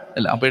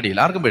 അല്ല പേടിയില്ല,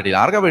 ആർക്കും പേടിയില്ല.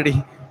 ആർക്കാ പേടി?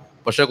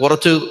 പക്ഷെ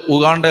കുറച്ച്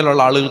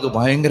ഉഗാണ്ടയിലുള്ള ആളുകൾക്ക്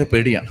ഭയങ്കര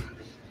പേടിയാണ്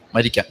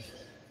മരിക്കാൻ.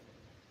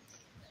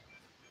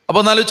 അപ്പൊ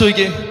എന്നാലും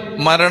ചോദിക്കേ,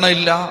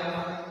 മരണമില്ല,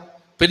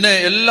 പിന്നെ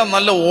എല്ലാം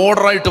നല്ല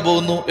ഓർഡറായിട്ട്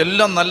പോകുന്നു,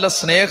 എല്ലാം നല്ല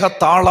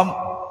സ്നേഹത്താളം.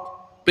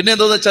 പിന്നെ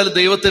എന്താന്ന് വെച്ചാൽ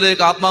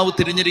ദൈവത്തിലേക്ക് ആത്മാവ്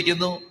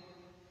തിരിഞ്ഞിരിക്കുന്നു,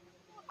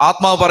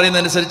 ആത്മാവ്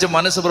പറയുന്നതനുസരിച്ച്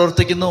മനസ്സ്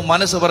പ്രവർത്തിക്കുന്നു,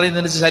 മനസ്സ്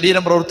പറയുന്നതനുസരിച്ച്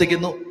ശരീരം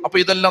പ്രവർത്തിക്കുന്നു. അപ്പൊ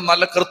ഇതെല്ലാം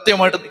നല്ല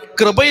കൃത്യമായിട്ട്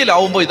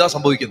കൃപയിലാവുമ്പോൾ ഇതാ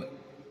സംഭവിക്കുന്നത്.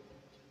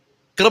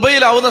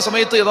 കൃപയിലാവുന്ന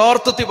സമയത്ത്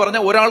യഥാർത്ഥത്തിൽ പറഞ്ഞ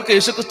ഒരാൾക്ക്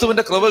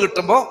യേശുക്രിസ്തുവിന്റെ കൃപ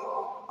കിട്ടുമ്പോൾ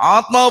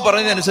ആത്മാവ്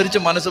പറയുന്നതനുസരിച്ച്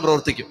മനസ്സ്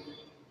പ്രവർത്തിക്കും,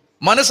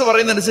 മനസ്സ്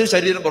പറയുന്നതനുസരിച്ച്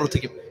ശരീരം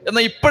പ്രവർത്തിക്കും.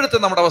 എന്നാൽ ഇപ്പോഴത്തെ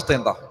നമ്മുടെ അവസ്ഥ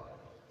എന്താ?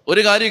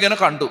 ഒരു കാര്യം ഇങ്ങനെ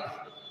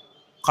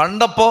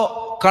കണ്ടപ്പോ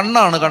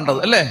കണ്ണാണ് കണ്ടത്,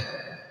 അല്ലേ?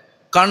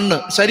 കണ്ണ്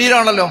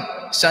ശരീരമാണല്ലോ,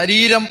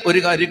 ശരീരം ഒരു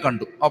കാര്യം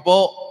കണ്ടു, അപ്പോ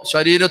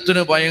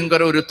ശരീരത്തിന്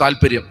ഭയങ്കര ഒരു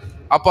താല്പര്യം.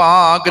 അപ്പൊ ആ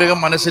ആഗ്രഹം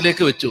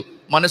മനസ്സിലേക്ക് വെച്ചു,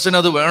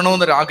 മനസ്സിനത്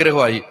വേണമെന്നൊരു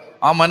ആഗ്രഹമായി,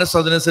 ആ മനസ്സ്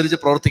അതിനനുസരിച്ച്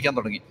പ്രവർത്തിക്കാൻ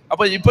തുടങ്ങി.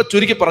 അപ്പൊ ഇപ്പൊ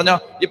ചുരുക്കി പറഞ്ഞാൽ,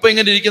 ഇപ്പൊ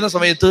ഇങ്ങനെ ഇരിക്കുന്ന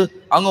സമയത്ത്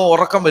അങ്ങ്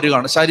ഉറക്കം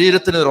വരികയാണ്,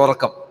 ശരീരത്തിന് ഒരു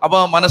ഉറക്കം. അപ്പൊ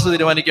മനസ്സ്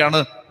തീരുമാനിക്കുകയാണ്,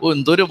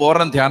 എന്തൊരു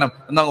ബോറൻ ധ്യാനം,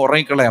 എന്നങ്ങ്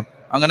ഉറങ്ങിക്കളയാം.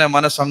 അങ്ങനെ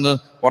മനസ്സങ്ങ്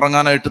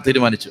ഉറങ്ങാനായിട്ട്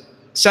തീരുമാനിച്ചു.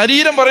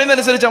 ശരീരം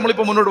പറയുന്നതനുസരിച്ച്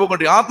നമ്മളിപ്പോ മുന്നോട്ട്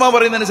പോയിക്കൊണ്ടിരിക്കും, ആത്മാവ്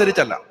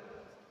പറയുന്നതനുസരിച്ചല്ല,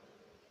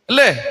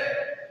 അല്ലേ?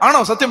 ആണോ?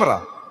 സത്യം പറ.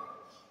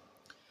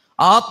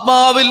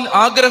 ആത്മാവിൽ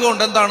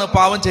ആഗ്രഹമുണ്ട്, എന്താണ്?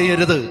 പാപം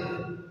ചെയ്യരുത്.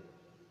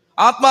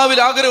 ആത്മാവിൽ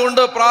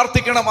ആഗ്രഹമുണ്ട്,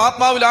 പ്രാർത്ഥിക്കണം.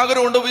 ആത്മാവിൽ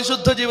ആഗ്രഹമുണ്ട്,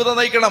 വിശുദ്ധ ജീവിതം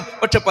നയിക്കണം.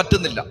 പക്ഷെ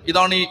പറ്റുന്നില്ല.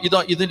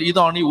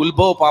 ഇതാണ് ഈ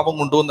ഉത്ഭവ പാപം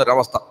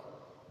കൊണ്ടുവന്നൊരവസ്ഥ.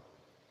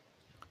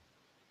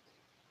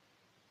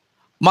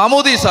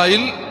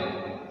 മാമോദീസായിൽ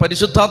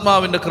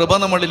പരിശുദ്ധാത്മാവിന്റെ കൃപ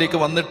നമ്മളിലേക്ക്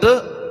വന്നിട്ട്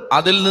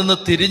അതിൽ നിന്ന്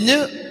തിരിഞ്ഞ്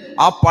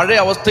ആ പഴയ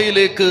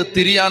അവസ്ഥയിലേക്ക്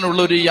തിരിയാനുള്ള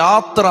ഒരു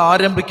യാത്ര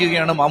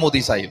ആരംഭിക്കുകയാണ്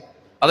മാമോദീസായിൽ.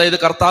 അതായത്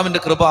കർത്താവിന്റെ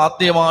കൃപ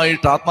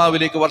ആത്മീയമായിട്ട്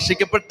ആത്മാവിലേക്ക്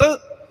വർഷിക്കപ്പെട്ട്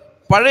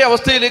പഴയ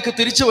അവസ്ഥയിലേക്ക്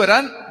തിരിച്ചു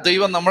വരാൻ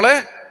ദൈവം നമ്മളെ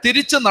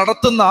തിരിച്ചു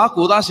നടത്തുന്ന ആ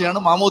കൂദാശയാണ്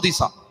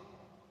മാമോദീസ.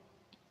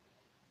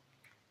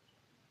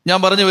 ഞാൻ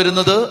പറഞ്ഞു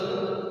വരുന്നത്,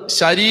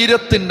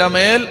 ശരീരത്തിന്റെ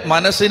മേൽ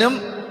മനസ്സിനും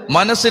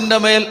മനസ്സിന്റെ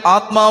മേൽ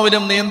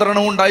ആത്മാവിനും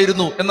നിയന്ത്രണം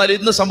ഉണ്ടായിരുന്നു. എന്നാൽ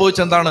ഇന്ന്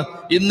സംഭവിച്ചെന്താണ്?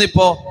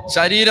 ഇന്നിപ്പോ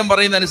ശരീരം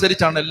പറയുന്ന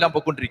അനുസരിച്ചാണ് എല്ലാം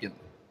പൊയ്ക്കൊണ്ടിരിക്കുന്നത്.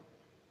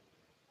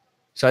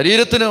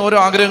 ശരീരത്തിന് ഓരോ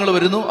ആഗ്രഹങ്ങൾ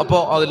വരുന്നു,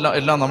 അപ്പോൾ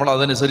എല്ലാം നമ്മൾ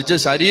അതനുസരിച്ച്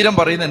ശരീരം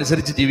പറയുന്ന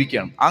അനുസരിച്ച്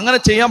ജീവിക്കുകയാണ്. അങ്ങനെ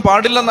ചെയ്യാൻ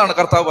പാടില്ലെന്നാണ്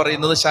കർത്താവ്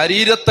പറയുന്നത്.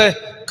 ശരീരത്തെ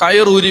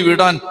കയറൂരി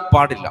വിടാൻ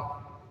പാടില്ല.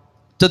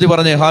 ഉച്ചത്തി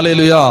പറഞ്ഞേ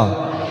ഹല്ലേലൂയാ.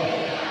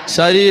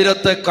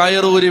 ശരീരത്തെ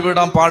കയറൂരി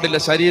വിടാൻ പാടില്ല,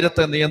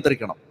 ശരീരത്തെ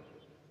നിയന്ത്രിക്കണം.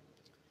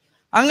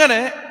 അങ്ങനെ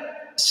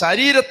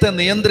ശരീരത്തെ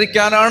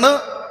നിയന്ത്രിക്കാനാണ്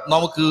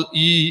നമുക്ക്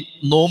ഈ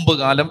നോമ്പ്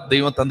കാലം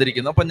ദൈവം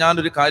തന്നിരിക്കുന്നത്. അപ്പൊ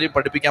ഞാനൊരു കാര്യം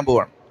പഠിപ്പിക്കാൻ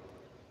പോവാണ്.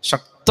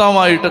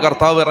 ശക്തമായിട്ട്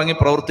കർത്താവ് ഇറങ്ങി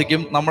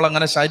പ്രവർത്തിക്കും.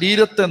 നമ്മളങ്ങനെ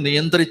ശരീരത്തെ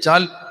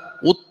നിയന്ത്രിച്ചാൽ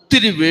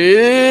ഒത്തിരി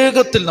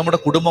വേഗത്തിൽ നമ്മുടെ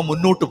കുടുംബം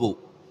മുന്നോട്ട് പോകും,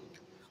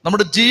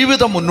 നമ്മുടെ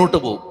ജീവിതം മുന്നോട്ട്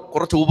പോകും.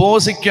 കുറച്ച്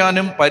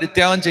ഉപവസിക്കാനും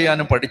പരിത്യാഗം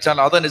ചെയ്യാനും പഠിച്ചാൽ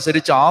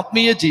അതനുസരിച്ച്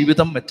ആത്മീയ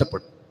ജീവിതം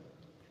മെച്ചപ്പെടും,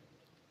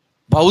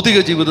 ഭൗതിക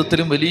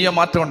ജീവിതത്തിലും വലിയ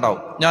മാറ്റം ഉണ്ടാവും.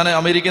 ഞാൻ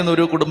അമേരിക്കയിൽ നിന്ന്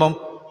ഒരു കുടുംബം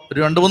ഒരു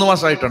 2-3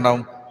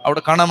 മാസമായിട്ടുണ്ടാവും.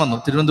 അവിടെ കാണാൻ വന്നു.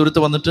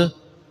 തിരുവനന്തപുരത്ത് വന്നിട്ട്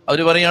അവർ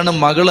പറയാണ്,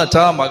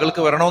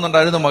 മകൾക്ക്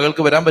വരണമെന്നുണ്ടായിരുന്നു,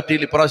 മകൾക്ക് വരാൻ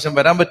പറ്റിയില്ല, ഇപ്രാവശ്യം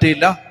വരാൻ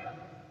പറ്റിയില്ല.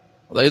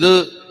 അതായത്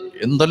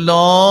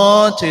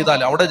എന്തെല്ലാം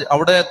ചെയ്താലും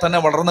അവിടെ തന്നെ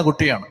വളർന്ന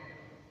കുട്ടിയാണ്,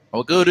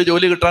 അവൾക്ക് ഒരു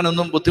ജോലി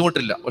കിട്ടാനൊന്നും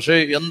ബുദ്ധിമുട്ടില്ല. പക്ഷെ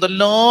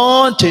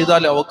എന്തെല്ലാം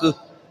ചെയ്താലും അവൾക്ക്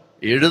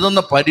എഴുതുന്ന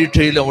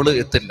പരീക്ഷയിൽ അവൾ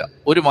എത്തില്ല.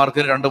 1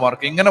 മാർക്കിന് 2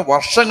 മാർക്ക്, ഇങ്ങനെ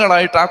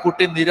വർഷങ്ങളായിട്ട് ആ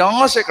കുട്ടി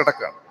നിരാശ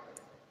കിടക്കുകയാണ്.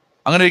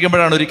 അങ്ങനെ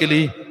ഇരിക്കുമ്പോഴാണ് ഒരിക്കൽ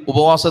ഈ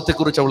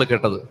ഉപവാസത്തെക്കുറിച്ച് അവൾ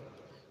കേട്ടത്.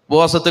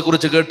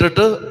 ഉപവാസത്തെക്കുറിച്ച്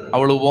കേട്ടിട്ട്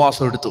അവൾ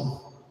ഉപവാസം എടുത്തു.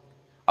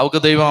 അവൾക്ക്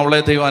അവളെ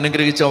ദൈവം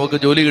അനുഗ്രഹിച്ച് അവൾക്ക്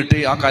ജോലി കിട്ടി.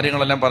 ആ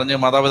കാര്യങ്ങളെല്ലാം പറഞ്ഞ്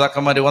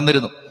മാതാപിതാക്കന്മാർ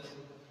വന്നിരുന്നു.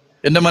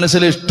 എൻ്റെ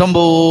മനസ്സിൽ ഇഷ്ടം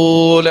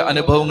പോലെ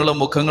അനുഭവങ്ങളും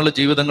മുഖങ്ങളും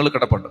ജീവിതങ്ങളും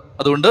കിടപ്പുണ്ട്.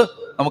 അതുകൊണ്ട്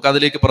നമുക്ക്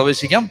അതിലേക്ക്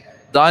പ്രവേശിക്കാം.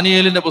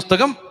 ദാനിയേലിന്റെ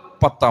പുസ്തകം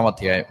 10-ാം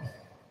അധ്യായം.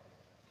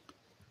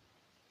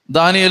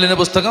 ദാനിയേലിന്റെ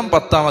പുസ്തകം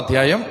 10-ാം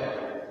അധ്യായം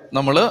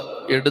നമ്മൾ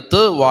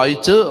എടുത്ത്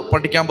വായിച്ച്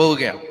പഠിക്കാൻ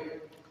പോവുകയാണ്.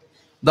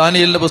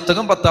 ദാനിയേലിന്റെ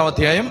പുസ്തകം 10-ാം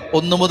അധ്യായം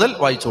 1 മുതൽ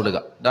വായിച്ചുകൊള്ളുക.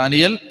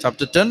 ദാനിയേൽ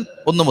ചാപ്റ്റർ 10,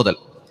 1 മുതൽ.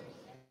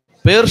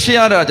 പേർഷ്യ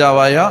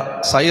രാജാവായ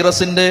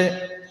സൈറസിന്റെ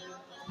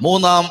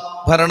 3-ാം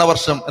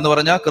ഭരണവർഷം എന്ന്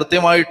പറഞ്ഞാൽ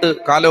കൃത്യമായിട്ട്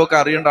കാലമൊക്കെ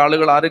അറിയേണ്ട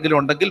ആളുകൾ ആരെങ്കിലും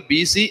ഉണ്ടെങ്കിൽ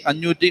BC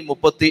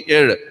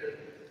 537.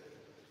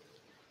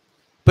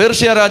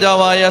 പേർഷ്യ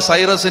രാജാവായ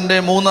സൈറസിന്റെ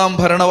 3-ാം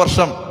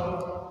ഭരണവർഷം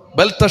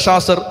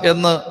ബെൽത്തഷാസർ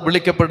എന്ന്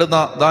വിളിക്കപ്പെടുന്ന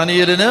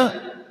ദാനിയേലിന്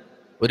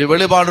ഒരു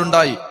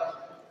വെളിപാടുണ്ടായി.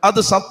 അത്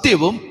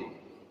സത്യവും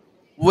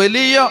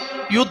വലിയ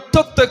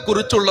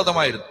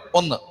യുദ്ധത്തെക്കുറിച്ചുള്ളതുമായിരുന്നു.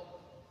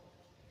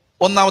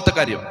 ഒന്നാമത്തെ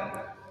കാര്യം,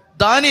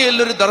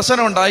 ദാനിയേലിന് ഒരു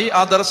ദർശനം ഉണ്ടായി.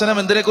 ആ ദർശനം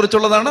എന്തിനെ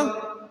കുറിച്ചുള്ളതാണ്?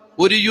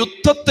 ഒരു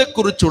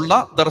യുദ്ധത്തെക്കുറിച്ചുള്ള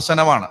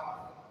ദർശനമാണ്.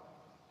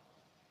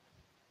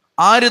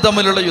 ആര്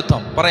തമ്മിലുള്ള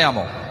യുദ്ധം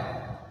പറയാമോ?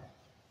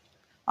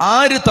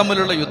 ആര്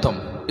തമ്മിലുള്ള യുദ്ധം?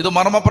 ഇത്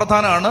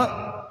മർമ്മപ്രധാനമാണ്.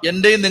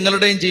 എന്റെയും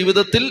നിങ്ങളുടെയും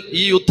ജീവിതത്തിൽ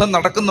ഈ യുദ്ധം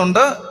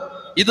നടക്കുന്നുണ്ട്.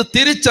 ഇത്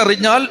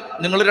തിരിച്ചറിഞ്ഞാൽ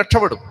നിങ്ങൾ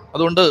രക്ഷപ്പെടും.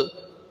 അതുകൊണ്ട്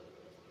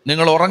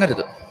നിങ്ങൾ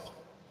ഉറങ്ങരുത്,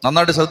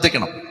 നന്നായിട്ട്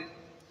ശ്രദ്ധിക്കണം.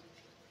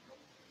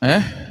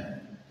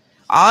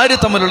 ആര്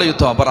തമ്മിലുള്ള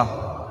യുദ്ധമാ പറ?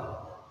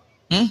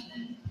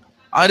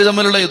 ആര്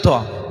തമ്മിലുള്ള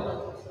യുദ്ധമാ?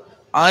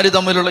 ആര്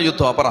തമ്മിലുള്ള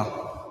യുദ്ധമാ പറ?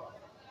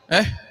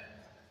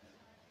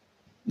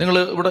 നിങ്ങൾ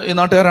ഇവിടെ ഈ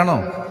നാട്ടുകാരാണോ?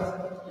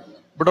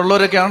 ഇവിടെ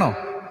ഉള്ളവരൊക്കെ ആണോ?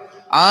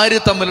 ആര്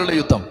തമ്മിലുള്ള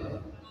യുദ്ധം?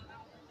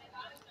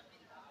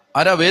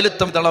 ആരാ?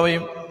 വേലുത്തം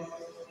തളവയും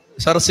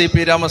CP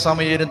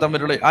രാമസ്വാമിയും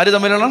തമ്മിലുള്ള ആര്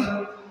തമ്മിലുള്ള?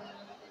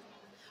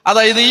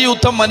 അതായത് ഈ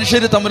യുദ്ധം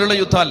മനുഷ്യര് തമ്മിലുള്ള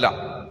യുദ്ധമല്ല.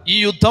 ഈ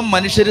യുദ്ധം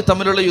മനുഷ്യര്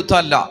തമ്മിലുള്ള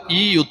യുദ്ധമല്ല.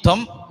 ഈ യുദ്ധം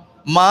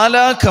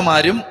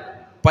മാലാഖമാരും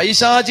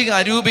പൈശാചിക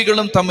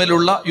അരൂപികളും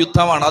തമ്മിലുള്ള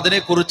യുദ്ധമാണ്.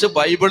 അതിനെക്കുറിച്ച്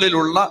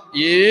ബൈബിളിലുള്ള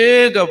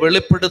ഏക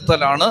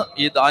വെളിപ്പെടുത്തലാണ്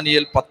ഈ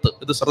ദാനിയേൽ 10.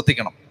 ഇത്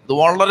ശ്രദ്ധിക്കണം, ഇത്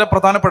വളരെ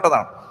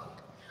പ്രധാനപ്പെട്ടതാണ്.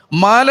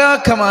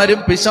 മാലാഖമാരും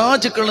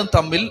പിശാചുക്കളും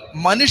തമ്മിൽ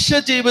മനുഷ്യ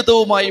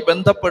ജീവിതവുമായി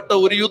ബന്ധപ്പെട്ട്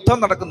ഒരു യുദ്ധം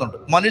നടക്കുന്നുണ്ട്.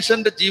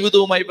 മനുഷ്യന്റെ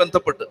ജീവിതവുമായി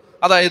ബന്ധപ്പെട്ട്.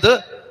 അതായത്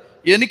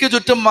എനിക്ക്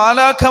ചുറ്റും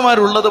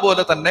മാലാഖമാരുള്ളത്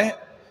പോലെ തന്നെ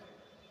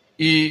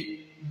ഈ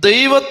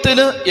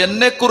ദൈവത്തിന്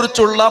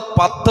എന്നെക്കുറിച്ചുള്ള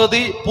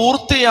പദ്ധതി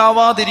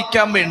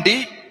പൂർത്തിയാവാതിരിക്കാൻ വേണ്ടി,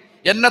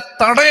 എന്നെ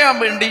തടയാൻ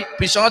വേണ്ടി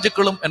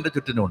പിശാചുക്കളും എൻ്റെ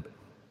ചുറ്റിനുമുണ്ട്.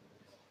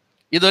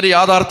 ഇതൊരു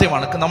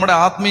യാഥാർത്ഥ്യമാണ്. നമ്മുടെ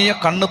ആത്മീയ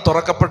കണ്ണ്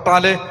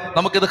തുറക്കപ്പെട്ടാലേ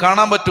നമുക്കിത്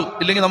കാണാൻ പറ്റൂ,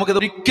 ഇല്ലെങ്കിൽ നമുക്കിത്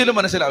ഒരിക്കലും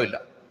മനസ്സിലാവില്ല.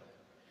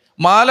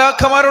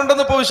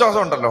 മാലാഖമാരുണ്ടെന്ന് ഇപ്പോൾ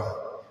വിശ്വാസം ഉണ്ടല്ലോ,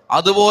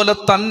 അതുപോലെ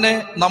തന്നെ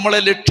നമ്മളെ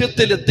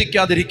ലക്ഷ്യത്തിൽ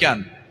എത്തിക്കാതിരിക്കാൻ,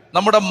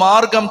 നമ്മുടെ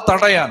മാർഗം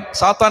തടയാൻ.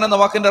 സാത്താൻ എന്ന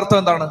വാക്കിന്റെ അർത്ഥം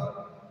എന്താണ്?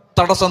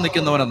 തടസ്സം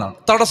നിൽക്കുന്നവൻ എന്നാണ്.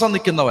 തടസ്സം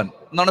നിൽക്കുന്നവൻ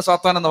എന്നാണ്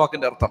സാത്താൻ എന്ന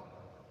വാക്കിന്റെ അർത്ഥം.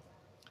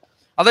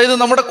 അതായത്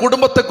നമ്മുടെ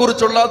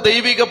കുടുംബത്തെക്കുറിച്ചുള്ള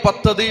ദൈവിക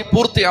പദ്ധതി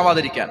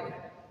പൂർത്തിയാവാതിരിക്കാൻ,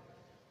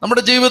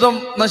 നമ്മുടെ ജീവിതം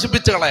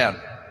നശിപ്പിച്ചു കളയാൻ,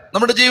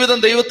 നമ്മുടെ ജീവിതം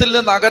ദൈവത്തിൽ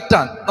നിന്ന്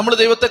അകറ്റാൻ, നമ്മൾ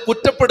ദൈവത്തെ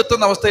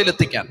കുറ്റപ്പെടുത്തുന്ന അവസ്ഥയിൽ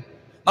എത്തിക്കാൻ,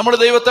 നമ്മൾ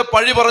ദൈവത്തെ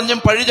പഴി പറഞ്ഞും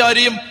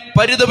പഴിചാരിയും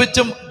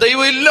പരിതപിച്ചും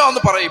ദൈവം ഇല്ല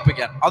എന്ന്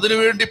പറയിപ്പിക്കാൻ,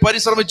 അതിനുവേണ്ടി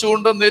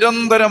പരിശ്രമിച്ചുകൊണ്ട്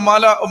നിരന്തരം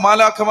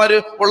മാലാഖമാര്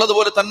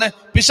ഉള്ളതുപോലെ തന്നെ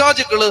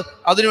പിശാചുക്കള്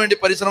അതിനുവേണ്ടി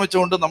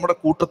പരിശ്രമിച്ചുകൊണ്ട് നമ്മുടെ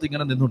കൂട്ടത്തിൽ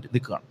ഇങ്ങനെ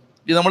നിൽക്കുകയാണ്.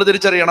 ഇത് നമ്മൾ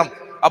തിരിച്ചറിയണം.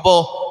 അപ്പോ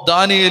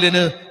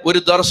ദാനിയേലിന് ഒരു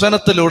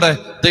ദർശനത്തിലൂടെ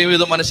ദൈവം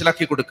ഇത്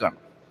മനസ്സിലാക്കി കൊടുക്കുകയാണ്.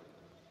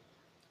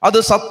 അത്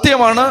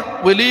സത്യമാണ്,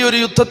 വലിയൊരു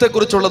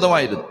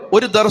യുദ്ധത്തെക്കുറിച്ചുള്ളതുമായിരുന്നു.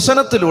 ഒരു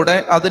ദർശനത്തിലൂടെ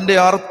അതിൻ്റെ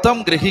അർത്ഥം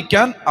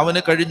ഗ്രഹിക്കാൻ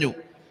അവന് കഴിഞ്ഞു.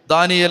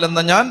 ദാനിയേൽ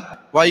എന്ന ഞാൻ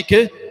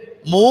വായിക്ക്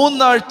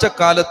 3 ആഴ്ച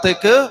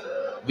കാലത്തേക്ക്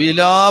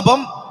വിലാപം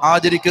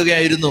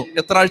ആചരിക്കുകയായിരുന്നു.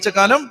 എത്ര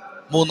ആഴ്ചക്കാലം?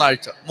 3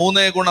 ആഴ്ച.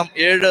 3 ഗുണം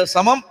 7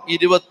 സമം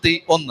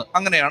 21.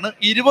 അങ്ങനെയാണ്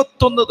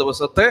 21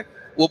 ദിവസത്തെ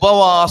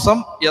ഉപവാസം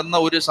എന്ന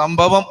ഒരു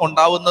സംഭവം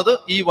ഉണ്ടാവുന്നത്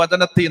ഈ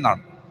വചനത്തിൽ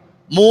നിന്നാണ്.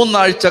 3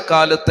 ആഴ്ച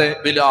കാലത്തെ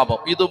വിലാപം.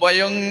 ഇത്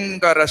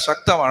ഭയങ്കര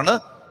ശക്തമാണ്.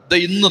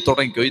 ഇന്ന്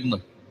തുടങ്ങിക്കോ. ഇന്ന്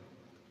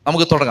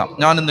നമുക്ക് തുടങ്ങാം.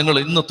 ഞാനും നിങ്ങൾ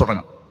ഇന്ന്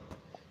തുടങ്ങാം.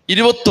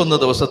 21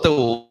 ദിവസത്തെ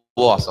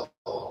ഉപവാസം.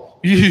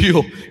 അയ്യോ,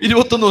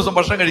 21 ദിവസം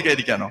ഭക്ഷണം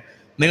കഴിക്കാതിരിക്കാനോ?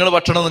 നിങ്ങൾ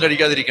ഭക്ഷണമൊന്നും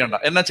കഴിക്കാതിരിക്കേണ്ട.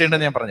 എന്നാ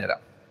ചെയ്യേണ്ടത് ഞാൻ പറഞ്ഞുതരാം.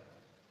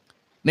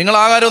 നിങ്ങൾ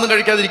ആഹാരമൊന്നും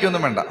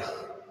കഴിക്കാതിരിക്കൊന്നും വേണ്ട.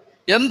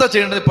 എന്താ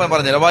ചെയ്യേണ്ടത് ഇപ്പൊ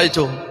പറഞ്ഞുതരാം.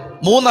 വായിച്ചോ.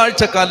 3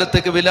 ആഴ്ച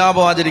കാലത്തേക്ക്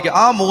വിലാപം ആചരിക്കുക.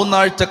 ആ 3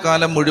 ആഴ്ച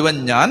കാലം മുഴുവൻ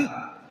ഞാൻ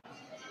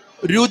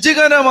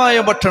രുചികരമായ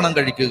ഭക്ഷണം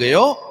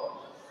കഴിക്കുകയോ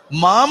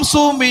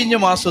മാംസവും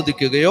വീഞ്ഞും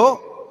ആസ്വദിക്കുകയോ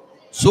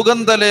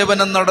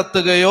സുഗന്ധലേപനം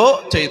നടത്തുകയോ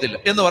ചെയ്തില്ല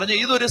എന്ന് പറഞ്ഞ്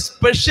ഇതൊരു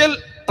സ്പെഷ്യൽ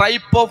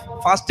ടൈപ്പ് ഓഫ്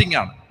ഫാസ്റ്റിംഗ്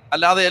ആണ്.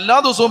 അല്ലാതെ എല്ലാ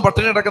ദിവസവും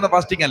പട്ടിണി കിടക്കുന്ന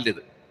ഫാസ്റ്റിംഗ് അല്ല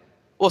ഇത്.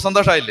 ഓ,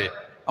 സന്തോഷമായില്ലേ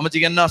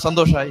അമ്മച്ചിക്ക്? എന്നാ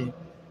സന്തോഷമായി?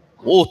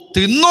 ഓ,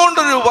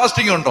 തിന്നോണ്ടൊരു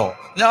ഫാസ്റ്റിംഗ് ഉണ്ടോ?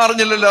 ഞാൻ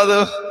അറിഞ്ഞില്ലല്ലോ അത്.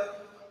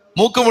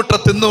 മൂക്കുമുട്ട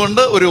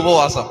തിന്നുകൊണ്ട് ഒരു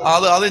ഉപവാസം.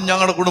 അത്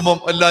ഞങ്ങളുടെ കുടുംബം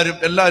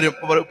എല്ലാവരും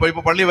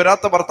ഇപ്പൊ പള്ളി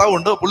വരാത്ത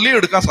ഭർത്താവുണ്ട്, പുള്ളിയും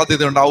എടുക്കാൻ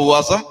സാധ്യതയുണ്ട്. ആ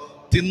ഉപവാസം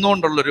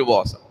തിന്നുകൊണ്ടുള്ളൊരു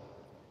ഉപവാസം.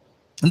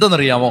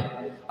 എന്തെന്നറിയാമോ?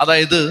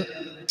 അതായത്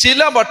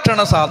ചില ഭക്ഷണ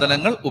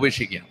സാധനങ്ങൾ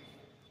ഉപേക്ഷിക്കുക.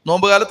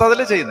 നോമ്പ് കാലത്ത്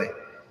അതല്ലേ ചെയ്യുന്നേ.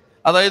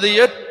 അതായത്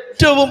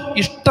ഏറ്റവും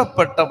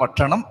ഇഷ്ടപ്പെട്ട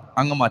ഭക്ഷണം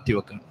അങ്ങ്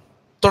മാറ്റിവെക്കണം.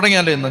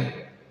 തുടങ്ങിയാലോ ഇന്ന്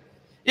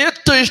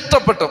ഏറ്റവും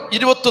ഇഷ്ടപ്പെട്ട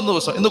 21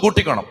 ദിവസം ഇന്ന്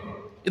കൂട്ടിക്കണം.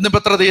 ഇന്നിപ്പോ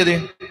എത്ര തീയതി?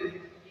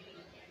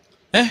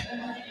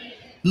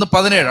 ഇന്ന്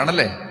 17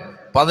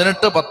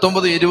 18,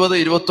 19, 20,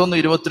 21, 22,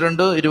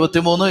 23,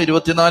 24,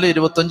 25,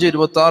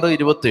 26,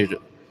 27,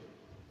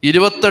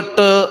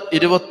 28,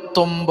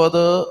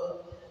 29,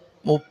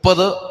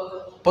 30,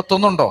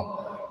 31 ഉണ്ടോ?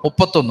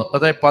 31,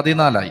 അതായത്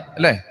 14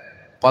 അല്ലേ?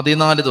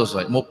 14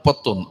 ദിവസമായി.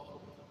 31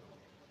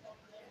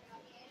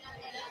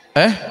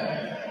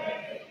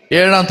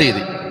 7-ാം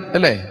തീയതി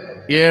അല്ലേ?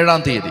 7-ാം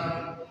തീയതി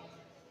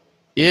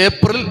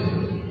ഏപ്രിൽ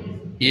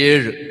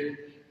 7.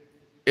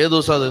 ഏത്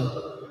ദിവസം അത്?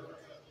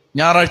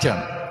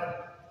 ഞായറാഴ്ചയാണ്.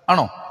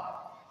 ആണോ?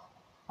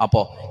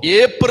 അപ്പോ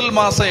ഏപ്രിൽ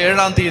മാസം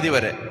 7-ാം തീയതി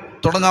വരെ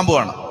തുടങ്ങാൻ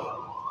പോവാണ്.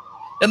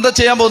 എന്താ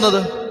ചെയ്യാൻ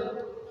പോകുന്നത്?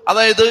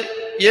 അതായത്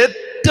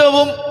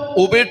ഏറ്റവും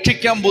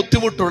ഉപേക്ഷിക്കാൻ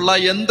ബുദ്ധിമുട്ടുള്ള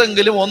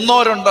എന്തെങ്കിലും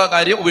 1-2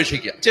 കാര്യം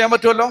ഉപേക്ഷിക്കുക. ചെയ്യാൻ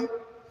പറ്റുമല്ലോ?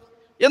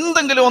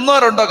 എന്തെങ്കിലും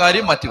 1-2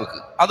 കാര്യം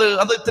മാറ്റിവെക്കുക.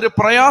 അത് ഇത്തിരി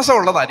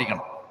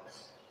പ്രയാസമുള്ളതായിരിക്കണം.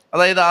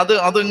 അതായത്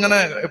അത് ഇങ്ങനെ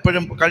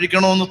എപ്പോഴും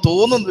കഴിക്കണമെന്ന്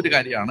തോന്നുന്ന ഒരു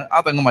കാര്യമാണ്.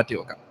 അതങ്ങ്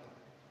മാറ്റിവെക്കാം.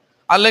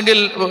 അല്ലെങ്കിൽ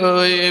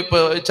ഇപ്പൊ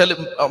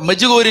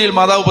മെജുഗോരിയിൽ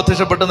മാതാവ്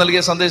പ്രത്യക്ഷപ്പെട്ട്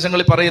നൽകിയ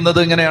സന്ദേശങ്ങളിൽ പറയുന്നത്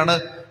ഇങ്ങനെയാണ്: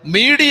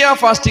 മീഡിയ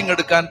ഫാസ്റ്റിംഗ്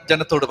എടുക്കാൻ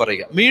ജനത്തോട്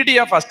പറയുക. മീഡിയ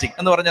ഫാസ്റ്റിംഗ്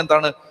എന്ന് പറഞ്ഞാൽ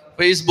എന്താണ്?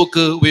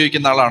 ഫേസ്ബുക്ക്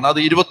ഉപയോഗിക്കുന്ന ആളാണ്, അത്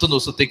 21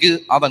 ദിവസത്തേക്ക്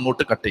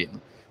അതങ്ങോട്ട് കട്ട് ചെയ്യുന്നു.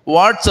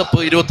 വാട്സപ്പ്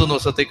 21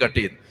 ദിവസത്തേക്ക് കട്ട്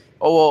ചെയ്യുന്നു.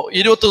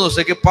 21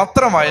 ദിവസത്തേക്ക്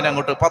പത്രം വായന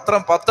അങ്ങോട്ട്,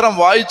 പത്രം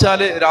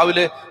വായിച്ചാൽ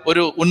രാവിലെ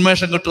ഒരു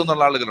ഉന്മേഷം കിട്ടും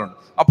എന്നുള്ള ആളുകളുണ്ട്.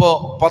 അപ്പോൾ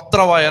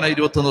പത്രവായന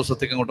 21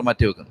 ദിവസത്തേക്ക് അങ്ങോട്ട്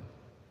മാറ്റി വെക്കുന്നു.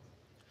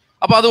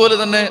 അപ്പൊ അതുപോലെ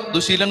തന്നെ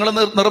ദുശീലങ്ങൾ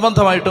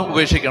നിർബന്ധമായിട്ടും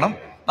ഉപേക്ഷിക്കണം.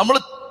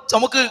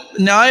 നമുക്ക്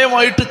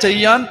ന്യായമായിട്ട്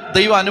ചെയ്യാൻ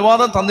ദൈവം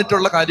അനുവാദം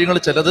തന്നിട്ടുള്ള കാര്യങ്ങൾ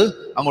ചിലത്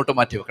അങ്ങോട്ട്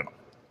മാറ്റിവെക്കണം.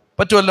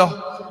 പറ്റുമല്ലോ?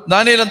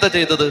 ദാനിയേൽ എന്താ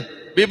ചെയ്തത്?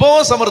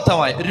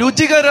 വിഭവസമൃദ്ധമായ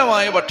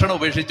രുചികരമായ ഭക്ഷണം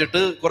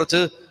ഉപേക്ഷിച്ചിട്ട് കുറച്ച്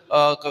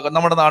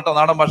നമ്മുടെ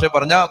നാടൻ ഭാഷയിൽ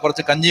പറഞ്ഞാൽ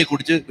കുറച്ച് കഞ്ഞി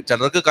കുടിച്ച്,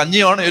 ചിലർക്ക്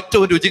കഞ്ഞിയാണ്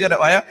ഏറ്റവും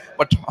രുചികരമായ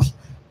ഭക്ഷണം.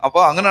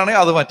 അപ്പോൾ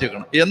അങ്ങനെയാണെങ്കിൽ അത്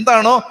മാറ്റിവെക്കണം.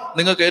 എന്താണോ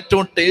നിങ്ങൾക്ക്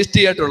ഏറ്റവും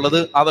ടേസ്റ്റി ആയിട്ടുള്ളത്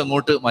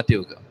അതങ്ങോട്ട്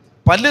മാറ്റിവെക്കുക.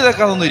 പല്ല്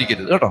തേക്കാതൊന്നും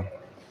ഇരിക്കരുത് കേട്ടോ.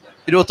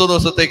 21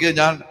 ദിവസത്തേക്ക്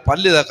ഞാൻ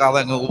പല്ല് തേക്കാതെ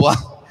അങ്ങ്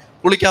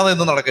കുളിക്കാതെ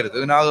ഒന്നും നടക്കരുത്.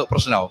 ഇതിനാകെ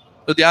പ്രശ്നമാവും.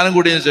 ധ്യാനം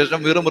കൂടിയതിനു ശേഷം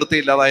വീറും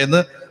വൃത്തിയില്ലാതായെന്ന്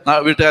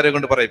വീട്ടുകാരെ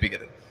കൊണ്ട്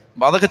പറയിപ്പിക്കരുത്.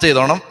 അപ്പൊ അതൊക്കെ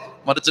ചെയ്തോണം.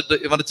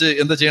 മറിച്ച്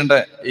എന്താ ചെയ്യേണ്ട?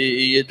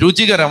 ഈ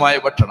രുചികരമായ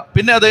ഭക്ഷണം.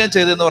 പിന്നെ അദ്ദേഹം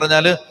ചെയ്തതെന്ന്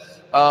പറഞ്ഞാല്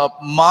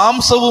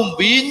മാംസവും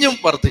വീഞ്ഞും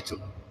വർദ്ധിച്ചു.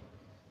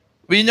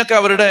 വീഞ്ഞൊക്കെ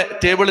അവരുടെ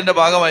ടേബിളിന്റെ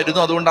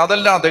ഭാഗമായിരുന്നു. അതുകൊണ്ട്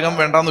അതെല്ലാം അദ്ദേഹം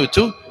വേണ്ടാന്ന്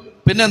വെച്ചു.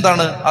 പിന്നെ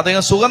എന്താണ്?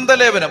 അദ്ദേഹം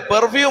സുഗന്ധലേപനം,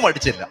 പെർഫ്യൂം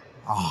അടിച്ചില്ല.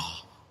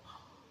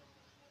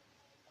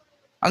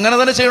 അങ്ങനെ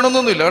തന്നെ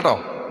ചെയ്യണമെന്നൊന്നുമില്ല കേട്ടോ.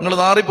 നിങ്ങൾ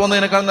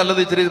നാറിപ്പോകുന്നതിനേക്കാൾ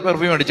നല്ലത് ഇച്ചിരി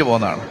പെർഫ്യൂം അടിച്ചു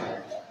പോകുന്നതാണ്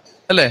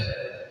അല്ലേ?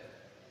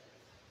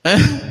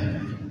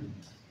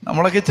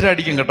 നമ്മളൊക്കെ ഇച്ചിരി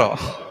അടിക്കും കേട്ടോ.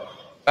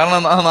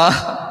 കാരണം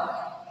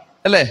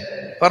അല്ലേ?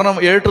 കാരണം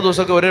 7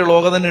 ദിവസമൊക്കെ ഒരേ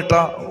ലോകം തന്നെ ഇട്ട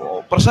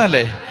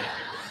പ്രശ്നമല്ലേ?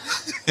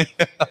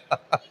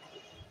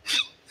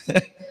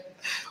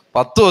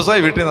 10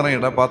 ദിവസമായി വീട്ടിൽ നിന്ന്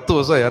ഇറങ്ങിയിട്ട്. 10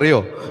 ദിവസമായി, അറിയോ?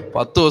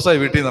 10 ദിവസമായി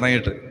വീട്ടിൽ നിന്ന്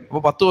ഇറങ്ങിയിട്ട്.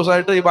 അപ്പൊ 10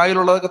 ദിവസമായിട്ട് ഈ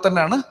ബാഗിലുള്ളതൊക്കെ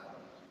തന്നെയാണ്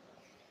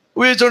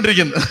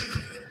ഉപയോഗിച്ചുകൊണ്ടിരിക്കുന്നത്.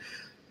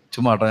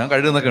 ചുമ്മാ കേട്ടോ, ഞാൻ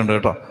കഴുകുന്നൊക്കെ ഉണ്ട്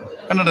കേട്ടോ.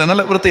 കണ്ടിട്ട്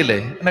നല്ല വൃത്തിയില്ലേ?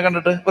 എന്നെ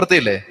കണ്ടിട്ട്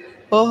വൃത്തിയില്ലേ?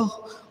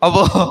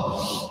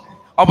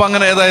 അപ്പൊ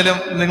അങ്ങനെ ഏതായാലും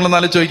നിങ്ങൾ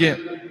നാല് ചോദിക്കുക,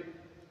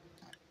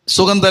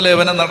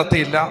 സുഗന്ധലേപനം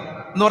നടത്തിയില്ല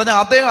എന്ന് പറഞ്ഞാൽ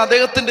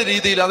അദ്ദേഹത്തിന്റെ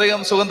രീതിയിൽ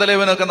അദ്ദേഹം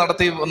സുഗന്ധലേപനമൊക്കെ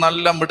നടത്തി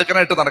നല്ല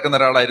മിടുക്കനായിട്ട് നടക്കുന്ന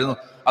ഒരാളായിരുന്നു.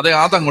 അദ്ദേഹം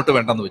അതങ്ങോട്ട്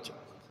വേണ്ടെന്ന് വെച്ചു.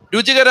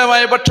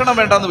 രുചികരമായ ഭക്ഷണം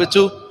വേണ്ടാന്ന്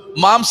വെച്ചു.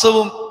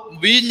 മാംസവും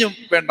വീഞ്ഞും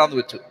വേണ്ടാന്ന്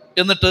വെച്ചു.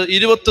 എന്നിട്ട്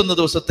 21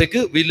 ദിവസത്തേക്ക്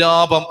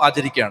വിലാപം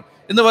ആചരിക്കുകയാണ്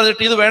എന്ന്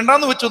പറഞ്ഞിട്ട് ഇത്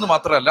വേണ്ടാന്ന് വെച്ചു എന്ന്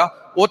മാത്രമല്ല,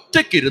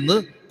 ഒറ്റയ്ക്കിരുന്ന്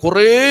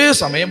കുറേ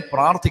സമയം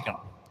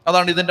പ്രാർത്ഥിക്കണം.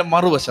 അതാണ് ഇതിന്റെ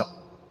മറുവശം.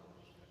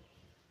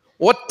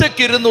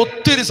 ഒറ്റയ്ക്കിരുന്ന്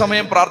ഒത്തിരി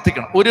സമയം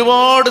പ്രാർത്ഥിക്കണം,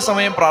 ഒരുപാട്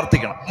സമയം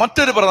പ്രാർത്ഥിക്കണം.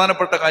 മറ്റൊരു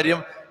പ്രധാനപ്പെട്ട കാര്യം,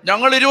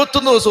 ഞങ്ങൾ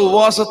 21 ദിവസം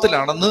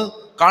ഉപവാസത്തിലാണെന്ന്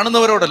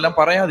കാണുന്നവരോടെല്ലാം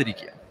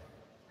പറയാതിരിക്കുക.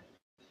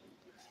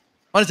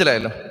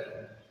 മനസ്സിലായല്ലോ?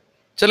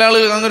 ചില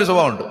ആളുകൾ അങ്ങനെ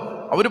സ്വഭാവമുണ്ട്.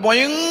 അവർ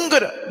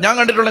ഭയങ്കര, ഞാൻ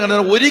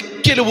കണ്ടിട്ടുള്ള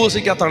ഒരിക്കലും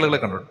ഉപവസിക്കാത്ത ആളുകളെ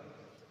കണ്ടിട്ടുണ്ട്.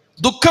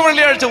 ദുഃഖ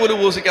വെള്ളിയാഴ്ച പോലും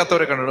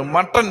ഉപവസിക്കാത്തവരെ കണ്ടിട്ടുണ്ട്.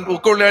 മട്ടൻ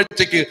ദുഃഖ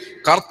വെള്ളിയാഴ്ചക്ക്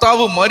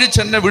കർത്താവ്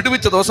മരിച്ചെന്നെ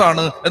വിടുവിച്ച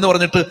ദിവസമാണ് എന്ന്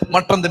പറഞ്ഞിട്ട്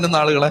മട്ടൻ തിന്നുന്ന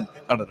ആളുകളെ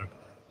കണ്ടിട്ടുണ്ട്.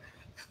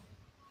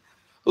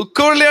 ദുഃഖ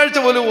വെള്ളിയാഴ്ച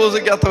പോലും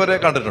ഉപവസിക്കാത്തവരെ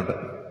കണ്ടിട്ടുണ്ട്.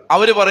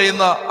 അവര്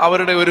പറയുന്ന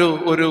അവരുടെ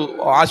ഒരു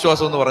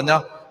ആശ്വാസം എന്ന്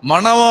പറഞ്ഞാൽ,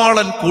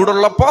 മണവാളൻ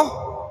കൂടുള്ളപ്പോ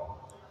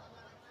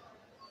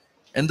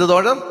എന്ത്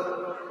തോഴർ?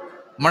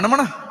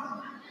 മണമണ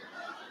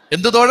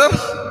എന്ത് തോഴർ?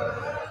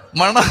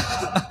 മണ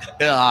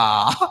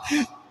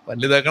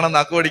പല്ല് തേക്കണം,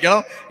 നാക്ക്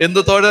പഠിക്കണം. എന്ത്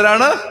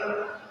തോഴരാണ്?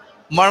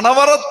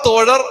 മണവറ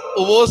തോഴർ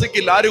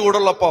ഉപവസിക്കില്ല. ആര്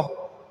കൂടുള്ളപ്പോ?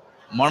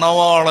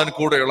 മണവാളൻ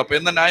കൂടെയുള്ളപ്പോ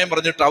എന്ന ന്യായം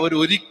പറഞ്ഞിട്ട് അവർ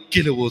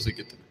ഒരിക്കലും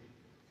ഉപവസിക്കത്തില്ല.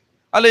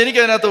 അല്ല,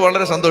 എനിക്കതിനകത്ത്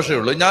വളരെ സന്തോഷമേ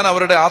ഉള്ളൂ. ഞാൻ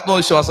അവരുടെ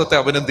ആത്മവിശ്വാസത്തെ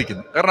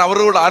അഭിനന്ദിക്കുന്നു. കാരണം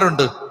അവരുടെ കൂടെ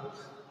ആരുണ്ട്?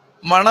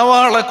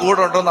 മണവാളൻ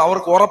കൂടെ ഉണ്ടെന്ന്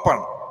അവർക്ക്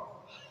ഉറപ്പാണ്.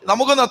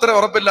 നമുക്കൊന്നും അത്ര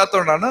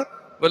ഉറപ്പില്ലാത്തതുകൊണ്ടാണ്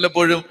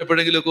വല്ലപ്പോഴും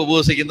എപ്പോഴെങ്കിലും ഒക്കെ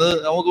ഉപവസിക്കുന്നത്.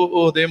 നമുക്ക്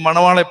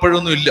മണവാളൻ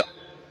എപ്പോഴൊന്നും ഇല്ല.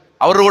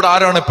 അവരുടെ കൂടെ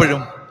ആരാണ്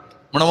എപ്പോഴും?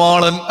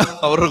 മണവാളൻ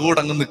അവരുടെ കൂടെ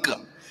അങ്ങ് നിൽക്കുക.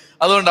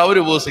 അതുകൊണ്ട് അവർ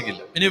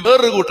ഉപവസിക്കില്ല. ഇനി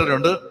വേറൊരു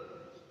കൂട്ടരുണ്ട്,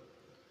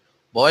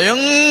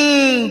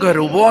 ഭയങ്കര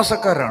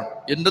ഉപവാസക്കാരാണ്.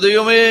 എന്റെ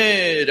ദൈവമേ,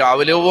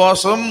 രാവിലെ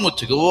ഉപവാസം,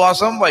 ഉച്ചയ്ക്ക്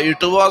ഉപവാസം,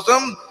 വൈകിട്ട്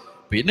ഉപവാസം,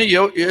 പിന്നെ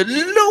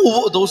എല്ലാ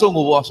ദിവസവും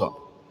ഉപവാസമാണ്.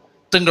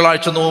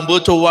 തിങ്കളാഴ്ച നോമ്പ്,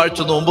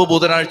 ചൊവ്വാഴ്ച നോമ്പ്,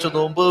 ബുധനാഴ്ച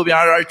നോമ്പ്,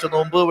 വ്യാഴാഴ്ച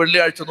നോമ്പ്,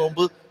 വെള്ളിയാഴ്ച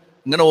നോമ്പ്,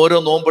 ഇങ്ങനെ ഓരോ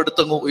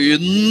നോമ്പെടുത്ത്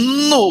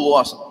എന്നും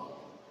ഉപവാസം.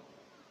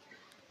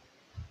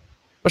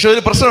 പക്ഷെ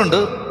ഒരു പ്രശ്നമുണ്ട്,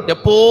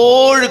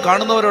 എപ്പോഴും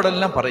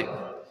കാണുന്നവരോടെല്ലാം പറയും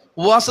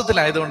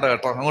ഉപവാസത്തിലായതുകൊണ്ടാണ്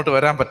കേട്ടോ അങ്ങോട്ട്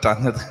വരാൻ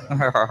പറ്റാഞ്ഞത്.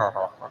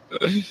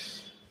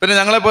 പിന്നെ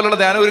ഞങ്ങളെ പോലുള്ള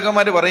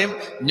ധ്യാനഗുരുക്കന്മാര് പറയും,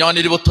 ഞാൻ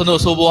 21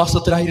 ദിവസം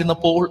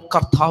ഉപവാസത്തിലായിരുന്നപ്പോൾ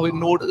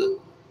കർത്താവിനോട്.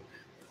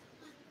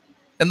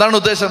 എന്താണ്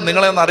ഉദ്ദേശം?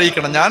 നിങ്ങളെ ഒന്ന്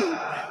അറിയിക്കണം, ഞാൻ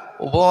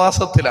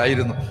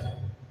ഉപവാസത്തിലായിരുന്നു.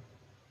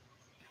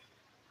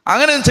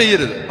 അങ്ങനെയൊന്നും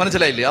ചെയ്യരുത്,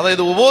 മനസ്സിലായില്ലേ?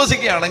 അതായത്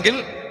ഉപവസിക്കുകയാണെങ്കിൽ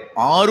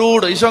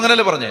ആരോട്, ഈശോ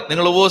അങ്ങനെയല്ലേ പറഞ്ഞേ,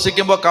 നിങ്ങൾ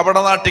ഉപവസിക്കുമ്പോൾ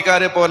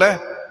കപടനാട്ടിക്കാരെ പോലെ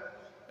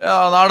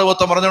നാട്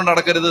മൊത്തം പറഞ്ഞുകൊണ്ട്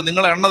നടക്കരുത്,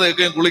 നിങ്ങൾ എണ്ണ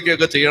തേക്കുകയും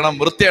കുളിക്കുകയൊക്കെ ചെയ്യണം,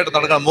 വൃത്തിയായിട്ട്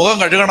നടക്കണം, മുഖം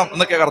കഴുകണം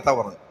എന്നൊക്കെ കർത്താവ്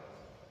പറഞ്ഞു.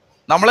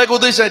 നമ്മളെയൊക്കെ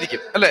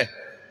ഉദ്ദേശിച്ചായിരിക്കും അല്ലേ?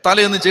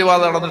 തലയൊന്നും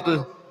ചെയ്യാതെ നടന്നിട്ട്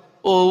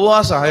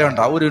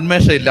ഉപവാസമായോണ്ടാ ഒരു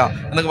ഉന്മേഷം ഇല്ല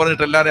എന്നൊക്കെ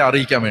പറഞ്ഞിട്ട് എല്ലാവരെയും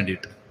അറിയിക്കാൻ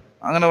വേണ്ടിയിട്ട്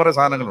അങ്ങനെ കുറേ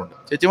സാധനങ്ങളുണ്ട്.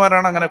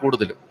 ചേച്ചിമാരാണ് അങ്ങനെ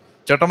കൂടുതലും.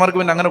 ചേട്ടന്മാർക്ക്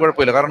പിന്നെ അങ്ങനെ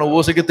കുഴപ്പമില്ല, കാരണം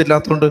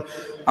ഉപവസിക്കത്തില്ലാത്തതുകൊണ്ട്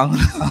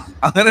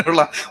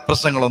അങ്ങനെയുള്ള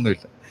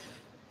പ്രശ്നങ്ങളൊന്നുമില്ല.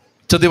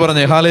 ചെത്തി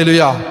പറഞ്ഞേ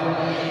ഹല്ലേലൂയ.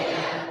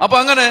 അപ്പൊ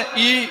അങ്ങനെ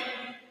ഈ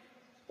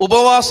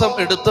ഉപവാസം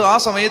എടുത്ത് ആ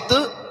സമയത്ത്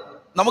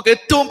നമുക്ക്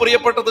ഏറ്റവും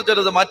പ്രിയപ്പെട്ടത്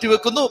ചിലത്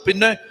മാറ്റിവെക്കുന്നു.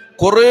 പിന്നെ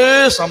കുറേ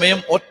സമയം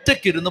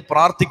ഒറ്റയ്ക്കിരുന്ന്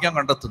പ്രാർത്ഥിക്കാൻ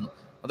കണ്ടെത്തുന്നു.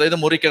 അതായത്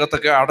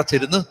മുറിക്കകത്തൊക്കെ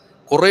അടച്ചിരുന്ന്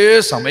കുറേ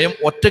സമയം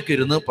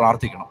ഒറ്റയ്ക്കിരുന്ന്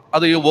പ്രാർത്ഥിക്കണം.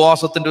 അത് ഈ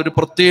ഉപവാസത്തിന്റെ ഒരു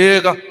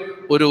പ്രത്യേക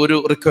ഒരു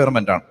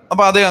റിക്വയർമെന്റ് ആണ്.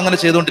 അപ്പൊ അതേ അങ്ങനെ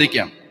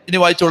ചെയ്തുകൊണ്ടിരിക്കുകയാണ്. ഇനി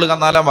വായിച്ചോളുക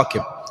 4-ാം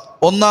വാക്യം.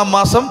 1-ാം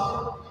മാസം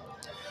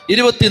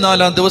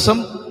 24-ാം ദിവസം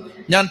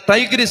ഞാൻ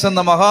ടൈഗ്രിസ്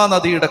എന്ന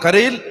മഹാനദിയുടെ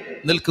കരയിൽ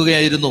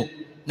നിൽക്കുകയായിരുന്നു.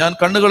 ഞാൻ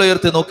കണ്ണുകൾ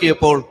ഉയർത്തി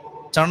നോക്കിയപ്പോൾ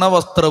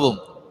ചണവസ്ത്രവും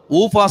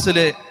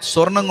ഊഫാസിലെ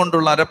സ്വർണം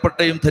കൊണ്ടുള്ള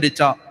അരപ്പട്ടയും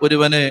ധരിച്ച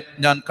ഒരുവനെ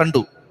ഞാൻ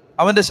കണ്ടു.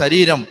 അവന്റെ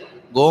ശരീരം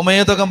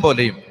ഗോമേതകം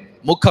പോലെയും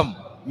മുഖം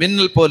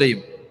മിന്നൽ പോലെയും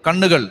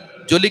കണ്ണുകൾ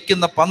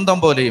ജ്വലിക്കുന്ന പന്തം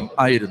പോലെയും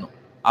ആയിരുന്നു.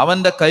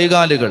 അവന്റെ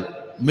കൈകാലുകൾ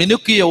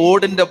മിനുക്കിയ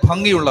ഓടിന്റെ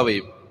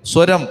ഭംഗിയുള്ളവയും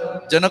സ്വരം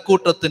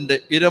ജനക്കൂട്ടത്തിന്റെ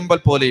ഇരമ്പൽ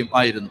പോലെയും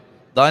ആയിരുന്നു.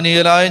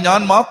 ദാനിയേലായ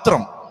ഞാൻ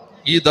മാത്രം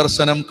ഈ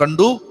ദർശനം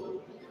കണ്ടു,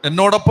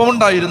 എന്നോടൊപ്പം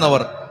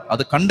ഉണ്ടായിരുന്നവർ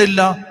അത്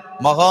കണ്ടില്ല.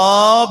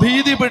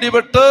 മഹാഭീതി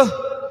പിടിപെട്ട്,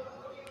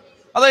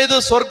 അതായത്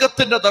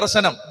സ്വർഗത്തിന്റെ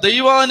ദർശനം,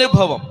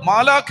 ദൈവാനുഭവം,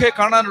 മാലാഖയെ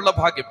കാണാനുള്ള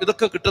ഭാഗ്യം,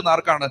 ഇതൊക്കെ കിട്ടുന്ന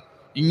ആർക്കാണ്?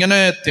 ഇങ്ങനെ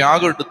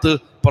ത്യാഗം എടുത്ത്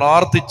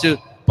പ്രാർത്ഥിച്ച്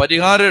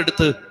പരിഹാരം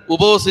എടുത്ത്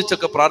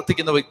ഉപവസിച്ചൊക്കെ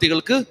പ്രാർത്ഥിക്കുന്ന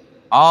വ്യക്തികൾക്ക്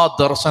ആ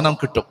ദർശനം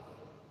കിട്ടും.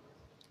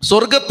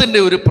 സ്വർഗത്തിന്റെ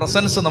ഒരു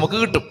പ്രസൻസ് നമുക്ക്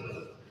കിട്ടും.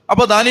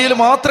 അപ്പൊ ദാനിയേൽ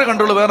മാത്രമേ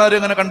കണ്ടുള്ളൂ, വേറെ ആരും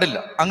അങ്ങനെ കണ്ടില്ല.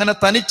 അങ്ങനെ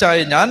തനിച്ചായ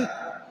ഞാൻ,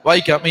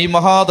 വായിക്കാം, ഈ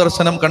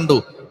മഹാദർശനം കണ്ടു.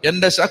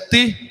 എന്റെ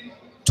ശക്തി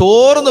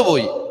ചോർന്നു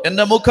പോയി,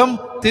 എന്റെ മുഖം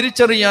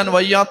തിരിച്ചറിയാൻ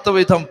വയ്യാത്ത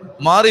വിധം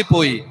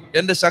മാറിപ്പോയി,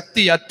 എന്റെ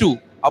ശക്തി അറ്റു.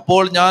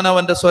 അപ്പോൾ ഞാൻ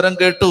അവന്റെ സ്വരം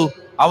കേട്ടു.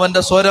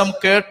 അവന്റെ സ്വരം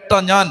കേട്ട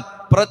ഞാൻ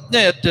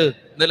പ്രജ്ഞയറ്റ്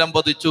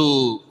നിലംപതിച്ചു.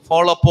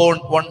 Fall upon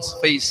once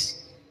face.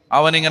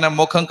 അവനിങ്ങനെ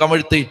മുഖം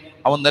കമഴ്ത്തി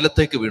അവൻ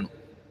നിലത്തേക്ക് വീണു.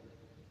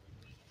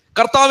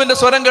 കർത്താവിന്റെ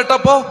സ്വരം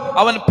കേട്ടപ്പോ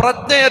അവൻ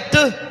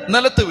പ്രജ്ഞയറ്റ്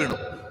നിലത്ത് വീണു,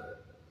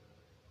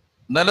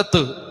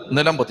 നിലത്ത്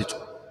നിലംപതിച്ചു.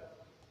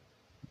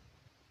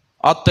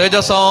 ആ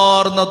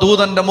തേജസാർന്ന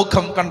ദൂതന്റെ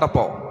മുഖം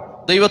കണ്ടപ്പോ,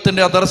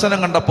 ദൈവത്തിന്റെ ആ ദർശനം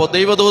കണ്ടപ്പോ,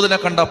 ദൈവദൂതനെ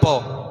കണ്ടപ്പോ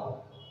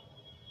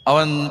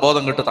അവൻ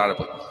ബോധം കെട്ട് താഴെ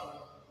പോയി.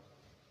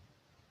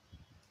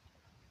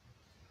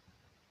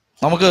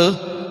 നമുക്ക്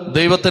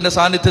ദൈവത്തിന്റെ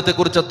സാന്നിധ്യത്തെ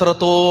കുറിച്ച്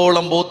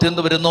എത്രത്തോളം ബോധ്യം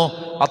വരുന്നോ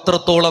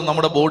അത്രത്തോളം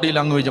നമ്മുടെ ബോഡി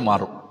ലാംഗ്വേജ്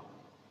മാറും.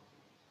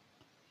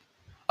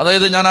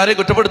 അതായത് ഞാൻ ആരെയും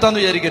കുറ്റപ്പെടുത്താന്ന്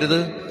വിചാരിക്കരുത്.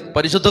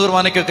 പരിശുദ്ധ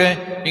കുർബാനയ്ക്കൊക്കെ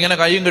ഇങ്ങനെ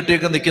കൈയും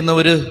കെട്ടിയൊക്കെ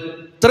നിൽക്കുന്നവര്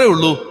ഇത്രയേ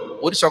ഉള്ളൂ.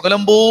 ഒരു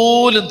ശകലം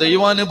പോലും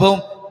ദൈവാനുഭവം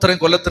ഇത്രയും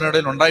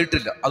കൊല്ലത്തിനിടയിൽ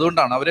ഉണ്ടായിട്ടില്ല.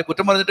 അതുകൊണ്ടാണ് അവരെ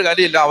കുറ്റം പറഞ്ഞിട്ട്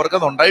കാര്യമില്ല,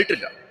 അവർക്കത്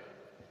ഉണ്ടായിട്ടില്ല.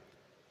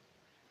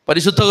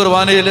 പരിശുദ്ധ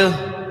കുർബാനയില്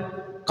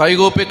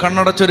കൈകോപ്പി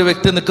കണ്ണടച്ചൊരു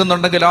വ്യക്തി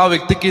നിൽക്കുന്നുണ്ടെങ്കിൽ ആ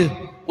വ്യക്തിക്ക്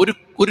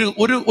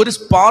ഒരു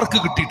സ്പാർക്ക്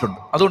കിട്ടിയിട്ടുണ്ട്.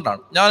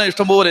 അതുകൊണ്ടാണ് ഞാൻ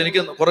ഇഷ്ടംപോലെ,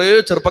 എനിക്ക് കുറേ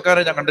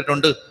ചെറുപ്പക്കാരെ ഞാൻ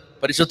കണ്ടിട്ടുണ്ട്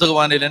പരിശുദ്ധ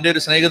കുർബാനയിൽ. എൻ്റെ ഒരു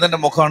സ്നേഹിതന്റെ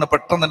മുഖമാണ്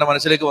പെട്ടെന്ന് എൻ്റെ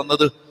മനസ്സിലേക്ക്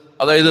വന്നത്.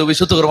 അതായത്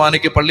വിശുദ്ധ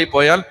കുർബാനയ്ക്ക് പള്ളിയിൽ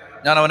പോയാൽ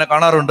ഞാൻ അവനെ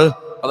കാണാറുണ്ട്.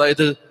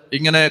 അതായത്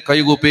ഇങ്ങനെ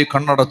കൈകൂപ്പി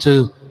കണ്ണടച്ച്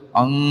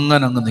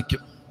അങ്ങനെ അങ്ങ്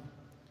നിൽക്കും.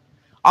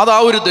 അത് ആ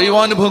ഒരു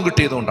ദൈവാനുഭവം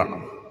കിട്ടിയതുകൊണ്ടാണ്.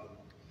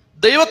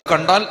 ദൈവത്തെ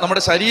കണ്ടാൽ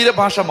നമ്മുടെ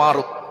ശരീരഭാഷ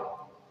മാറും.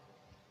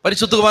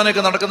 പരിശുദ്ധ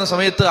കുർബാനയൊക്കെ നടക്കുന്ന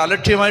സമയത്ത്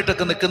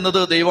അലക്ഷ്യമായിട്ടൊക്കെ നിൽക്കുന്നത്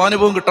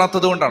ദൈവാനുഭവം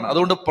കിട്ടാത്തത് കൊണ്ടാണ്.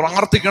 അതുകൊണ്ട്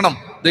പ്രാർത്ഥിക്കണം,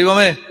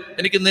 ദൈവമേ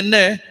എനിക്ക്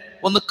നിന്നെ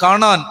ഒന്ന്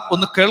കാണാൻ,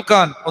 ഒന്ന്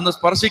കേൾക്കാൻ, ഒന്ന്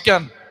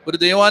സ്പർശിക്കാൻ ഒരു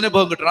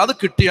ദൈവാനുഭവം കിട്ടണം. അത്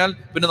കിട്ടിയാൽ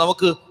പിന്നെ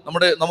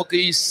നമുക്ക്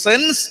ഈ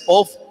സെൻസ്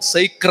ഓഫ്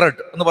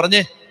സീക്രട്ട് എന്ന്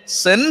പറഞ്ഞേ,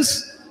 സെൻസ്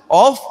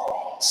ഓഫ്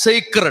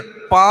സീക്രട്ട്,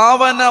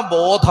 പാവന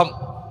ബോധം.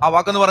 ആ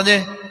വാക്കെന്ന് പറഞ്ഞേ,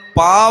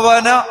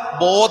 പാവന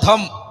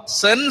ബോധം,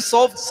 സെൻസ്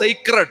ഓഫ്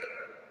സീക്രട്ട്.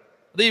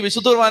 അത് ഈ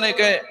വിശുദ്ധ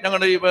കുർബാനയൊക്കെ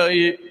ഞങ്ങളുടെ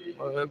ഈ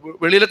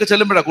വെളിയിലൊക്കെ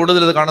ചെല്ലുമ്പോഴാണ്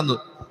കൂടുതൽ ഇത് കാണുന്നത്.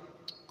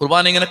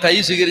 കുർബാന ഇങ്ങനെ കൈ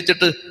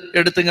സ്വീകരിച്ചിട്ട്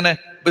എടുത്തിങ്ങനെ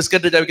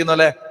ബിസ്ക്കറ്റ് ചവയ്ക്കുന്ന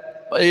പോലെ,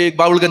 ഈ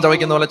ബൗൾഗൻ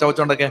ചവയ്ക്കുന്ന പോലെ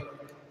ചവച്ചുകൊണ്ടൊക്കെ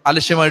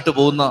അലക്ഷ്യമായിട്ട്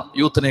പോകുന്ന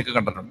യൂത്തിനെയൊക്കെ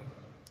കണ്ടിട്ടുണ്ട്.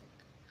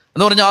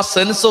 എന്ന് പറഞ്ഞാൽ ആ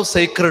സെൻസ് ഓഫ്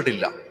സീക്രട്ട്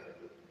ഇല്ല.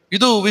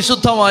 ഇത്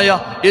വിശുദ്ധമായ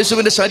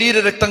യേശുവിന്റെ ശരീര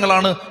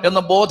രക്തങ്ങളാണ് എന്ന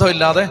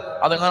ബോധമില്ലാതെ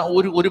അതങ്ങനെ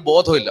ഒരു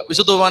ബോധമില്ല.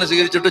 വിശുദ്ധ കുർബാന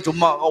സ്വീകരിച്ചിട്ട്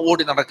ചുമ്മാ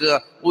ഓടി നടക്കുക,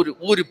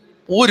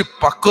 ഒരു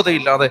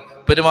പക്വതയില്ലാതെ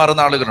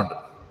പെരുമാറുന്ന ആളുകളുണ്ട്.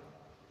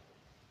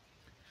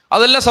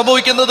 അതെല്ലാം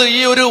സംഭവിക്കുന്നത് ഈ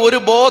ഒരു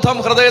ബോധം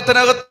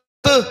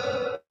ഹൃദയത്തിനകത്ത്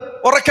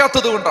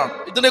ഉറയ്ക്കാത്തത് കൊണ്ടാണ്.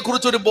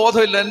 ഇതിനെക്കുറിച്ച് ഒരു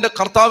ബോധമില്ല. എൻ്റെ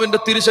കർത്താവിൻ്റെ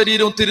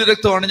തിരുശരീരവും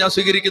തിരുരക്തമാണ് ഞാൻ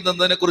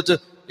സ്വീകരിക്കുന്നതിനെ കുറിച്ച്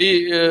ഈ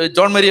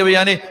ജോൺ മരിയ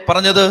വിയാനി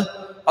പറഞ്ഞത്.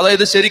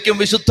 അതായത് ശരിക്കും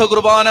വിശുദ്ധ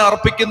കുർബാന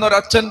അർപ്പിക്കുന്ന ഒരു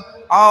അച്ഛൻ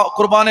ആ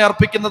കുർബാന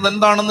അർപ്പിക്കുന്നത്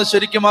എന്താണെന്ന്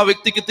ശരിക്കും ആ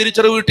വ്യക്തിക്ക്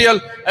തിരിച്ചറിവ് കിട്ടിയാൽ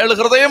അയാൾ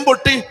ഹൃദയം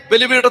പൊട്ടി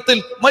ബലിപീഠത്തിൽ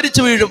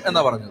മരിച്ചു വീഴും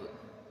എന്നാ പറഞ്ഞത്.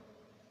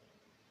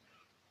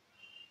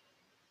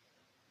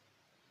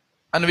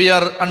 And we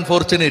are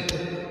unfortunate,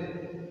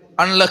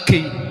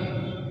 unlucky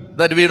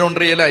that we don't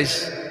realize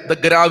the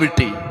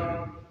gravity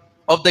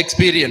of the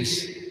experience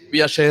we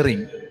are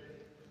sharing.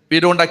 We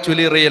don't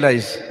actually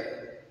realize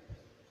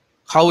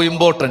how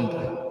important,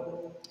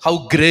 how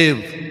grave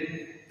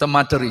the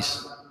matter is.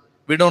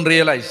 We don't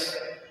realize.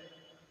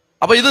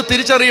 അപ്പൊ ഇത്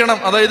തിരിച്ചറിയണം.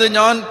 അതായത്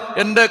ഞാൻ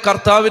എൻ്റെ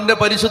കർത്താവിൻ്റെ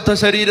പരിശുദ്ധ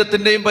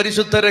ശരീരത്തിൻ്റെയും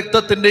പരിശുദ്ധ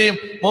രക്തത്തിൻ്റെയും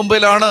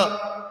മുമ്പിലാണ്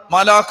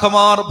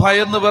മാലാഖമാർ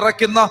ഭയന്ന്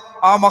വിറയ്ക്കുന്ന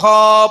ആ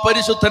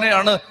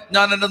മഹാപരിശുദ്ധനെയാണ്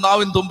ഞാൻ എൻ്റെ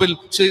നാവിൻ തുമ്പിൽ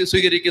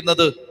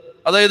സ്വീകരിക്കുന്നത്.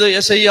 അതായത്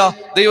യെശയ്യ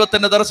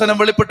ദൈവത്തിന്റെ ദർശനം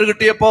വെളിപ്പെട്ട്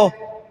കിട്ടിയപ്പോ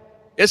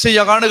യെശയ്യ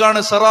കാണുകയാണ്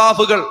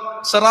സെറാഫുകൾ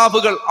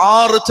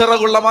 6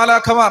 ചിറകുള്ള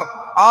മാലാഖമാർ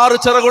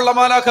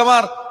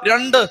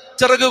 2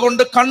 ചിറക്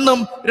കൊണ്ട് കണ്ണും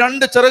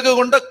 2 ചിറക്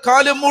കൊണ്ട്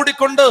കാലും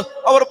മൂടിക്കൊണ്ട്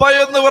അവർ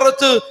ഭയന്ന്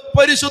വിറച്ച്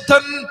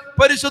പരിശുദ്ധൻ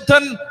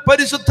പരിശുദ്ധൻ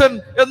പരിശുദ്ധൻ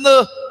എന്ന്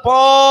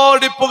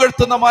പാടി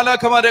പുകഴ്ത്തുന്ന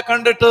മാലാഖമാരെ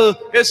കണ്ടിട്ട്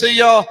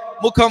യെശയ്യ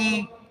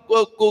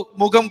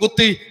മുഖം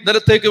കുത്തി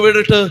നിലത്തേക്ക്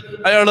വീണിട്ട്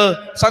അയാള്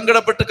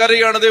സങ്കടപ്പെട്ട്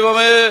കരയാണ്,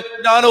 ദൈവമേ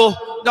ഞാനോ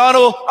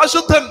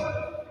അശുദ്ധൻ,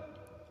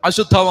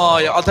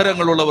 അശുദ്ധമായ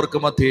അധരങ്ങളുള്ളവർക്ക്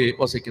മധ്യേ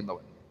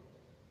വസിക്കുന്നവൻ.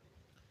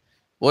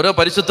 ഓരോ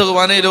പരിശുദ്ധ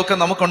കുർബാനയിലൊക്കെ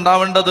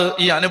നമുക്കുണ്ടാവേണ്ടത്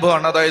ഈ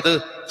അനുഭവമാണ്. അതായത്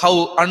how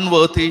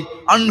unworthy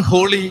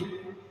unholy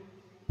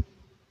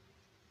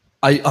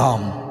I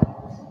am.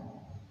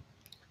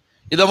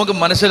 ഇത് നമുക്ക്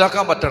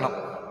മനസ്സിലാക്കാൻ പറ്റണം.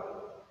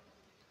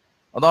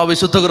 അതാ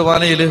വിശുദ്ധ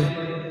കുർബാനയിൽ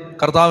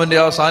കർത്താവിൻ്റെ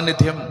ആ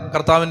സാന്നിധ്യം,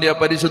 കർത്താവിൻ്റെ ആ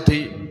പരിശുദ്ധി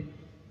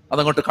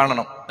അതങ്ങോട്ട്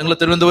കാണണം. നിങ്ങൾ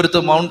തിരുവനന്തപുരത്ത്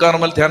മൗണ്ട്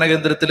കാർമൽ ധ്യാന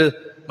കേന്ദ്രത്തിൽ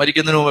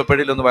മരിക്കുന്നതിന് മുമ്പ്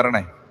എപ്പോഴേലും ഒന്ന്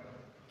വരണേ.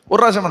 ഒരു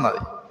പ്രാവശ്യം വന്നാൽ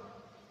മതി.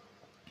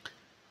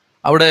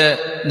 അവിടെ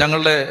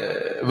ഞങ്ങളുടെ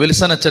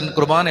വിൽസൺ അച്ഛൻ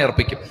കുർബാന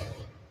അർപ്പിക്കും.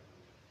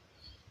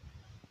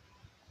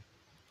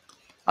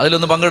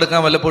 അതിലൊന്ന് പങ്കെടുക്കാൻ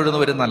വല്ലപ്പോഴും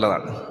ഒന്ന് വരും,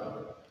 നല്ലതാണ്.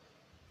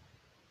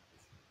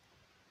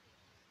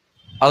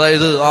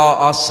 അതായത്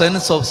ആ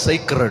സെൻസ് ഓഫ്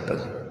സീക്രട്ട്,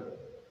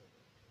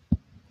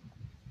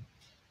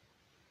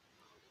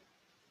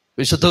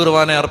 വിശുദ്ധ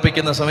കുർബാന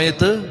അർപ്പിക്കുന്ന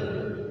സമയത്ത്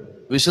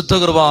വിശുദ്ധ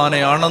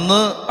കുർബാനയാണെന്ന്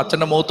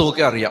അച്ഛൻ്റെ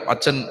മുഖത്തുമൊക്കെ അറിയാം.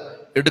 അച്ഛൻ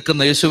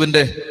എടുക്കുന്ന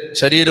യേശുവിൻ്റെ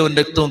ശരീരവും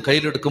രക്തവും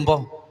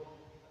കയ്യിലെടുക്കുമ്പോൾ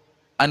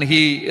and he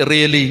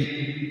really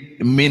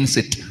means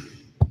it.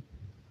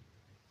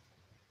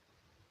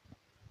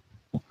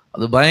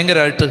 അത്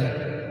ഭയങ്കരമായിട്ട്,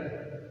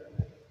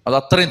 അത്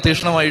അത്രയും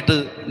തീക്ഷ്ണമായിട്ട്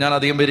ഞാൻ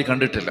അധികം പേര്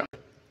കണ്ടിട്ടില്ല.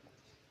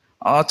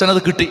 ആ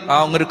അച്ഛനത് കിട്ടി, ആ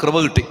അങ്ങൊരു കൃപ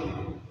കിട്ടി.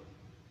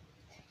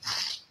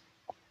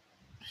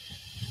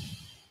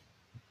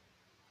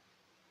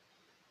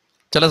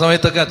 ചില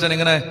സമയത്തൊക്കെ അച്ഛൻ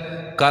ഇങ്ങനെ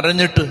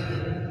കരഞ്ഞിട്ട്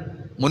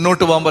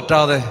മുന്നോട്ട് പോകാൻ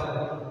പറ്റാതെ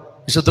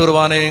വിശുദ്ധ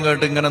കുർബാനയും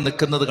കേട്ട് ഇങ്ങനെ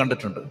നിൽക്കുന്നത്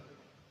കണ്ടിട്ടുണ്ട്.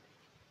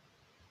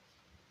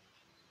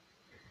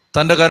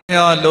 തൻ്റെ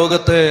കരഞ്ഞാൽ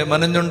ലോകത്തെ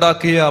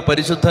മനഞ്ഞുണ്ടാക്കിയ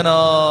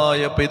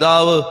പരിശുദ്ധനായ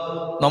പിതാവ്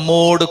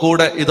നമ്മോട്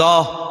കൂടെ,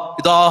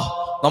 ഇതാ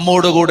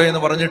നമ്മോട് കൂടെ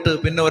എന്ന് പറഞ്ഞിട്ട്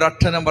പിന്നെ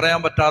ഒരക്ഷരം പറയാൻ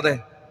പറ്റാതെ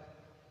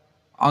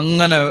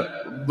അങ്ങനെ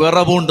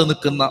വിറവുകൊണ്ട്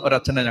നിൽക്കുന്ന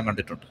ഒരച്ഛനെ ഞാൻ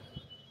കണ്ടിട്ടുണ്ട്.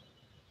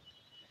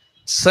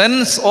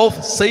 സെൻസ്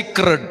ഓഫ്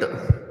സീക്രട്ട്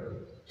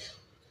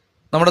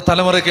നമ്മുടെ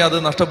തലമുറയ്ക്ക് അത്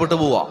നഷ്ടപ്പെട്ടു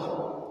പോവാ.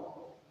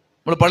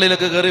 നമ്മൾ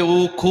പള്ളിയിലൊക്കെ കയറി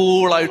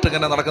കൂളായിട്ട്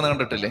ഇങ്ങനെ നടക്കുന്നത്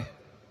കണ്ടിട്ടില്ലേ?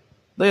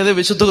 അതായത്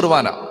വിശുദ്ധ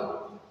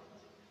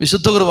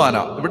കുർബാന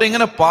ഇവിടെ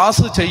ഇങ്ങനെ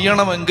പാസ്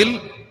ചെയ്യണമെങ്കിൽ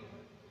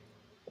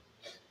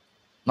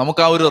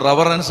നമുക്ക് ആ ഒരു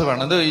റെവറൻസ്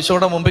വേണം. ഇത്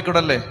ഈശോയുടെ മുമ്പിൽ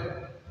കൂടല്ലേ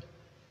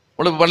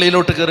നമ്മൾ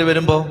പള്ളിയിലോട്ട് കയറി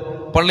വരുമ്പോൾ,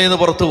 പള്ളിയിൽ നിന്ന്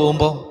പുറത്ത്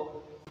പോകുമ്പോൾ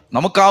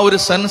നമുക്ക് ആ ഒരു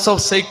സെൻസ്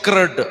ഓഫ്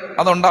സീക്രട്ട്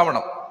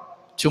അതുണ്ടാവണം.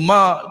 ചുമ്മാ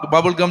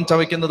ബബിൾ ഗം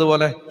ചവയ്ക്കുന്നത്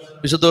പോലെ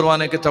വിശുദ്ധ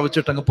കുർബാനയൊക്കെ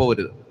ചവച്ചിട്ടങ്ങ്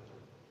പോകരുത്.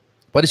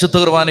 പരിശുദ്ധ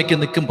കുർബാനയ്ക്ക്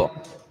നിൽക്കുമ്പോൾ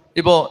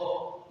ഇപ്പോ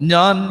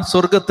ഞാൻ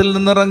സ്വർഗത്തിൽ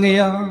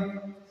നിന്നിറങ്ങിയ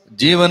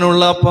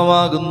ജീവനുള്ള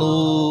അപ്പമാകുന്നു,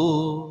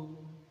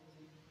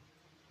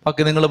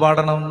 ബാക്കി നിങ്ങൾ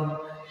പാടണം.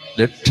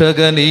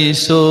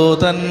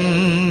 രക്ഷകനീശോതൻ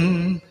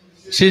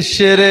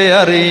ശിഷ്യരെ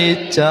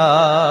അറിയിച്ച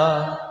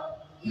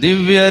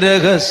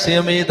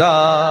ദിവ്യരഹസ്യമിതാ,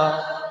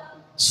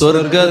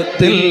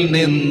 സ്വർഗത്തിൽ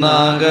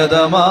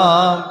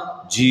നിന്നാഗതമാം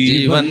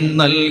ജീവൻ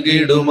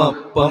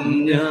നൽകിടുമപ്പം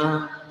ഞാൻ,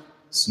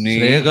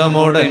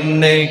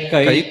 സ്നേഹമോടെന്നെ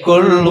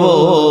കൈക്കൊള്ളുവോ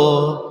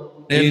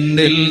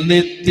എന്നിൽ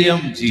നിത്യം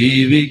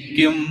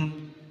ജീവിക്കും,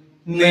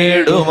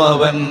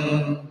 നേടുമവൻ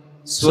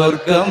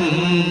സ്വർഗം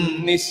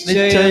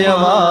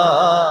നിശ്ചയമാ,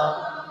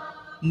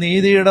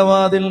 നീതിയുടെ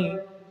വാതിൽ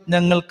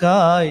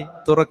ഞങ്ങൾക്കായി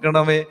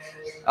തുറക്കണമേ.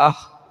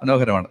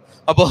 മനോഹരമാണ്.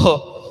 അപ്പോ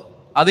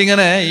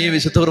അതിങ്ങനെ ഈ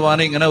വിശുദ്ധ കുർബാന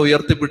ഇങ്ങനെ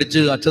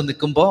ഉയർത്തിപ്പിടിച്ച് അച്ഛൻ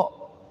നിൽക്കുമ്പോൾ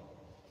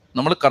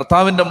നമ്മൾ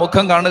കർത്താവിൻ്റെ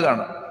മുഖം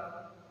കാണുകയാണ്.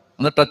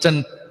 എന്നിട്ട് അച്ഛൻ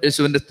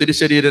യേശുവിൻ്റെ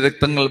തിരുശരീര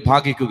രക്തങ്ങൾ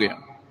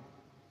ഭാഗിക്കുകയാണ്.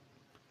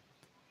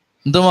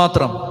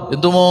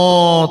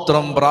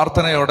 എന്തുമാത്രം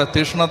പ്രാർത്ഥനയോടെ,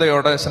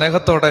 തീഷ്ണതയോടെ,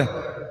 സ്നേഹത്തോടെ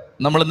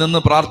നമ്മൾ നിന്ന്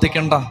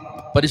പ്രാർത്ഥിക്കേണ്ട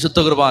പരിശുദ്ധ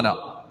കുർബാന,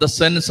 ദ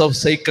സെൻസ് ഓഫ്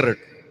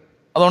സീക്രട്ട്.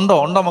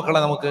 അതുണ്ടോ മക്കളെ?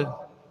 നമുക്ക്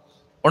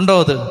ഉണ്ടോ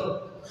അത്?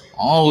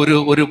 ആ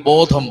ഒരു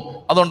ബോധം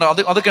അതുണ്ട്.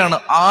 അതൊക്കെയാണ്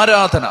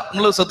ആരാധന.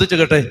 നിങ്ങൾ ശ്രദ്ധിച്ചു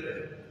കേട്ടെ,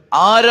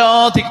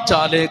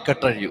 ആരാധിച്ചാലേ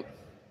കെട്ടഴിയൂ.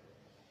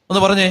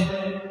 ഒന്ന് പറഞ്ഞേ,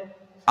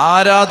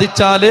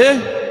 ആരാധിച്ചാലേ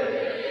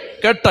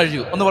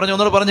കെട്ടഴിയൂ.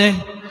 ഒന്നുകൂടെ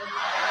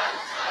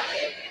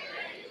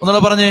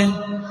പറഞ്ഞേ.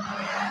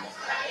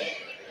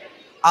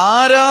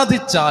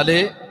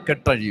 ആരാധിച്ചാലേ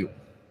കെട്ടഴിയൂ.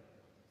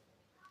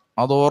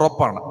 അത്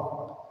ഉറപ്പാണ്.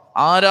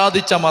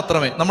 ആരാധിച്ചാൽ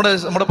മാത്രമേ.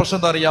 നമ്മുടെ പ്രശ്നം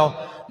എന്താ അറിയാമോ?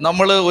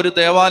 നമ്മൾ ഒരു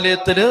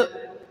ദേവാലയത്തില്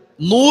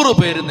 100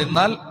 പേര്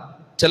നിന്നാൽ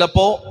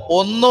ചിലപ്പോ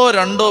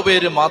 1-2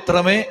 പേര്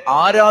മാത്രമേ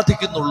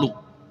ആരാധിക്കുന്നുള്ളൂ.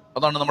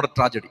 അതാണ് നമ്മുടെ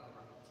ട്രാജഡി.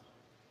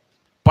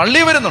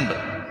 പള്ളി വരുന്നുണ്ട്,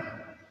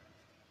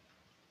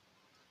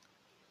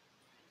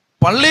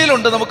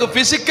 പള്ളിയിലുണ്ട്, നമുക്ക്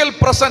physical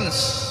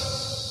presence,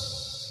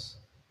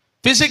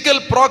 physical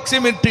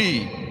proximity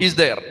is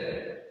there.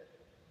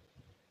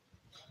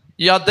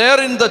 You are there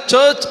in the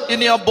church in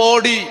your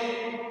body,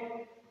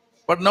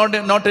 but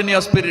not in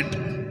your spirit.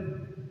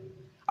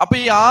 അപ്പൊ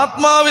ഈ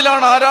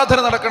ആത്മാവിലാണ് ആരാധന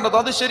നടക്കേണ്ടത്.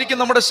 അത് ശരിക്കും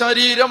നമ്മുടെ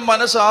ശരീരം,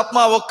 മനസ്സ്,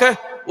 ആത്മാവൊക്കെ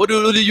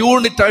ഒരു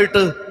യൂണിറ്റ്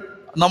ആയിട്ട്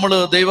നമ്മൾ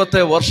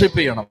ദൈവത്തെ വർഷിപ്പ്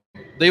ചെയ്യണം.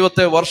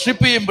 ദൈവത്തെ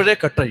വർഷിപ്പ് ചെയ്യുമ്പോഴേ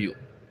കെട്ടഴിയൂ.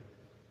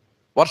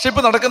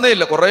 വർഷിപ്പ് നടക്കുന്നേ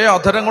ഇല്ല. കുറെ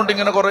അധരം കൊണ്ട്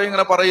ഇങ്ങനെ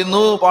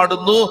പറയുന്നു,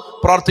 പാടുന്നു,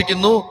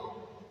 പ്രാർത്ഥിക്കുന്നു,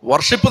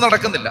 വർഷിപ്പ്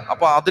നടക്കുന്നില്ല.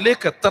 അപ്പൊ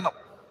അതിലേക്ക് എത്തണം.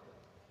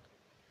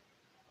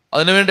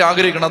 അതിനുവേണ്ടി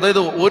ആഗ്രഹിക്കണം. അതായത്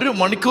 1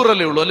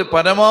 മണിക്കൂറല്ലേ ഉള്ളൂ, അല്ലെങ്കിൽ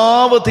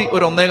പരമാവധി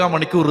ഒരു 1.25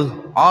 മണിക്കൂർ.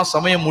 ആ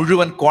സമയം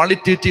മുഴുവൻ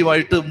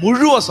ക്വാളിറ്റേറ്റീവായിട്ട്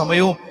മുഴുവൻ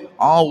സമയവും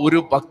ആ ഒരു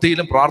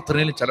ഭക്തിയിലും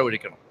പ്രാർത്ഥനയിലും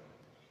ചെലവഴിക്കണം.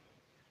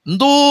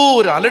 എന്തോ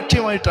ഒരു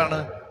അലക്ഷ്യമായിട്ടാണ്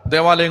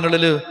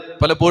ദേവാലയങ്ങളിൽ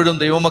പലപ്പോഴും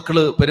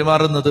ദൈവമക്കള്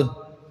പെരുമാറുന്നത്.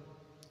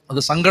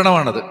 അത്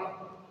സങ്കടമാണത്.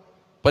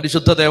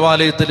 പരിശുദ്ധ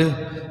ദേവാലയത്തിൽ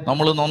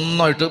നമ്മൾ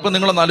നന്നായിട്ട്, ഇപ്പൊ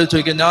നിങ്ങളൊന്ന് ആലോചിച്ച്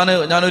നോക്കിയാൽ,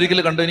 ഞാൻ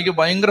ഒരിക്കലും കണ്ടു, എനിക്ക്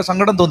ഭയങ്കര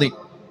സങ്കടം തോന്നി.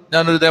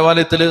 ഞാനൊരു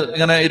ദേവാലയത്തിൽ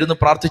ഇങ്ങനെ ഇരുന്ന്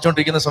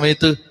പ്രാർത്ഥിച്ചുകൊണ്ടിരിക്കുന്ന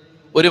സമയത്ത്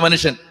ഒരു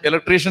മനുഷ്യൻ,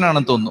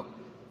 ഇലക്ട്രീഷ്യനാണെന്ന് തോന്നുന്നു,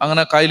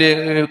 അങ്ങനെ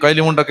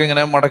കൈലിമുണ്ടൊക്കെ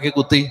ഇങ്ങനെ മടക്കി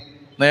കുത്തി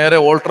നേരെ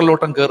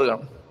ഓൾട്ടറിലോട്ടം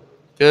കയറുകയാണ്.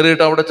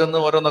 കയറിയിട്ട് അവിടെ ചെന്ന്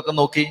ഓരോന്നൊക്കെ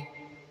നോക്കി.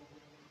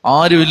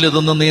 ആരുമില്ല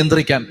ഇതൊന്നും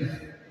നിയന്ത്രിക്കാൻ.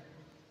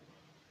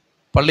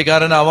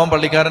 പള്ളിക്കാരനാവാം,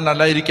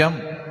 പള്ളിക്കാരനല്ലായിരിക്കാം.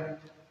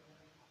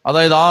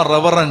 അതായത് ആ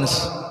റെവറൻസ്,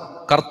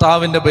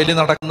 കർത്താവിന്റെ ബലി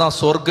നടക്കുന്ന,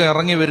 സ്വർഗം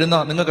ഇറങ്ങി വരുന്ന,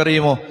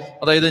 നിങ്ങൾക്കറിയുമോ?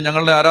 അതായത്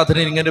ഞങ്ങളുടെ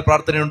ആരാധനയിൽ ഇങ്ങനെ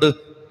പ്രാർത്ഥനയുണ്ട്,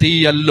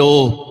 തീയല്ലോ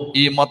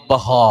ഈ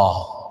മദ്ബഹ,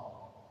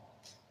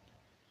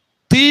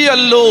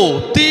 തീയല്ലോ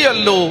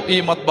ഈ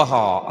മദ്ബഹ.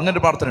 അങ്ങനെ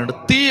പ്രാർത്ഥനയുണ്ട്,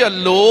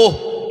 തീയല്ലോ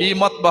ഈ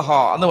മദ്ബഹ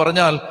എന്ന്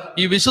പറഞ്ഞാൽ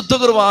ഈ വിശുദ്ധ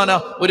കുർബാന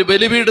ഒരു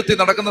ബലിപീഠത്തിൽ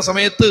നടക്കുന്ന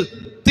സമയത്ത്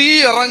തീ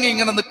ഇറങ്ങി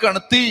ഇങ്ങനെ നിൽക്കുകയാണ്.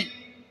 തീ.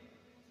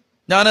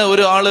 ഞാൻ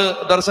ഒരു ആള്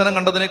ദർശനം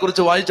കണ്ടതിനെ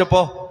കുറിച്ച്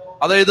വായിച്ചപ്പോ,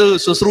 അതായത്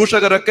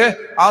ശുശ്രൂഷകരൊക്കെ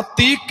ആ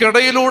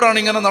തീക്കിടയിലൂടെയാണ്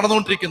ഇങ്ങനെ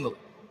നടന്നുകൊണ്ടിരിക്കുന്നത്.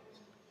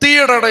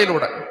 തീയുടെ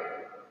ഇടയിലൂടെ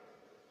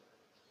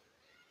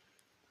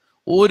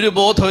ഒരു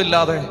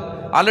ബോധമില്ലാതെ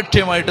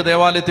അലക്ഷ്യമായിട്ട്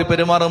ദേവാലയത്തിൽ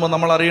പെരുമാറുമ്പോൾ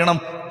നമ്മൾ അറിയണം,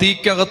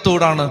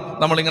 തീക്കകത്തൂടാണ്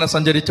നമ്മളിങ്ങനെ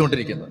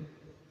സഞ്ചരിച്ചുകൊണ്ടിരിക്കുന്നത്.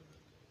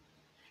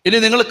 ഇനി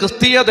നിങ്ങൾ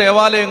ക്രിസ്തീയ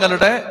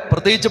ദേവാലയങ്ങളുടെ,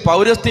 പ്രത്യേകിച്ച്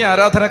പൗരസ്ത്യ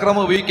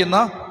ആരാധനാക്രമം ഉപയോഗിക്കുന്ന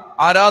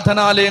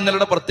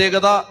ആരാധനാലയങ്ങളുടെ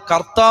പ്രത്യേകത,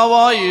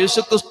 കർത്താവായ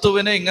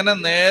യേശുക്രിസ്തുവിനെ ഇങ്ങനെ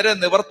നേരെ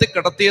നിവർത്തി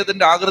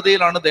കിടത്തിയതിന്റെ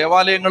ആകൃതിയിലാണ്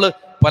ദേവാലയങ്ങൾ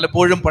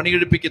പലപ്പോഴും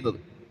പണികഴിപ്പിക്കുന്നത്.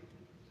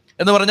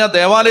 എന്ന് പറഞ്ഞാൽ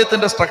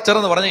ദേവാലയത്തിന്റെ സ്ട്രക്ചർ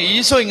എന്ന് പറഞ്ഞാൽ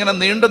ഈശോ ഇങ്ങനെ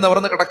നീണ്ടു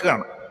നിവർന്ന്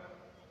കിടക്കുകയാണ്.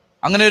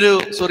 അങ്ങനെ ഒരു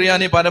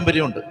സുറിയാനി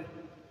പാരമ്പര്യമുണ്ട്.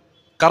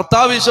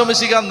 കർത്താവ് ഈശോ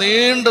മിശിഹ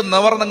നീണ്ടു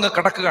നിവർന്നങ്ങ്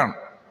കിടക്കുകയാണ്.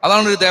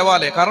 അതാണ് ഒരു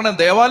ദേവാലയം. കാരണം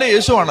ദേവാലയം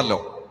യേശു ആണല്ലോ.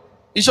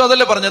 ഈശോ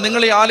അതല്ലേ പറഞ്ഞ,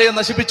 നിങ്ങൾ ഈ ആലയം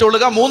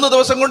നശിപ്പിച്ചോളുക, 3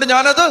 ദിവസം കൊണ്ട്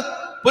ഞാനത്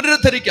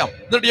പുനരുദ്ധരിക്കാം.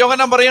 എന്നിട്ട്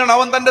യോഹന്നാൻ പറയാണ്,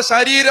 അവൻ തന്റെ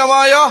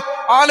ശരീരമായ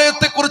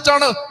ആലയത്തെ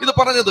കുറിച്ചാണ് ഇത്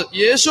പറഞ്ഞത്.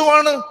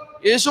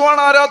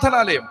 യേശുവാണ്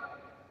ആരാധനാലയം.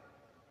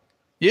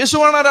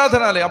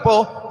 അപ്പോ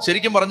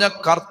ശരിക്കും പറഞ്ഞ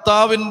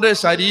കർത്താവിന്റെ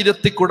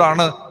ശരീരത്തിൽ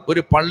കൂടാണ്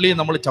ഒരു പള്ളി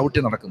നമ്മൾ ചവിട്ടി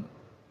നടക്കുന്നത്.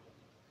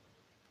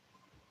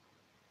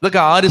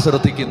 ഇതൊക്കെ ആര്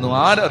ശ്രദ്ധിക്കുന്നു?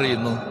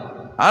 ആരറിയുന്നു?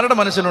 ആരുടെ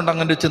മനസ്സിലുണ്ട്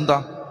അങ്ങനെ ഒരു ചിന്ത?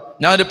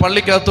 ഞാനൊരു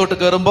പള്ളിക്കകത്തോട്ട്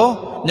കയറുമ്പോ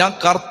ഞാൻ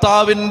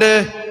കർത്താവിന്റെ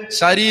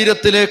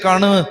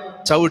ശരീരത്തിലേക്കാണ്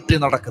ചവിട്ടി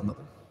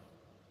നടക്കുന്നത്.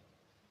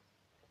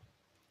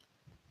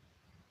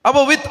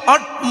 അപ്പൊ വിത്ത്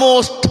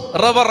utmost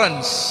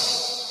reverence,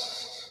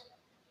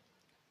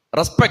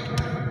 respect,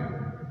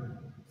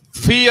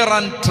 fear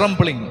and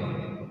trembling,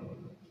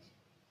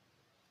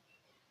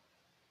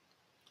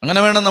 അങ്ങനെ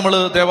വേണം നമ്മൾ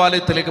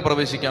ദേവാലയത്തിലേക്ക്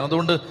പ്രവേശിക്കാൻ.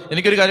 അതുകൊണ്ട്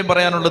എനിക്കൊരു കാര്യം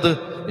പറയാനുള്ളത്,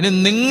 ഇനി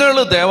നിങ്ങൾ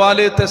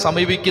ദേവാലയത്തെ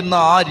സമീപിക്കുന്ന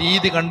ആ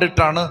രീതി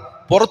കണ്ടിട്ടാണ്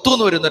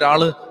പുറത്തുനിന്ന് വരുന്ന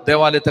ഒരാള്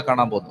ദേവാലയത്തെ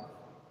കാണാൻ പോകുന്നത്.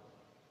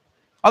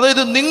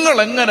 അതായത് നിങ്ങൾ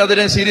എങ്ങനെ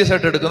അതിനെ സീരിയസ്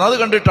ആയിട്ട് എടുക്കുന്നു അത്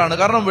കണ്ടിട്ടാണ്.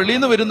 കാരണം വെളിയിൽ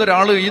നിന്ന് വരുന്ന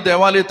ഒരാള് ഈ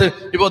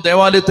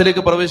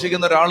ദേവാലയത്തിലേക്ക്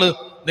പ്രവേശിക്കുന്ന ഒരാള്,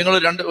 നിങ്ങൾ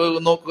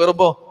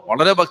കയറുമ്പോ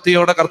വളരെ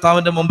ഭക്തിയോടെ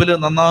കർത്താവിന്റെ മുമ്പിൽ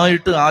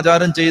നന്നായിട്ട്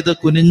ആചാരം ചെയ്ത്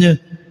കുനിഞ്ഞ്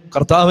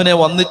കർത്താവിനെ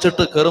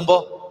വന്ദിച്ചിട്ട് കയറുമ്പോ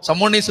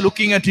someone is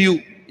looking at you.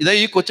 ഇതേ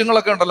ഈ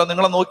കൊച്ചുങ്ങളൊക്കെ ഉണ്ടല്ലോ,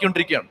 നിങ്ങളെ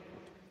നോക്കിക്കൊണ്ടിരിക്കുകയാണ്.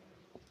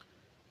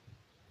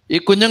 ഈ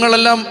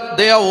കുഞ്ഞുങ്ങളെല്ലാം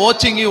they are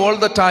watching you all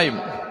the time.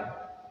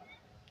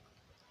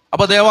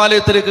 അപ്പൊ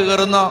ദേവാലയത്തിലേക്ക്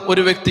കയറുന്ന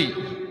ഒരു വ്യക്തി,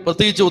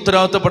 പ്രത്യേകിച്ച്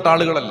ഉത്തരവാദിത്തപ്പെട്ട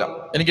ആളുകളല്ല,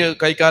 എനിക്ക്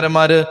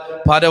കൈക്കാരന്മാര്,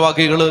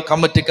 ഭാരവാഹികള്,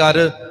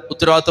 കമ്മിറ്റിക്കാര്,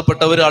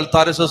 ഉത്തരവാദിത്തപ്പെട്ടവര്,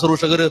 ആൾത്താര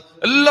ശുശ്രൂഷകര്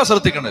എല്ലാം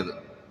ശ്രദ്ധിക്കണം. ഇത്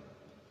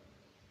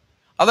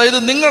അതായത്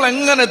നിങ്ങൾ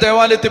എങ്ങനെ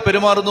ദേവാലയത്തിൽ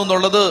പെരുമാറുന്നു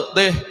എന്നുള്ളത്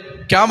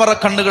ക്യാമറ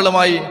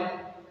കണ്ണുകളുമായി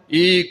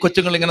ഈ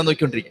കൊച്ചുങ്ങൾ ഇങ്ങനെ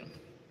നോക്കിക്കൊണ്ടിരിക്കും.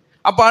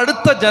 അപ്പൊ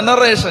അടുത്ത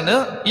ജനറേഷന്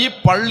ഈ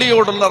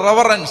പള്ളിയോടുള്ള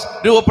റെവറൻസ്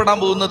രൂപപ്പെടാൻ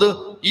പോകുന്നത്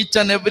each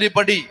and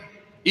everybody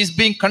is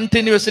being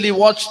continuously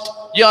watched.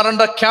 You are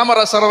under camera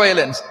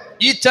surveillance.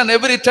 Each and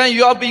every time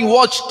you are being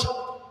watched.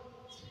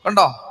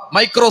 കണ്ടോ?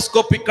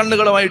 മൈക്രോസ്കോപ്പിക്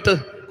കണ്ണുകളുമായിട്ട്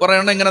കുറെ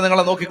എണ്ണം ഇങ്ങനെ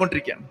നിങ്ങളെ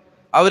നോക്കിക്കൊണ്ടിരിക്കുകയാണ്.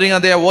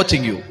 അവരിങ്ങനെ they are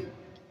watching you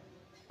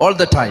all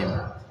the time.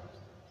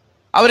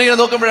 അവരിങ്ങനെ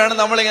നോക്കുമ്പോഴാണ്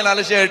നമ്മളിങ്ങനെ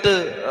അലക്ഷ്യമായിട്ട്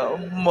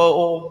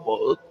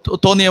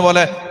തോന്നിയ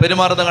പോലെ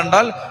പെരുമാറുന്നത്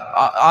കണ്ടാൽ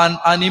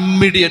and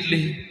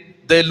immediately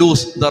they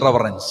lose the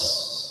reverence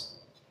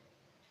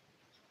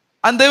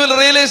and they will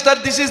realize that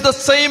this is the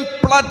same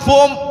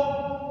platform,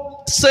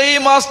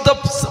 same as the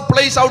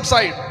place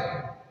outside,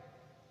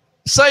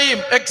 same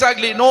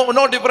exactly,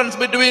 no difference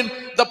between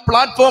the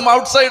platform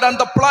outside and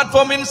the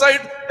platform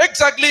inside,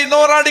 exactly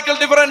no radical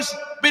difference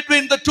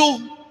between the two.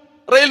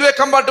 Railway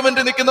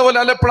compartment നിൽക്കുന്ന പോലെ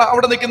അല്ലെ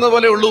അവിടെ നിൽക്കുന്നത്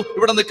പോലെ ഉള്ളൂ,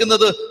 ഇവിടെ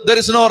നിൽക്കുന്നത്. there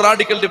is no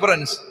radical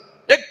difference.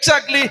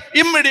 Exactly,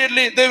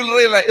 immediately they will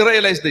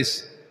realize this.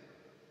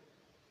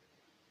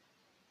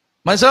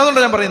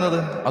 മനസ്സിലാകുന്നുണ്ടോ ഞാൻ പറയുന്നത്?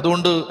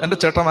 അതുകൊണ്ട് എൻ്റെ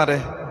ചേട്ടന്മാരെ,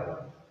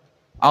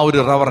 ആ ഒരു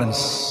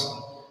റെവറൻസ്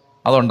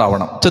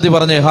അതുണ്ടാവണം. ചെത്തി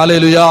പറഞ്ഞേ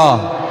ഹല്ലേലൂയാ,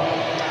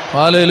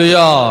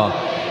 ഹല്ലേലൂയാ.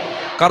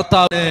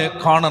 കർത്താവിനെ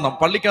കാണണം.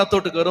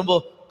 പള്ളിക്കകത്തോട്ട് കയറുമ്പോ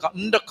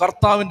എൻ്റെ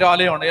കർത്താവിന്റെ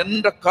ആലയമാണ്,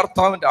 എൻ്റെ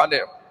കർത്താവിന്റെ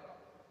ആലയം,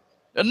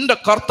 എൻ്റെ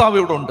കർത്താവ്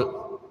ഇവിടെ ഉണ്ട്.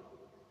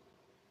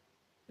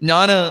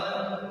 ഞാന്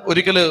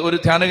ഒരിക്കല് ഒരു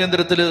ധ്യാന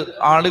കേന്ദ്രത്തില്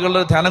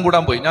ആളുകളുടെ ധ്യാനം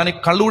കൂടാൻ പോയി. ഞാൻ ഈ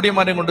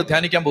കള്ളുകൂടിയന്മാരെയും കൊണ്ട്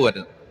ധ്യാനിക്കാൻ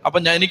പോകുമായിരുന്നു. അപ്പൊ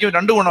എനിക്ക്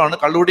രണ്ട് ഗുണമാണ്,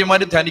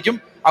 കള്ളുകൂടിയന്മാരും ധ്യാനിക്കും,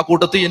 ആ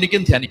കൂട്ടത്തിൽ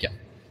എനിക്കും ധ്യാനിക്കാം.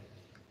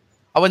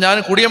 അപ്പൊ ഞാൻ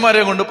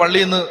കുടിയന്മാരെ കൊണ്ട്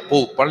പള്ളിയിൽ നിന്ന്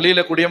പോകും.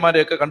 പള്ളിയിലെ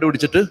കുടിയന്മാരെയൊക്കെ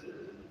കണ്ടുപിടിച്ചിട്ട്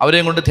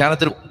അവരെയും കൊണ്ട്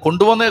ധ്യാനത്തിൽ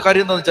കൊണ്ടുപോകുന്ന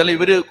കാര്യം എന്താണെന്ന് വെച്ചാൽ,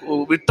 ഇവര്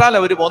വിട്ടാൽ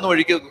അവർ പോകുന്ന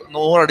വഴിക്ക്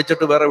 100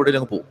 അടിച്ചിട്ട് വേറെ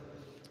എവിടെയെങ്കിലും പോകും.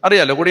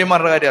 അറിയാലോ,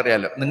 കുടിയന്മാരുടെ കാര്യം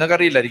അറിയാലോ.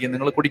 നിങ്ങൾക്കറിയില്ലായിരിക്കും,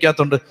 നിങ്ങൾ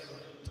കുടിക്കാത്തതുകൊണ്ട്,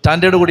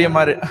 സ്റ്റാൻഡേർഡ്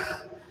കുടിയന്മാര്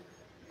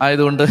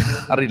ആയതുകൊണ്ട്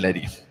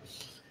അറിയില്ലായിരിക്കും.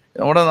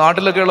 നമ്മുടെ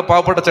നാട്ടിലൊക്കെയുള്ള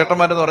പാവപ്പെട്ട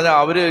ചേട്ടന്മാരെന്ന് പറഞ്ഞാൽ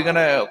അവര്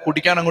ഇങ്ങനെ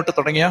കുടിക്കാൻ അങ്ങോട്ട്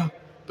തുടങ്ങിയ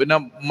പിന്നെ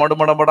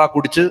മടുമടമട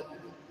കുടിച്ച്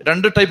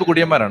 2 ടൈപ്പ്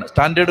കുടിയന്മാരാണ്,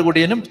 സ്റ്റാൻഡേർഡ്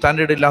കുടിയനും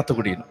സ്റ്റാൻഡേർഡ് ഇല്ലാത്ത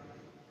കുടിയനും.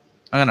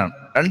 അങ്ങനെയാണ്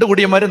 2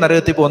 കുടിയന്മാര്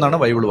നരകത്തിൽ പോകുന്നതാണ്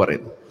ബൈബിൾ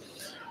പറയുന്നത്.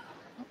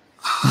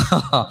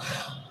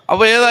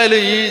 അപ്പൊ ഏതായാലും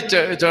ഈ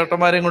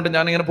ചേട്ടന്മാരെയും കൊണ്ട്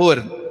ഞാനിങ്ങനെ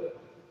പോകുമായിരുന്നു.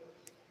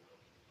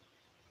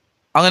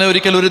 അങ്ങനെ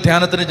ഒരിക്കലും ഒരു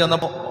ധ്യാനത്തിന്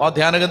ചെന്നപ്പോൾ ആ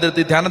ധ്യാന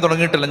കേന്ദ്രത്തിൽ ധ്യാനം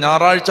തുടങ്ങിയിട്ടില്ല.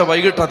 ഞായറാഴ്ച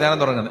വൈകിട്ടാണ് ധ്യാനം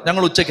തുടങ്ങുന്നത്.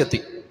 ഞങ്ങൾ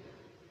ഉച്ചയ്ക്കെത്തി.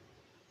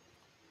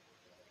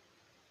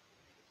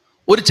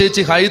 ഒരു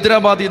ചേച്ചി,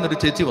 ഹൈദരാബാദിൽ നിന്നൊരു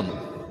ചേച്ചി വന്നു.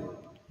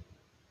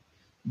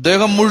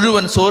 ദേഹം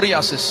മുഴുവൻ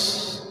സോറിയാസിസ്,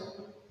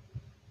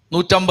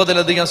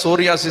 150-ലധികം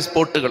സോറിയാസിസ്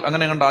സ്പോട്ടുകൾ,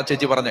 അങ്ങനെ കണ്ട ആ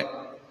ചേച്ചി പറഞ്ഞേ.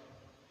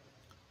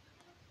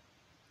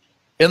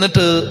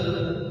 എന്നിട്ട്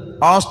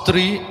ആ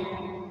സ്ത്രീ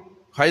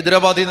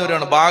ഹൈദരാബാദിൽ നിന്ന്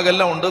വരികയാണ്.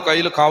 ബാഗെല്ലാം ഉണ്ട്,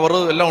 കയ്യിൽ കവറ്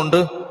എല്ലാം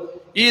ഉണ്ട്.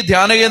 ഈ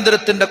ധ്യാന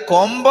കേന്ദ്രത്തിന്റെ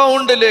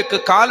കോമ്പൗണ്ടിലേക്ക്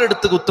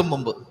കാലെടുത്ത് കുത്തും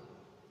മുമ്പ്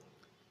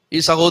ഈ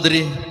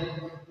സഹോദരി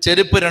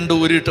ചെരുപ്പ്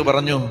 2 ഊരിയിട്ട്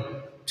പറഞ്ഞു,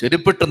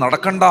 ചെരുപ്പിട്ട്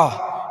നടക്കണ്ട,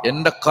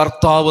 എൻ്റെ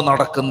കർത്താവ്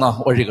നടക്കുന്ന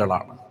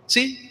വഴികളാണ്.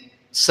 C,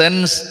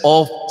 sense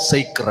of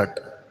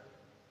secret.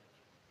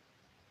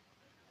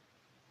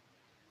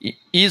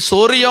 ഈ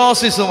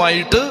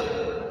സോറിയാസിസുമായിട്ട്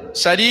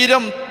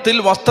ശരീരത്തിൽ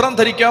വസ്ത്രം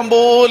ധരിക്കാൻ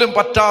പോലും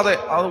പറ്റാതെ,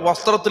 ആ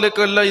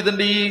വസ്ത്രത്തിലേക്കെല്ലാം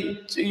ഇതിൻ്റെ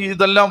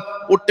ഇതെല്ലാം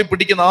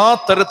ഒട്ടിപ്പിടിക്കുന്ന ആ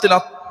തരത്തിൽ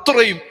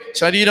അത്രയും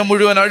ശരീരം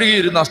മുഴുവൻ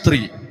അഴുകിയിരുന്ന ആ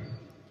സ്ത്രീ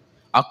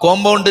ആ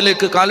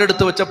കോമ്പൗണ്ടിലേക്ക്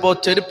കാലെടുത്ത് വെച്ചപ്പോ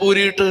ചെരുപ്പ്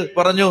ഊരിയിട്ട്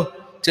പറഞ്ഞു,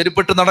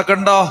 ചെരുപ്പിട്ട്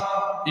നടക്കണ്ട,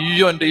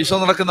 അയ്യോ എൻ്റെ ഈശോ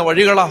നടക്കുന്ന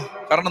വഴികളാ.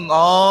 കാരണം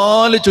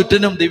 4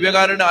 ചുറ്റിനും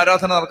ദിവ്യകാരുണ്യ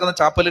ആരാധന നടക്കുന്ന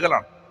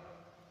ചാപ്പലുകളാണ്.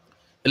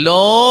 എല്ലാ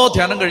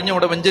ധ്യാനം കഴിഞ്ഞ്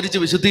അവിടെ വെഞ്ചരിച്ച്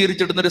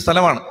വിശുദ്ധീകരിച്ചിടുന്നൊരു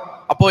സ്ഥലമാണ്.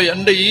 അപ്പോ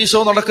എൻ്റെ ഈശോ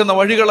നടക്കുന്ന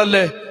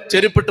വഴികളല്ലേ,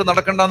 ചെരുപ്പിട്ട്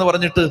നടക്കണ്ടെന്ന്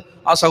പറഞ്ഞിട്ട്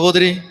ആ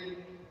സഹോദരി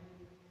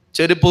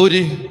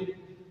ചെരുപ്പൂരി,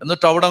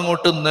 എന്നിട്ട് അവിടെ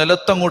അങ്ങോട്ട്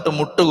നിലത്തങ്ങോട്ട്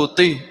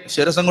മുട്ടുകുത്തി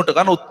ശിരസങ്ങോട്ട്,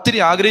 കാരണം ഒത്തിരി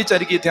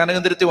ആഗ്രഹിച്ചായിരിക്കും ഈ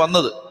ധ്യാനകേന്ദ്രത്തിൽ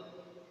വന്നത്.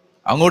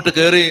 അങ്ങോട്ട്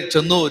കയറി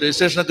ചെന്നു,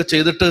 രജിസ്ട്രേഷനൊക്കെ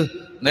ചെയ്തിട്ട്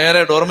നേരെ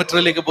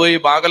ഡോർമെറ്ററിയിലേക്ക് പോയി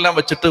ബാഗെല്ലാം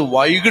വെച്ചിട്ട്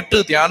വൈകിട്ട്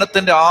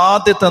ധ്യാനത്തിന്റെ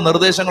ആദ്യത്തെ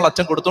നിർദ്ദേശങ്ങൾ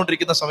അച്ഛൻ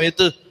കൊടുത്തോണ്ടിരിക്കുന്ന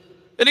സമയത്ത്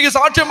എനിക്ക്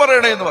സാക്ഷ്യം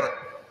പറയണേ എന്ന് പറഞ്ഞു.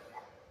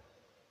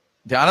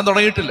 ധ്യാനം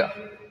തുടങ്ങിയിട്ടില്ല.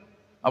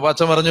 അപ്പൊ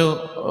അച്ഛൻ പറഞ്ഞു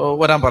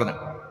വരാൻ പറഞ്ഞു.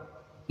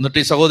 എന്നിട്ട്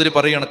ഈ സഹോദരി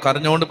പറയുകയാണ്,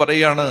 കരഞ്ഞുകൊണ്ട്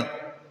പറയുകയാണ്,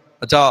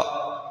 അച്ഛാ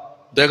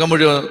ദേഹം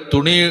മുഴുവൻ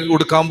തുണി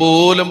ഉടുക്കാൻ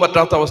പോലും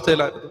പറ്റാത്ത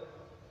അവസ്ഥയിലായിരുന്നു.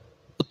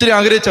 ഒത്തിരി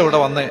ആഗ്രഹിച്ച ഇവിടെ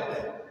വന്നേ,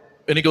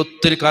 എനിക്ക്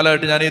ഒത്തിരി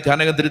കാലമായിട്ട് ഞാൻ ഈ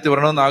ധ്യാനകേന്ദ്രത്തിൽ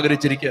വരണമെന്ന്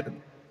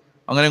ആഗ്രഹിച്ചിരിക്കുകയായിരുന്നു.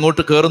 അങ്ങനെ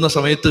ഇങ്ങോട്ട് കയറുന്ന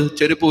സമയത്ത്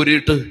ചെരുപ്പ്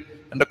ഊരിയിട്ട്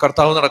എൻ്റെ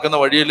കർത്താവ് നടക്കുന്ന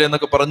വഴിയില്ലേ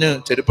എന്നൊക്കെ പറഞ്ഞ്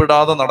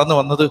ചെരുപ്പിടാതെ നടന്നു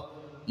വന്നത്.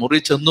 മുറി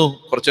ചെന്നു,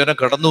 കുറച്ചു നേരം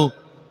കിടന്നു,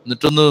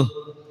 എന്നിട്ടൊന്ന്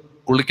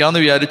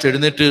കുളിക്കാമെന്ന് വിചാരിച്ച്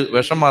എഴുന്നേറ്റ്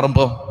വേഷം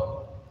മാറുമ്പോൾ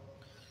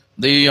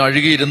ഈ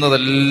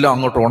അഴുകിയിരുന്നതെല്ലാം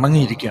അങ്ങോട്ട്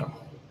ഉണങ്ങിയിരിക്കുകയാണ്.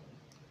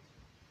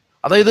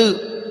 അതായത്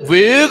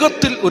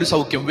വേഗത്തിൽ ഒരു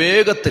സൗഖ്യം,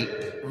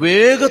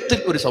 വേഗത്തിൽ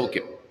ഒരു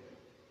സൗഖ്യം.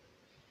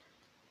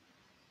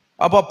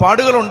 അപ്പൊ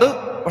പാടുകളുണ്ട്,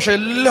 പക്ഷെ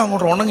എല്ലാം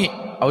അങ്ങോട്ട് ഉണങ്ങി.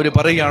 അവര്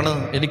പറയുകയാണ്,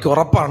 എനിക്ക്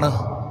ഉറപ്പാണ്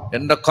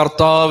എൻ്റെ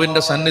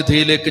കർത്താവിൻ്റെ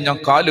സന്നിധിയിലേക്ക് ഞാൻ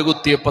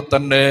കാലുകുത്തിയപ്പോൾ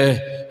തന്നെ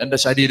എൻ്റെ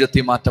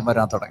ശരീരത്തിൽ മാറ്റം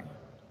വരാൻ തുടങ്ങി.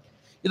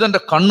 ഇതെൻ്റെ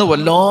കണ്ണ്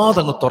വല്ലാതെ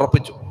അങ്ങ്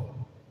തുറപ്പിച്ചു.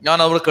 ഞാൻ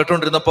അവിടെ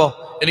കേട്ടുകൊണ്ടിരുന്നപ്പോൾ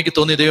എനിക്ക്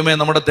തോന്നി, ദൈവമേ,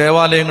 നമ്മുടെ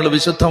ദേവാലയങ്ങൾ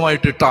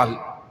വിശുദ്ധമായിട്ടിട്ടാൽ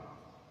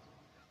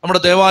നമ്മുടെ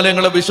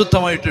ദേവാലയങ്ങളെ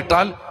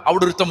വിശുദ്ധമായിട്ടിട്ടാൽ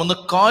അവിടെ ഒരുത്തം വന്ന്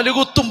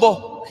കാലുകുത്തുമ്പോ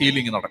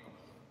ഹീലിംഗ് നടക്കും.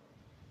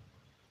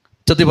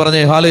 ചത്തി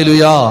പറഞ്ഞേ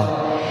ഹല്ലേലൂയാ,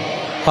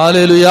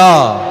 ഹല്ലേലൂയാ.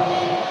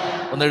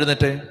 ഒന്ന്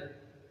എഴുന്നേറ്റേ.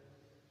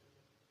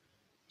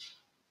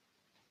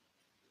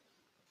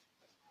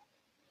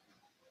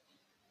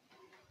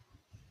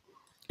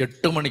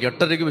 എട്ട് മണിക്ക്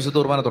 8:30 വിശുദ്ധ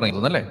കുർബാന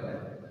തുടങ്ങിയിരുന്നല്ലേ?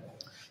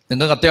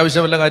 നിങ്ങൾക്ക്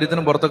അത്യാവശ്യം വല്ല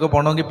കാര്യത്തിനും പുറത്തൊക്കെ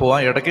പോകണമെങ്കിൽ പോവാം.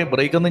 ഇടയ്ക്ക്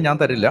ബ്രേക്കൊന്നും ഞാൻ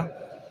തരില്ല.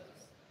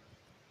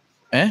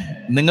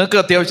 നിങ്ങൾക്ക്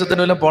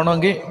അത്യാവശ്യത്തിന് വല്ലതും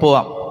പോകണമെങ്കിൽ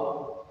പോവാം.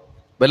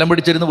 ബലം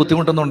പിടിച്ചിരുന്ന്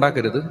ബുദ്ധിമുട്ടൊന്നും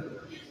ഉണ്ടാക്കരുത്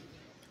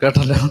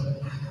കേട്ടല്ലോ.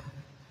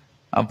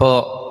 അപ്പോൾ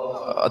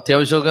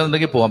അത്യാവശ്യമൊക്കെ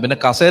ഉണ്ടെങ്കിൽ പോവാം. പിന്നെ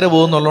കസേര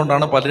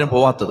പോകുന്നുള്ളതുകൊണ്ടാണ് പലരും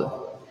പോവാത്തത്.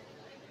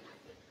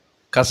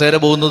 കസേര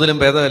പോകുന്നതിലും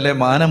ഭേദമല്ലേ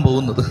മാനം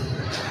പോകുന്നത്.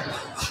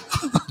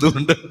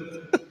 അതുകൊണ്ട്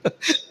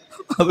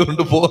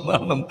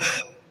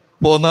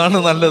പോകുന്നതാണ്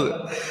നല്ലത്.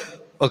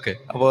 ഓക്കെ,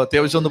 അപ്പോൾ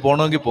അത്യാവശ്യം ഒന്ന്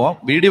പോകണമെങ്കിൽ പോവാം.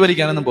 ബീഡി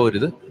വലിക്കാനൊന്നും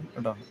പോകരുത്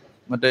കേട്ടോ.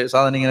 മറ്റേ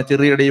സാധനം ഇങ്ങനെ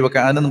ചെറിയടി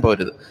വെക്കാൻ അതിനൊന്നും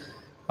പോകരുത്.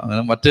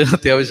 അങ്ങനെ മറ്റ്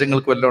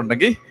അത്യാവശ്യങ്ങൾക്ക് വല്ലതും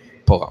ഉണ്ടെങ്കിൽ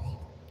പോകാം.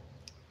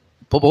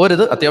 ഇപ്പോൾ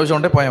പോകരുത്, അത്യാവശ്യം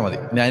ഉണ്ടെങ്കിൽ പോയാൽ മതി.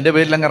 ഇനി അതിൻ്റെ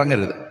പേരിൽ അങ്ങ്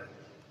ഇറങ്ങരുത്.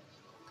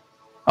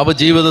 അപ്പോൾ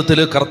ജീവിതത്തിൽ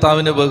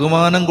കർത്താവിന്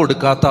ബഹുമാനം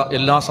കൊടുക്കാത്ത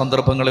എല്ലാ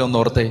സന്ദർഭങ്ങളെയും ഒന്ന്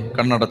ഓർത്തേ,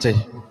 കണ്ണടച്ചേ.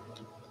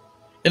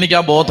 എനിക്ക്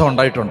ആ ബോധം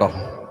ഉണ്ടായിട്ടുണ്ടോ?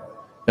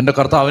 എൻ്റെ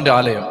കർത്താവിൻ്റെ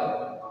ആലയം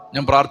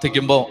ഞാൻ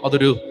പ്രാർത്ഥിക്കുമ്പോൾ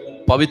അതൊരു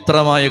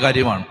പവിത്രമായ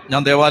കാര്യമാണ്.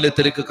 ഞാൻ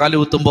ദേവാലയത്തിലേക്ക്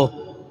കാലുകുത്തുമ്പോൾ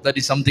that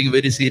is something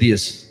very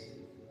serious.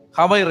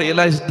 Have I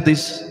realized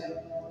this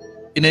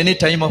in any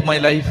time of my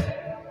life?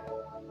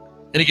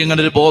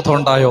 എനിക്കിങ്ങനെ ഒരു ബോധം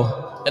ഉണ്ടായോ?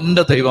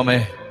 എൻ്റെ ദൈവമേ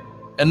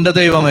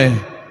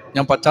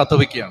ഞാൻ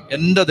പശ്ചാത്തപിക്കുകയാണ്.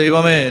 എൻ്റെ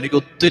ദൈവമേ, എനിക്ക്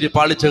ഒത്തിരി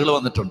പാളിച്ചകൾ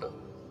വന്നിട്ടുണ്ട്.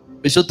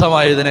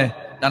 വിശുദ്ധമായതിനെ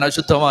ഞാൻ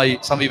അശുദ്ധമായി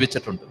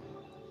സമീപിച്ചിട്ടുണ്ട്.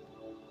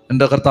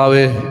 എൻ്റെ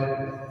കർത്താവേ,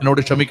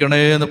 എന്നോട്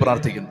ക്ഷമിക്കണേ എന്ന്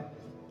പ്രാർത്ഥിക്കുന്നു.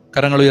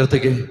 കരങ്ങൾ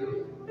ഉയർത്തിക്കേ.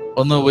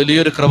 ഒന്ന്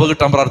വലിയൊരു കൃപ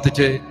കിട്ടാൻ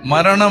പ്രാർത്ഥിച്ചേ.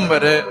 മരണം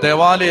വരെ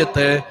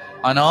ദേവാലയത്തെ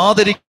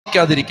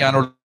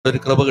അനാദരിക്കാതിരിക്കാനുള്ള ഒരു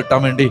കൃപ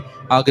കിട്ടാൻ വേണ്ടി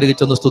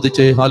ആഗ്രഹിച്ചൊന്ന്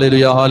സ്തുതിച്ചേ.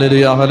 Hallelujah,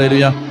 hallelujah,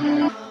 hallelujah.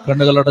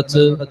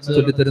 കണ്ണുകളടച്ച്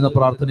ചൊല്ലിത്തരുന്ന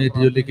പ്രാർത്ഥനയേറ്റ്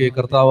ചൊല്ലിക്കേ.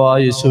 കർത്താവായ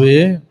യേശുവേ,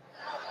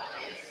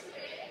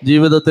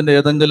 ജീവിതത്തിന്റെ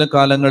ഏതെങ്കിലും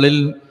കാലങ്ങളിൽ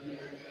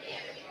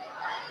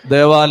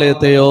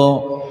ദേവാലയത്തെയോ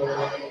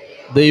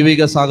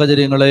ദൈവിക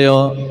സാഹചര്യങ്ങളെയോ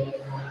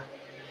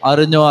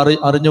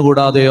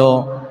അറിഞ്ഞുകൂടാതെയോ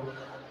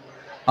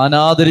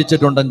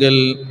അനാദരിച്ചിട്ടുണ്ടെങ്കിൽ,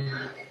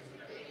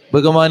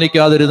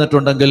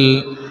 ബഹുമാനിക്കാതിരുന്നിട്ടുണ്ടെങ്കിൽ,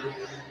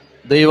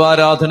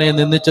 ദൈവാരാധനയെ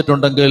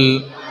നിന്ദിച്ചിട്ടുണ്ടെങ്കിൽ,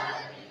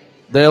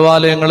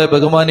 ദേവാലയങ്ങളെ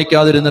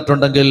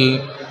ബഹുമാനിക്കാതിരുന്നിട്ടുണ്ടെങ്കിൽ,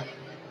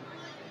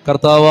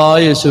 കർത്താവായ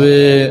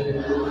യേശുവേ,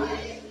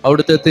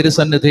 അവിടുത്തെ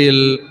തിരുസന്നിധിയിൽ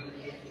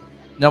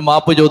ഞാൻ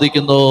മാപ്പ്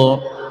ചോദിക്കുന്നു.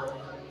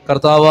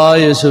 കർത്താവായ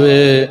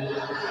യേശുവേ,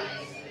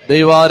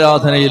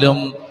 ദൈവാരാധനയിലും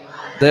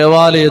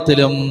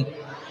ദേവാലയത്തിലും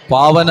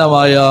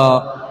പാവനമായ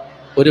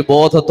ഒരു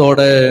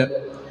ബോധത്തോടെ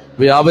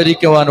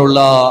വ്യാപരിക്കുവാനുള്ള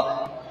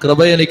കൃപ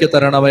എനിക്ക്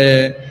തരണമേ.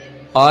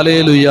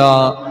 ഹല്ലേലൂയ.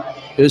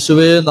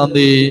 യേശുവേ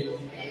നന്ദി,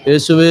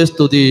 യേശുവേ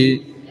സ്തുതി,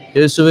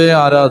 യേശുവേ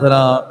ആരാധന.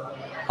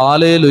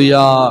 ഹല്ലേലൂയ.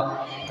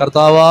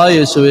 കർത്താവായ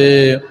യേശുവേ,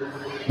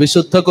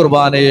 വിശുദ്ധ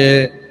കുർബാനയെ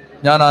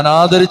ഞാൻ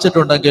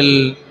അനാദരിച്ചിട്ടുണ്ടെങ്കിൽ,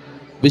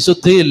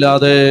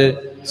 വിശുദ്ധിയില്ലാതെ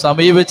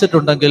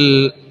സമീപിച്ചിട്ടുണ്ടെങ്കിൽ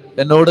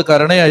എന്നോട്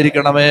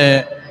കരുണയായിരിക്കണമേ.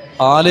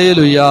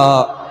 Hallelujah,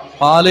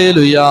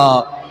 hallelujah.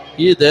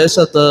 ഈ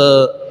ദേശത്ത്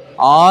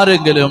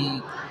ആരെങ്കിലും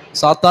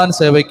സാത്താൻ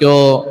സേവയ്ക്കോ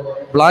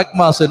ബ്ലാക്ക്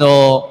മാസിനോ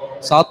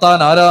സാത്താൻ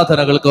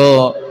ആരാധനകൾക്കോ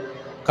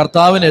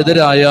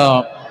കർത്താവിനെതിരായ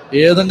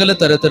ഏതെങ്കിലും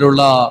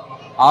തരത്തിലുള്ള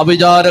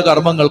ആഭിചാര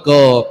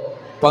കർമ്മങ്ങൾക്കോ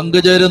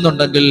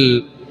പങ്കുചേരുന്നുണ്ടെങ്കിൽ,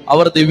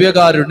 അവർ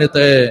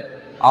ദിവ്യകാരുണ്യത്തെ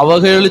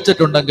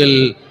അവഹേളിച്ചിട്ടുണ്ടെങ്കിൽ,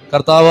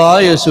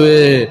 കർത്താവായ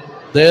യേശുവേ,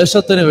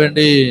 ദേശത്തിന്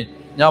വേണ്ടി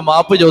ഞാൻ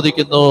മാപ്പ്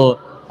ചോദിക്കുന്നു.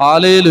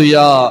 Hallelujah,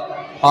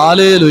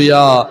 hallelujah,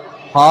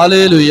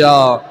 hallelujah,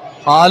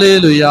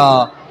 hallelujah,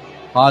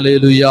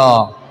 hallelujah.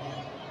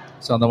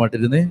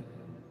 സ്വന്തമായിട്ടിരുന്നേ.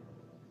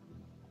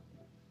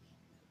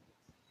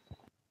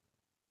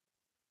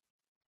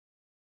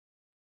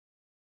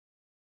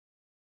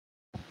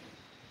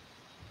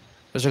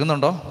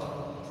 വിശക്കുന്നുണ്ടോ?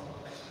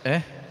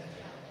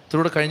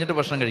 ഇത്തിലൂടെ കഴിഞ്ഞിട്ട്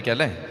ഭക്ഷണം കഴിക്കാം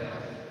അല്ലേ?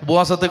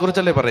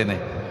 ഉപവാസത്തെക്കുറിച്ചല്ലേ പറയുന്നേ?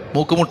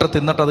 മൂക്കുമുട്ട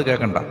തിന്നിട്ട് അത്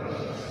കേൾക്കണ്ട.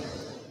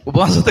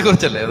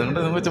 ഉപവാസത്തെക്കുറിച്ചല്ലേ? അതുകൊണ്ട്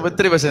നിങ്ങൾക്ക്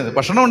ഒത്തിരി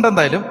ഭക്ഷണം ഉണ്ട്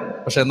എന്തായാലും.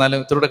 പക്ഷെ എന്നാലും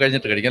ഇത്തിലൂടെ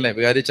കഴിഞ്ഞിട്ട് കഴിക്കാം അല്ലേ?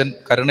 വികാരിച്ചൻ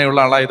കരുണയുള്ള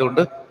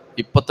ആളായതുകൊണ്ട്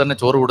ഇപ്പം തന്നെ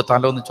ചോറ്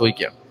കൊടുത്താലോ എന്ന്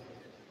ചോദിക്കുകയാണ്.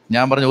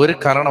 ഞാൻ പറഞ്ഞു, ഒരു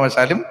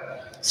കാരണവശാലും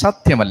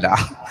സത്യമല്ല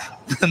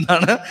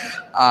എന്നാണ്.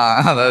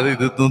 അതായത്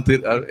ഇത്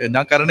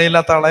ഞാൻ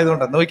കരുണയില്ലാത്ത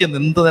ആളായതുകൊണ്ട് നോക്കിയാൽ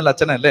എന്ത് നല്ല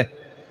അച്ഛനല്ലേ.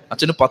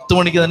 അച്ഛന് 10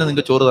 മണിക്ക് തന്നെ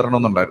നിങ്ങൾക്ക് ചോറ്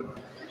തരണമെന്നുണ്ടായിരുന്നു.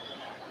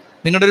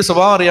 നിങ്ങളുടെ ഒരു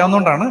സ്വഭാവം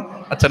അറിയാവുന്നതുകൊണ്ടാണ്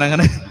അച്ഛൻ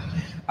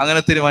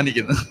അങ്ങനെ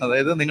തീരുമാനിക്കുന്നത്.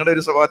 അതായത് നിങ്ങളുടെ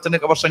ഒരു സ്വഭാവം, അച്ഛന്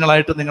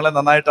വർഷങ്ങളായിട്ട് നിങ്ങളെ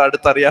നന്നായിട്ട്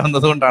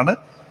അടുത്തറിയാവുന്നത് കൊണ്ടാണ്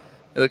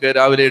ഇതൊക്കെ.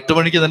 രാവിലെ 8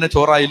 മണിക്ക് തന്നെ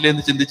ചോറായില്ലേ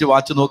എന്ന് ചിന്തിച്ച്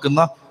വാച്ച്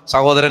നോക്കുന്ന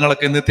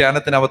സഹോദരങ്ങളൊക്കെ ഇന്ന്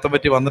ധ്യാനത്തിന് അബദ്ധം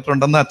പറ്റി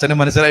വന്നിട്ടുണ്ടെന്ന് അച്ഛന്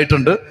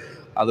മനസ്സിലായിട്ടുണ്ട്.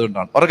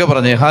 അതുകൊണ്ടാണ്. ഉറക്കെ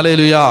പറഞ്ഞേ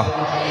ഹല്ലേലൂയ.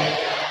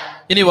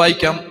 ഇനി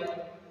വായിക്കാം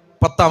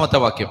 10ാമത്തെ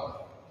വാക്യം.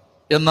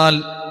 എന്നാൽ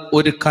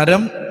ഒരു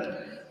കരം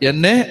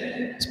എന്നെ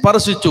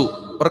സ്പർശിച്ചു.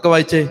 ഉറക്കെ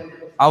വായിച്ചേ.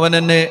 അവൻ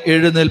എന്നെ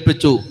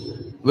എഴുന്നേൽപ്പിച്ചു.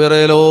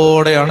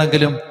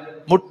 വിറയലോടെയാണെങ്കിലും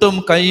മുട്ടും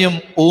കൈയും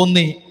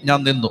ഊന്നി ഞാൻ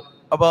നിന്നു.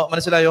 അപ്പൊ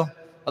മനസ്സിലായോ?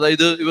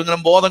 അതായത് ഇവങ്ങനെ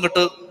ബോധം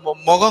കെട്ട്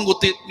മുഖം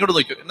കുത്തി ഇങ്ങോട്ട്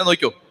നോക്കിയോ, എന്നെ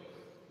നോക്കിയോ.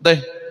 അതെ,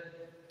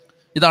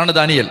 ഇതാണ്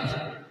ദാനിയേൽ.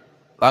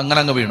 അങ്ങനെ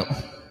അങ്ങ് വീണു,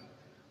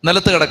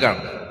 നിലത്ത്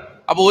കിടക്കാണ്.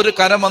 അപ്പൊ ഒരു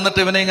കരം വന്നിട്ട്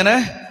ഇവനെ ഇങ്ങനെ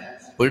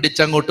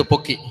പിടിച്ചങ്ങോട്ട്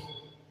പൊക്കി.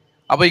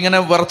 അപ്പൊ ഇങ്ങനെ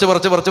വിറച്ച്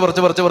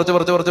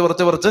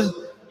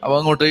അപ്പൊ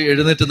അങ്ങോട്ട്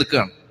എഴുന്നേറ്റ്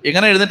നിൽക്കുകയാണ്.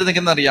 എങ്ങനെ എഴുന്നേറ്റ്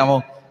നിൽക്കുന്ന അറിയാമോ?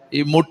 ഈ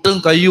മുട്ടും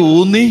കൈയും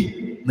ഊന്നി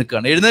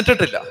നിൽക്കുകയാണ്,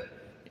 എഴുന്നേറ്റിട്ടില്ല.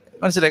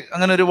 മനസ്സിലായി?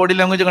 അങ്ങനെ ഒരു ബോഡി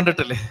ലാംഗ്വേജ്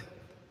കണ്ടിട്ടില്ലേ?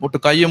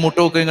 കൈയും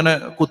മുട്ടും ഒക്കെ ഇങ്ങനെ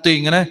കുത്തി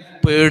ഇങ്ങനെ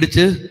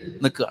പേടിച്ച്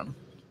നിൽക്കുകയാണ്.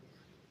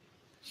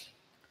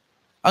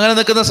 അങ്ങനെ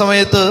നിൽക്കുന്ന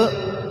സമയത്ത്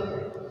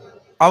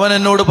അവൻ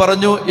എന്നോട്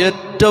പറഞ്ഞു,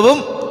 ഏറ്റവും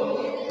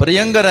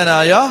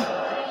പ്രിയങ്കരനായ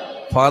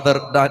ഫാദർ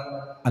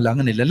അല്ല,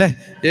 അങ്ങനെ ഇല്ലല്ലേ,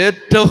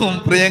 ഏറ്റവും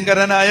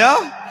പ്രിയങ്കരനായ.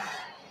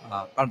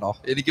 കണ്ടോ,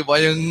 എനിക്ക്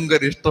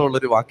ഭയങ്കര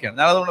ഇഷ്ടമുള്ളൊരു വാക്യാണ്.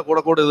 ഞാനത്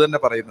കൂടെ ഇത് തന്നെ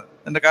പറയുന്നത്.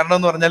 എന്റെ കാരണം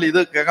എന്ന് പറഞ്ഞാൽ ഇത്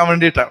കേൾക്കാൻ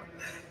വേണ്ടിയിട്ടാണ്.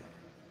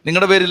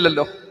 നിങ്ങളുടെ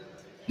പേരില്ലല്ലോ,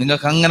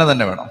 നിങ്ങൾക്ക് അങ്ങനെ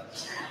തന്നെ വേണം.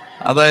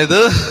 അതായത്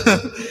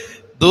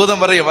ദൂതൻ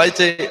പറയും,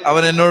 വായിച്ചേ.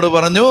 അവൻ എന്നോട്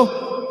പറഞ്ഞു,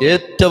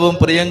 ഏറ്റവും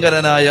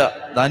പ്രിയങ്കരനായ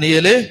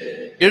ദാനിയേലേ,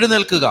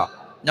 എഴുന്നേൽക്കുക.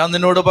 ഞാൻ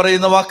നിന്നോട്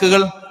പറയുന്ന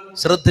വാക്കുകൾ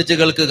ശ്രദ്ധിച്ച്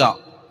കേൾക്കുക.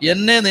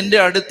 എന്നെ നിന്റെ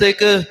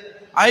അടുത്തേക്ക്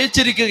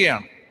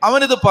അയച്ചിരിക്കുകയാണ്.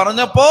 അവനിത്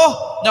പറഞ്ഞപ്പോ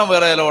ഞാൻ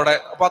വിറയലോടെ,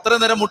 അപ്പൊ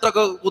അത്രയും നേരം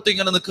മുട്ടൊക്കെ കുത്തി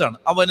ഇങ്ങനെ നിൽക്കുകയാണ്.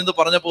 അവനിത്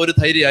പറഞ്ഞപ്പോ ഒരു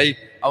ധൈര്യമായി.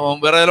 അവൻ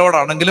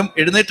വിറയലോടാണെങ്കിലും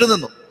എഴുന്നേറ്റ്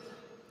നിന്നു.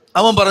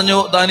 അവൻ പറഞ്ഞു,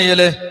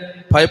 ദാനിയേലേ,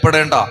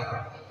 ഭയപ്പെടേണ്ട.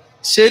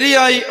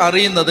 ശരിയായി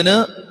അറിയുന്നതിന്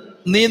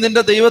നീ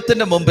നിന്റെ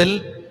ദൈവത്തിന്റെ മുമ്പിൽ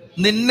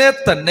നിന്നെ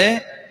തന്നെ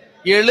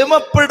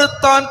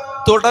എളിമപ്പെടുത്താൻ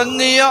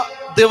തുടങ്ങിയ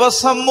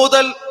ദിവസം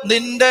മുതൽ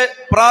നിന്റെ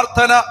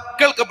പ്രാർത്ഥന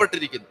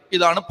കേൾക്കപ്പെട്ടിരിക്കുന്നു.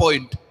 ഇതാണ്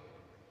പോയിന്റ്.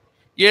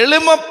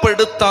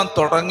 എളിമപ്പെടുത്താൻ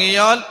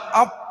തുടങ്ങിയാൽ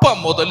അപ്പം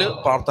മുതൽ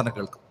പ്രാർത്ഥന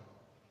കേൾക്കും.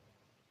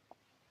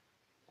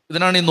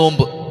 ഇതിനാണ് ഈ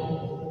നോമ്പ്.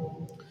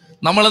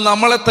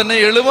 നമ്മളെ തന്നെ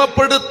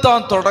എളിമപ്പെടുത്താൻ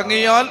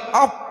തുടങ്ങിയാൽ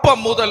അപ്പം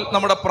മുതൽ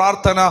നമ്മുടെ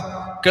പ്രാർത്ഥന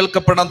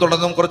കേൾക്കപ്പെടാൻ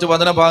തുടങ്ങും. കുറച്ച്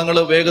വചനഭാഗങ്ങൾ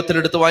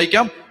വേഗത്തിലെടുത്ത്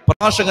വായിക്കാം.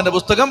 പ്രഭാഷകന്റെ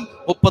പുസ്തകം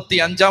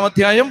 35-ാം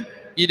അധ്യായം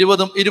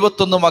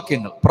 20-21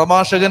 വാക്യങ്ങൾ.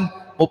 പ്രഭാഷകൻ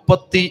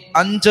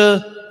 35,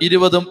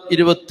 20,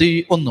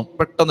 21.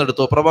 പെട്ടെന്ന്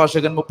എടുത്തു.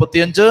 പ്രഭാഷകൻ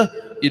 35,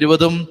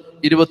 20,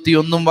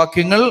 21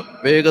 വാക്യങ്ങൾ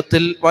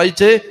വേഗത്തിൽ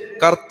വായിച്ചേ.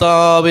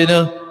 കർത്താവിന്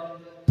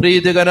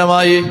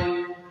പ്രീതികരമായി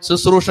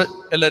ശുശ്രൂഷ.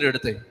 എല്ലാവരും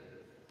എടുത്തേ.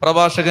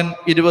 പ്രഭാഷകൻ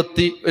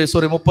 35,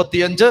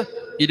 20,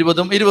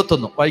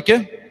 21 വായിക്കേ.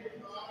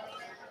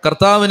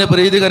 കർത്താവിന്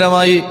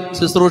പ്രീതികരമായി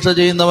ശുശ്രൂഷ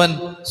ചെയ്യുന്നവൻ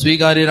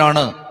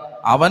സ്വീകാര്യനാണ്.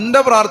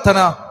 അവന്റെ പ്രാർത്ഥന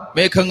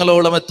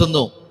മേഘങ്ങളോളം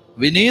എത്തുന്നു.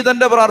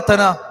 വിനീതന്റെ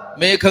പ്രാർത്ഥന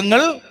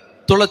മേഘങ്ങൾ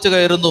തുളച്ചു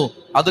കയറുന്നു.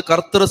 അത്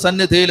കർത്തൃ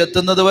സന്നിധിയിൽ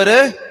എത്തുന്നത് വരെ.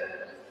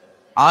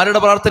 ആരുടെ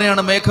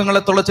പ്രാർത്ഥനയാണ്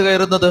മേഘങ്ങളെ തുളച്ചു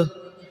കയറുന്നത്?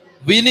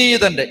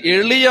 വിനീതന്റെ,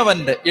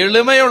 എളിയവന്റെ,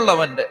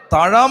 എളിമയുള്ളവന്റെ,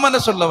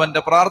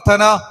 താഴാമനസ്സുള്ളവന്റെ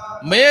പ്രാർത്ഥന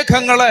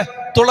മേഘങ്ങളെ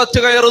തുളച്ചു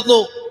കയറുന്നു.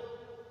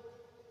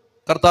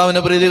 കർത്താവിന്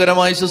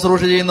പ്രീതികരമായി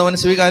ശുശ്രൂഷ ചെയ്യുന്നവൻ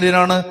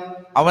സ്വീകാര്യനാണ്.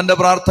 അവന്റെ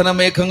പ്രാർത്ഥന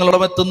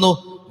മേഘങ്ങളോളം എത്തുന്നു.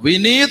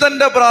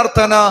 വിനീതന്റെ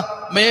പ്രാർത്ഥന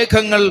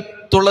മേഘങ്ങൾ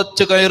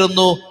തുളച്ചു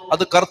കയറുന്നു.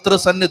 അത് കർത്തൃ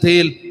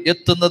സന്നിധിയിൽ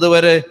എത്തുന്നത്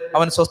വരെ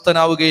അവൻ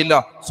സ്വസ്ഥനാവുകയില്ല.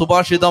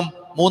 സുഭാഷിതം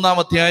 3-ാം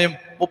അധ്യായം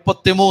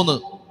 33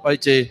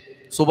 വായിച്ചേ.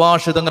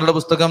 സുഭാഷിതങ്ങളുടെ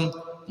പുസ്തകം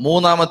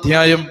 3-ാം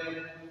അധ്യായം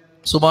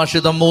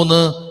സുഭാഷിതം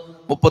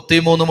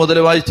 3:33 മുതൽ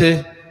വായിച്ചേ.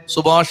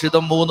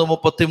 സുഭാഷിതം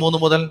 3:33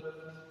 മുതൽ.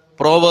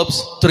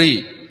 പ്രോവർബ്സ് 3,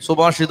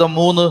 സുഭാഷിതം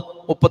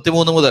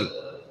 3:33 മുതൽ.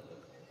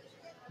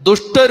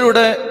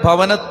 ദുഷ്ടരുടെ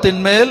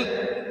ഭവനത്തിന്മേൽ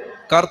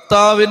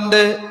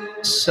കർത്താവിന്റെ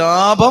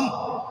ശാപം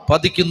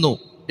പതിക്കുന്നു,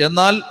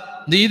 എന്നാൽ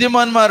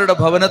നീതിമാന്മാരുടെ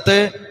ഭവനത്തെ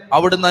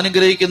അവിടുന്ന്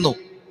അനുഗ്രഹിക്കുന്നു.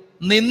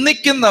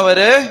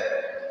 നിന്ദിക്കുന്നവരെ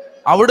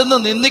അവിടുന്ന്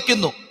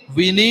നിന്ദിക്കുന്നു,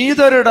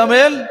 വിനീതരുടെ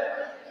മേൽ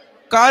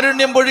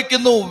കാരുണ്യം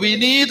പൊഴിക്കുന്നു.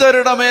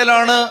 വിനീതരുടെ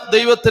മേലാണ്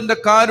ദൈവത്തിന്റെ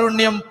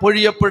കാരുണ്യം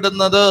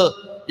പൊഴിയപ്പെടുന്നത്.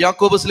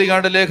 യാക്കോബ്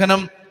ശ്ലീഹായുടെ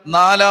ലേഖനം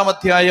 4-ാം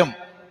അധ്യായം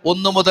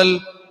 1 മുതൽ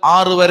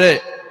 6 വരെ.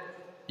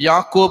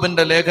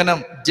 യാക്കോബിന്റെ ലേഖനം,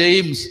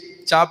 ജെയിംസ്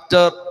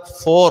ചാപ്റ്റർ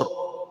 4,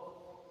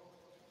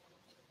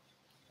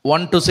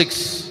 1-6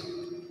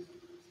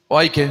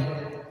 വായിക്കേ.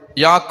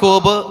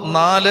 യാക്കോബ്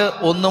 4,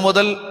 1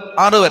 മുതൽ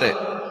 6 വരെ.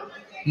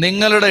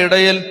 നിങ്ങളുടെ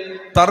ഇടയിൽ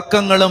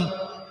തർക്കങ്ങളും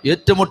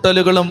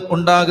ഏറ്റുമുട്ടലുകളും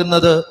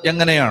ഉണ്ടാകുന്നത്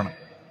എങ്ങനെയാണ്?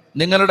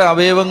 നിങ്ങളുടെ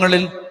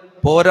അവയവങ്ങളിൽ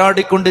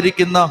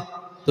പോരാടിക്കൊണ്ടിരിക്കുന്ന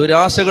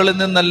ദുരാശകളിൽ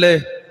നിന്നല്ലേ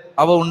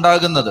അവ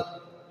ഉണ്ടാകുന്നത്?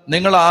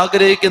 നിങ്ങൾ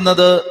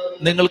ആഗ്രഹിക്കുന്നത്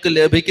നിങ്ങൾക്ക്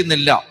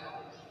ലഭിക്കുന്നില്ല.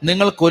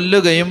 നിങ്ങൾ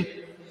കൊല്ലുകയും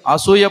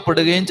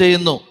അസൂയപ്പെടുകയും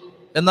ചെയ്യുന്നു,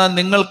 എന്നാൽ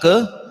നിങ്ങൾക്ക്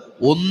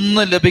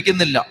ഒന്നും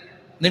ലഭിക്കുന്നില്ല.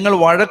 നിങ്ങൾ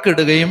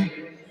വഴക്കിടുകയും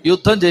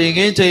യുദ്ധം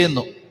ചെയ്യുകയും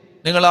ചെയ്യുന്നു.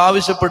 നിങ്ങൾ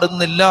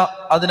ആവശ്യപ്പെടുന്നില്ല,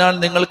 അതിനാൽ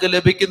നിങ്ങൾക്ക്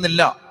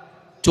ലഭിക്കുന്നില്ല.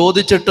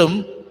 ചോദിച്ചിട്ടും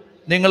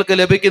നിങ്ങൾക്ക്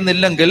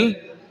ലഭിക്കുന്നില്ലെങ്കിൽ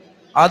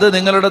അത്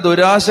നിങ്ങളുടെ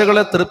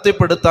ദുരാശകളെ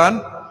തൃപ്തിപ്പെടുത്താൻ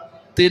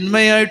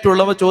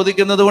തിന്മയായിട്ടുള്ളവ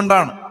ചോദിക്കുന്നത്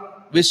കൊണ്ടാണ്.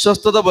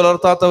 വിശ്വസ്തത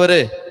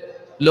പുലർത്താത്തവരെ,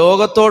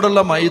 ലോകത്തോടുള്ള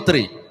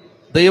മൈത്രി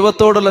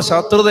ദൈവത്തോടുള്ള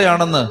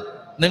ശത്രുതയാണെന്ന്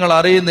നിങ്ങൾ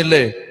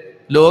അറിയുന്നില്ലേ?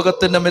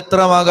 ലോകത്തിന്റെ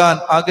മിത്രമാകാൻ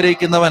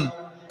ആഗ്രഹിക്കുന്നവൻ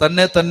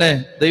തന്നെ തന്നെ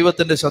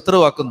ദൈവത്തിന്റെ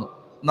ശത്രുവാക്കുന്നു.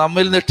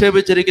 നമ്മിൽ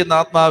നിക്ഷേപിച്ചിരിക്കുന്ന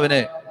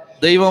ആത്മാവിനെ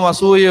ദൈവം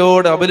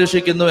അസൂയയോടെ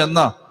അഭിലഷിക്കുന്നു എന്ന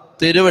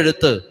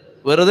തിരുവെഴുത്ത്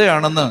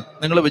വെറുതെയാണെന്ന്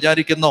നിങ്ങൾ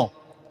വിചാരിക്കുന്നോ?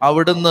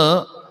 അവിടുന്ന്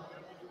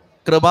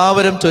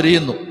കൃപാവരം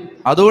ചൊരിയുന്നു.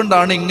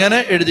 അതുകൊണ്ടാണ് ഇങ്ങനെ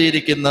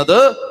എഴുതിയിരിക്കുന്നത്: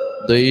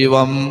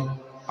 ദൈവം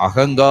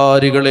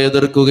അഹങ്കാരികളെ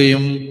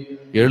എതിർക്കുകയും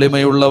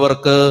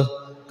എളിമയുള്ളവർക്ക്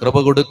കൃപ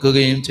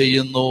കൊടുക്കുകയും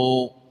ചെയ്യുന്നു.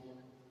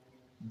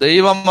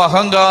 ദൈവം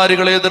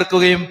അഹങ്കാരികളെ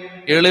എതിർക്കുകയും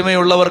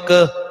എളിമയുള്ളവർക്ക്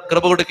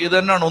കൃപ കൊടുക്കുക. ഇത്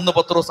തന്നെയാണ് 1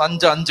 പത്രോസ്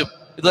 5:5.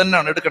 ഇത്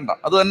തന്നെയാണ്, എടുക്കണ്ട,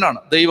 അത് തന്നെയാണ്.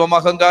 ദൈവം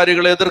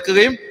അഹങ്കാരികളെ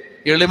എതിർക്കുകയും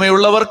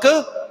എളിമയുള്ളവർക്ക്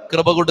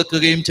കൃപ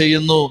കൊടുക്കുകയും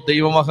ചെയ്യുന്നു.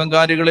 ദൈവം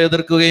അഹങ്കാരികളെ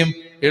എതിർക്കുകയും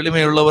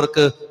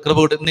എളിമയുള്ളവർക്ക് കൃപ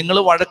കൊടുക്കും. നിങ്ങൾ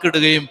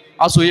വഴക്കിടുകയും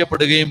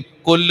അസൂയപ്പെടുകയും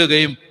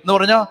കൊല്ലുകയും എന്ന്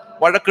പറഞ്ഞാൽ,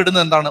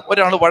 വഴക്കിടുന്നത് എന്താണ്?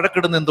 ഒരാൾ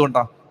വഴക്കിടുന്നത്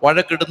എന്തുകൊണ്ടാണ്?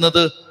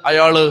 വഴക്കിടുന്നത്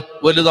അയാള്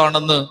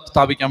വലുതാണെന്ന്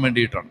സ്ഥാപിക്കാൻ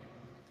വേണ്ടിയിട്ടാണ്.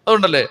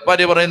 അതുകൊണ്ടല്ലേ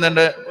ഭാര്യ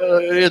പറയുന്നതിന്റെ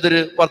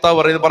എതിര്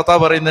ഭർത്താവ്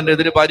പറയുന്നതിന്റെ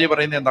എതിര് ഭാര്യ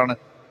പറയുന്നത് എന്താണ്?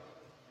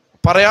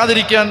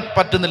 പറയാതിരിക്കാൻ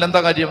പറ്റുന്നില്ല. എന്താ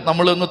കാര്യം?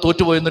 നമ്മൾ ഒന്ന്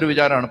തോറ്റുപോയെന്നൊരു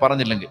വിചാരമാണ്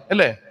പറഞ്ഞില്ലെങ്കിൽ,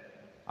 അല്ലേ?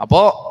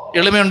 അപ്പോ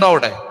എളിമയുണ്ടോ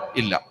അവിടെ?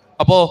 ഇല്ല.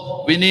 അപ്പോ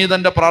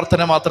വിനീതന്റെ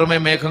പ്രാർത്ഥന മാത്രമേ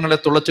മേഘങ്ങളെ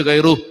തുളച്ചു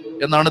കയറൂ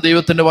എന്നാണ്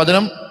ദൈവത്തിന്റെ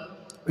വചനം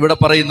ഇവിടെ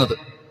പറയുന്നത്.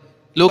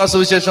 ലൂക്കാ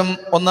സുവിശേഷം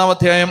 1-ാം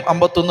അധ്യായം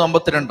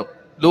 51-52.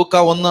 ലൂക്ക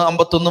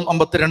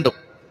 1:51-52.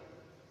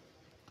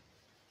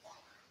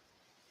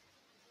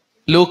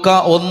 ലൂക്ക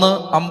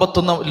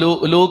 1:51.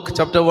 Luke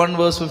chapter 1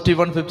 verse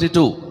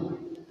 51-52.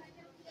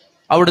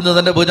 അവിടുന്ന്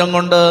തന്റെ ഭുജം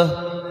കൊണ്ട്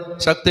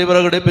ശക്തി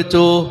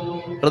പ്രകടിപ്പിച്ചു,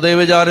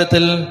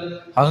 ഹൃദയവിചാരത്തിൽ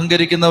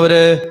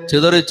അഹങ്കരിക്കുന്നവരെ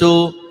ചിതറിച്ചു.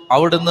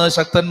 അവിടുന്ന്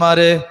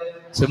ശക്തന്മാരെ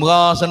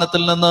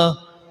സിംഹാസനത്തിൽ നിന്ന്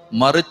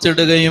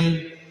മറിച്ചിടുകയും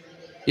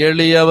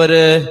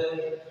എളിയവരെ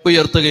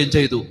ഉയർത്തുകയും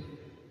ചെയ്തു.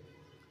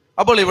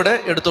 അപ്പോൾ ഇവിടെ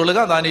എടുത്തുകൊള്ളുക.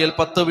 ദാനിയേൽ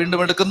 10 വീണ്ടും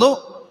എടുക്കുന്നു.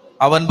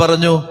 അവൻ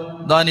പറഞ്ഞു,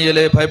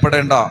 ദാനിയേലേ,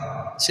 ഭയപ്പെടേണ്ട.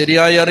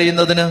 ശരിയായി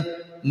അറിയുന്നതിന്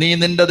നീ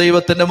നിന്റെ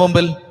ദൈവത്തിന്റെ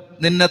മുമ്പിൽ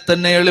നിന്നെ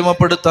തന്നെ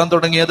എളിമപ്പെടുത്താൻ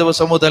തുടങ്ങിയ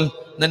ദിവസം മുതൽ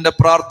നിന്റെ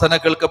പ്രാർത്ഥന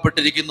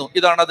കേൾക്കപ്പെട്ടിരിക്കുന്നു.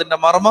 ഇതാണ് അതിന്റെ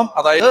മർമ്മം.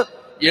 അതായത്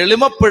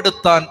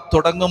എളിമപ്പെടുത്താൻ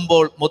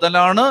തുടങ്ങുമ്പോൾ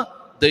മുതലാണ്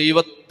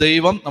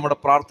ദൈവം നമ്മുടെ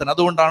പ്രാർത്ഥന.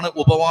 അതുകൊണ്ടാണ്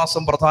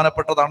ഉപവാസം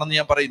പ്രധാനപ്പെട്ടതാണെന്ന്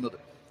ഞാൻ പറയുന്നത്.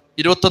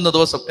 21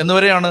 ദിവസം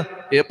എന്നുവരെയാണ്,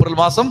 ഏപ്രിൽ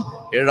മാസം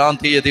 7-ാം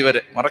തീയതി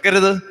വരെ.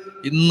 മറക്കരുത്,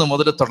 ഇന്ന്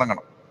മുതൽ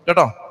തുടങ്ങണം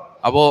കേട്ടോ.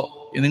 അപ്പോ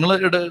നിങ്ങൾ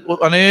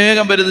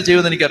അനേകം പേര് ഇത്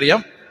ചെയ്യുമെന്ന്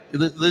എനിക്കറിയാം.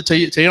 ഇത്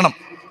ചെയ്യണം.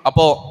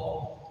 അപ്പോ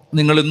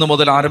നിങ്ങൾ ഇന്ന്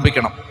മുതൽ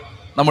ആരംഭിക്കണം.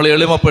 നമ്മൾ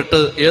എളിമപ്പെട്ട്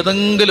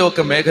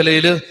ഏതെങ്കിലുമൊക്കെ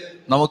മേഖലയിൽ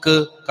നമുക്ക്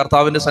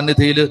കർത്താവിന്റെ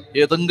സന്നിധിയിൽ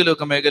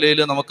ഏതെങ്കിലുമൊക്കെ മേഖലയിൽ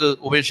നമുക്ക്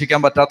ഉപേക്ഷിക്കാൻ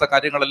പറ്റാത്ത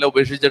കാര്യങ്ങളെല്ലാം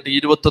ഉപേക്ഷിച്ചിട്ട്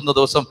 21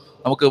 ദിവസം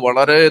നമുക്ക്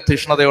വളരെ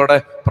തീഷ്ണതയോടെ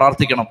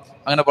പ്രാർത്ഥിക്കണം.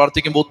 അങ്ങനെ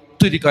പ്രാർത്ഥിക്കുമ്പോൾ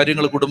ഒത്തിരി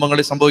കാര്യങ്ങൾ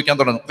കുടുംബങ്ങളിൽ സംഭവിക്കാൻ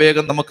തുടങ്ങും.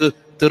 വേഗം നമുക്ക്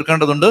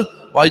തീർക്കേണ്ടതുണ്ട്.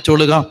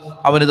 വായിച്ചോളുക.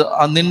 അവനിത്,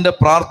 നിന്റെ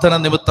പ്രാർത്ഥന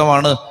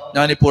നിമിത്തമാണ്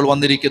ഞാനിപ്പോൾ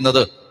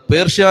വന്നിരിക്കുന്നത്.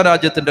 പേർഷ്യ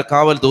രാജ്യത്തിന്റെ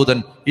കാവൽ ദൂതൻ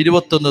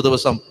 21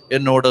 ദിവസം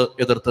എന്നോട്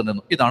എതിർത്ത്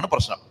നിന്നു. ഇതാണ്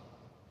പ്രശ്നം.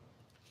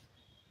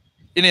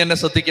 ഇനി എന്നെ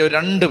ശ്രദ്ധിക്കുക.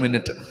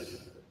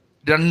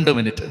 2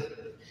 മിനിറ്റ്.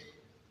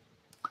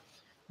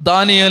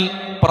 ദാനിയേൽ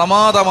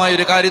പ്രമാദമായ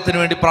ഒരു കാര്യത്തിന്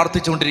വേണ്ടി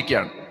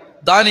പ്രാർത്ഥിച്ചുകൊണ്ടിരിക്കുകയാണ്.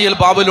 Daniel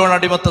Babylon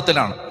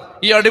അടിമത്തത്തിലാണ്.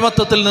 ഈ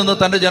അടിമത്തത്തിൽ നിന്ന്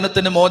തന്റെ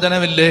ജനത്തിന്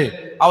മോചനമില്ലേ,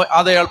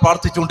 അതയാൾ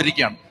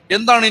പ്രാർത്ഥിച്ചുകൊണ്ടിരിക്കുകയാണ്.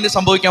 എന്താണ് ഇനി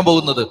സംഭവിക്കാൻ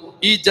പോകുന്നത്?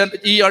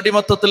 ഈ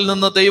അടിമത്തത്തിൽ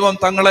നിന്ന് ദൈവം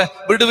തങ്ങളെ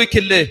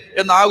വിടുവിക്കില്ലേ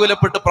എന്ന്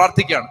ആകുലപ്പെട്ട്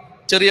പ്രാർത്ഥിക്കുകയാണ്.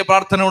 ചെറിയ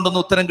പ്രാർത്ഥന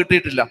കൊണ്ടൊന്നും ഉത്തരം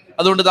കിട്ടിയിട്ടില്ല.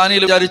 അതുകൊണ്ട്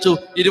ദാനിയേൽ വിചാരിച്ചു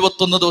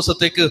 21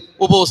 ദിവസത്തേക്ക്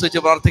ഉപവസിച്ച്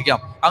പ്രാർത്ഥിക്കാം.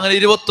 അങ്ങനെ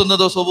 21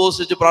 ദിവസം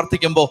ഉപവസിച്ച്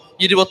പ്രാർത്ഥിക്കുമ്പോൾ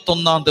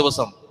 21-ാം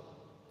ദിവസം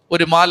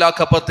ഒരു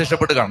മാലാഖ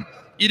പ്രത്യക്ഷപ്പെടുകയാണ്.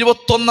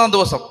 21-ാം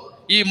ദിവസം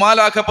ഈ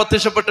മാലാഖ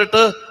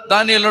പ്രത്യക്ഷപ്പെട്ടിട്ട്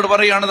ദാനിയേലിനോട്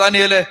പറയുകയാണ്,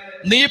 ദാനിയേലേ,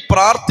 നീ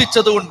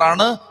പ്രാർത്ഥിച്ചത്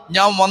കൊണ്ടാണ്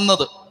ഞാൻ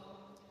വന്നത്.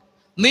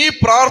 നീ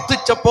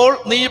പ്രാർത്ഥിച്ചപ്പോൾ,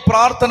 നീ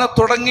പ്രാർത്ഥന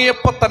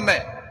തുടങ്ങിയപ്പോൾ തന്നെ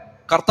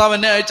കർത്താവ്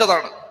എന്നെ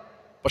അയച്ചതാണ്.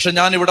 പക്ഷെ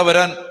ഞാൻ ഇവിടെ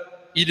വരാൻ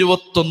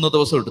 21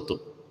 ദിവസം എടുത്തു.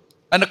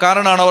 അതിന്റെ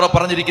കാരണമാണ് അവർ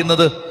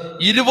പറഞ്ഞിരിക്കുന്നത്.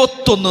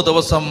 21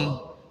 ദിവസം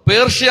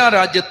പേർഷ്യ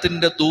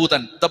രാജ്യത്തിന്റെ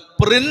ദൂതൻ, ദ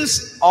പ്രിൻസ്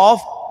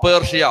ഓഫ്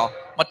പേർഷ്യ,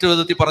 മറ്റൊരു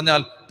വിധത്തിൽ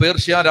പറഞ്ഞാൽ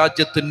പേർഷ്യ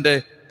രാജ്യത്തിന്റെ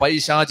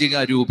പൈശാചിക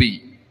രൂപി.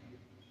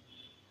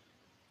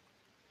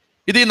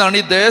 ഇതിൽ നിന്നാണ്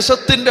ഈ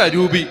ദേശത്തിന്റെ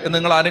അരൂപി എന്ന്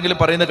നിങ്ങൾ ആരെങ്കിലും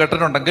പറയുന്നത്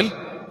കേട്ടിട്ടുണ്ടെങ്കിൽ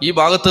ഈ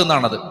ഭാഗത്ത്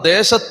നിന്നാണത്.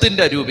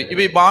 ദേശത്തിന്റെ അരൂപി. ഇവ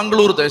ഈ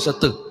ബാംഗ്ലൂർ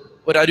ദേശത്ത്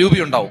ഒരു അരൂപി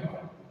ഉണ്ടാവും.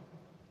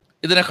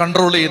 ഇതിനെ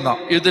കൺട്രോൾ ചെയ്യുന്ന,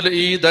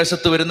 ഈ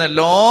ദേശത്ത് വരുന്ന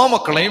എല്ലാ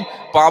മക്കളെയും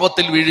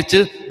പാപത്തിൽ വീഴിച്ച്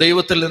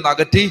ദൈവത്തിൽ നിന്ന്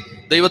അകറ്റി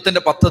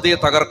ദൈവത്തിന്റെ പദ്ധതിയെ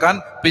തകർക്കാൻ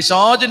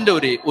പിശാചിന്റെ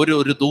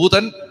ഒരു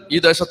ദൂതൻ ഈ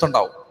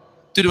ദേശത്തുണ്ടാവും.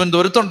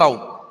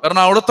 തിരുവനന്തപുരത്തുണ്ടാവും,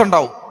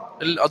 എറണാകുളത്തുണ്ടാവും.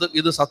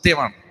 ഇത്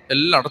സത്യമാണ്,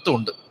 എല്ലായിടത്തും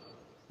ഉണ്ട്.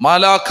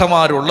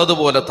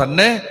 മാലാഖമാരുള്ളതുപോലെ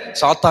തന്നെ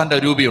സാത്താന്റെ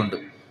രൂപിയുണ്ട്.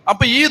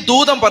 അപ്പൊ ഈ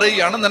ദൂതൻ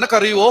പറയുകയാണ്,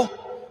 നിനക്കറിയുവോ,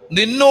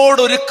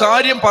 നിന്നോടൊരു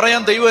കാര്യം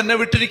പറയാൻ ദൈവം എന്നെ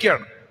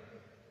വിട്ടിരിക്കുകയാണ്.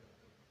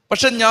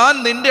 പക്ഷെ ഞാൻ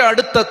നിന്റെ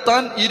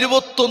അടുത്തെത്താൻ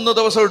 21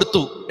 ദിവസം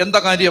എടുത്തു. എന്താ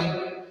കാര്യം?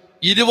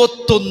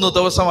 21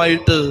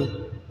 ദിവസമായിട്ട്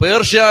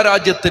പേർഷ്യ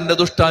രാജ്യത്തിന്റെ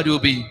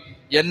ദുഷ്ടാരൂപി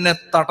എന്നെ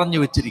തടഞ്ഞു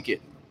വെച്ചിരിക്കുക.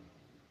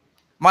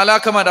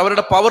 മാലാഖമാർ,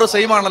 അവരുടെ പവർ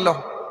സെയിം ആണല്ലോ,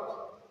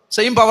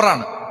 സെയിം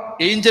പവറാണ്.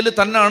 ഏഞ്ചല്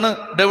തന്നെയാണ്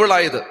ഡെവിൾ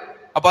ആയത്.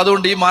 അപ്പൊ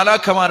അതുകൊണ്ട് ഈ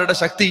മാലാഖമാരുടെ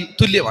ശക്തി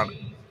തുല്യമാണ്.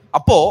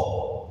 അപ്പോ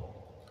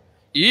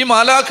ഈ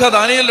മാലാഖ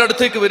ദാനിയേലിന്റെ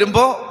അടുത്തേക്ക്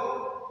വരുമ്പോ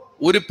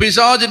ഒരു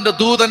പിശാചിന്റെ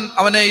ദൂതൻ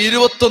അവനെ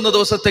 21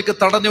 ദിവസത്തേക്ക്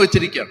തടഞ്ഞു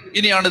വെച്ചിരിക്കുകയാണ്.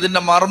 ഇനിയാണ്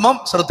ഇതിന്റെ മർമ്മം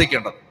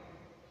ശ്രദ്ധിക്കേണ്ടത്.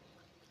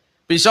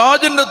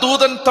 പിശാചിന്റെ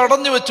ദൂതൻ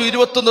തടഞ്ഞു വെച്ചു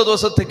 21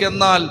 ദിവസത്തേക്ക്.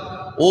 എന്നാൽ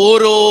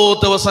ഓരോ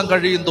ദിവസം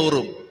കഴിയും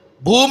തോറും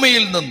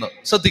ഭൂമിയിൽ നിന്ന്,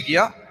 ശ്രദ്ധിക്കുക,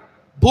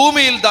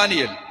 ഭൂമിയിൽ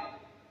ദാനിയേൽ,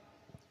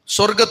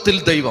 സ്വർഗത്തിൽ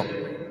ദൈവം.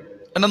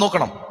 എന്നെ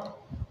നോക്കണം.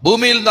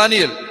 ഭൂമിയിൽ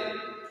ദാനിയേൽ,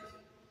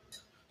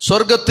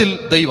 സ്വർഗത്തിൽ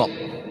ദൈവം.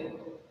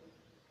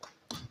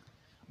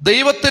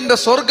 ദൈവത്തിന്റെ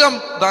സ്വർഗം,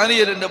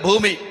 ദാനിയേലിന്റെ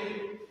ഭൂമി.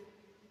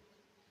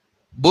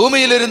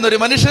 ഭൂമിയിലിരുന്നൊരു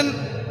മനുഷ്യൻ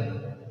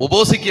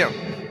ഉപവസിക്കുകയാണ്,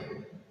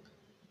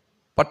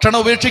 ഭക്ഷണം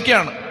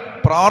ഉപേക്ഷിക്കുകയാണ്,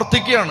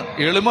 പ്രാർത്ഥിക്കുകയാണ്,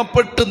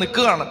 എളിമപ്പെട്ട്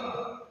നിൽക്കുകയാണ്.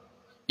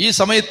 ഈ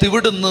സമയത്ത്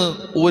ഇവിടുന്ന്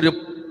ഒരു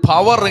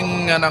പവർ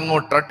ഇങ്ങനെ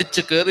അങ്ങോട്ട്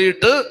അടിച്ച്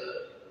കയറിയിട്ട്,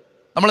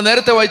 നമ്മൾ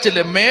നേരത്തെ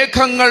വായിച്ചില്ലേ,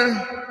 മേഘങ്ങൾ,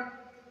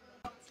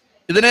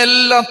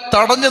 ഇതിനെല്ലാം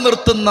തടഞ്ഞു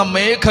നിർത്തുന്ന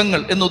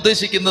മേഘങ്ങൾ എന്ന്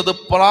ഉദ്ദേശിക്കുന്നത്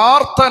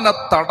പ്രാർത്ഥന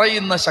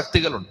തടയുന്ന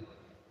ശക്തികളുണ്ട്.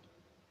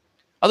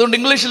 അതുകൊണ്ട്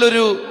ഇംഗ്ലീഷിൽ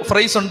ഒരു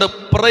ഫ്രേസ് ഉണ്ട്,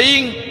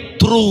 പ്രേയിങ്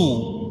ത്രൂ.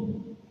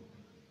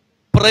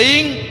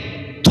 പ്രേയിങ്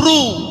ത്രൂ,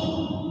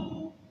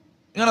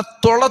 ഇങ്ങനെ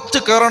തുളച്ചു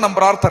കയറണം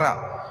പ്രാർത്ഥന.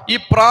 ഈ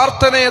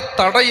പ്രാർത്ഥനയെ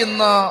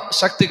തടയുന്ന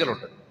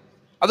ശക്തികളുണ്ട്.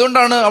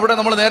 അതുകൊണ്ടാണ് അവിടെ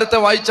നമ്മൾ നേരത്തെ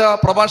വായിച്ച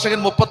പ്രഭാഷകൻ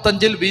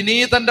 35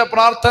 വിനീതന്റെ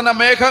പ്രാർത്ഥന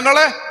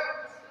മേഘങ്ങളെ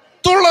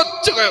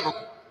തുളച്ചു കയറും.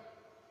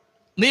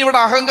 നീ ഇവിടെ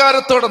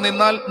അഹങ്കാരത്തോടെ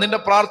നിന്നാൽ നിന്റെ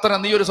പ്രാർത്ഥന,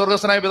 നീ ഒരു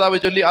സ്വർഗസ്ഥനായ പിതാവ്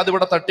ചൊല്ലി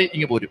അതിവിടെ തട്ടി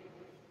ഇങ്ങ് പോരും.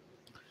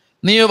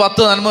 നീ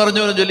 10 നന്മ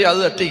അറിഞ്ഞവരും ചൊല്ലി അത്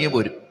തട്ടി ഇങ്ങ്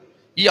പോരും.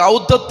 ഈ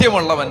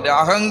ഔദ്ധത്യമുള്ളവന്റെ,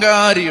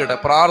 അഹങ്കാരിയുടെ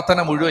പ്രാർത്ഥന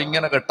മുഴുവൻ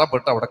ഇങ്ങനെ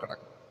കെട്ടപ്പെട്ട് അവിടെ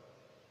കിടക്കും.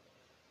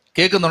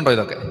 കേൾക്കുന്നുണ്ടോ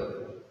ഇതൊക്കെ?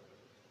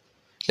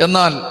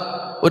 എന്നാൽ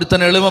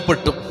ഒരുത്തൻ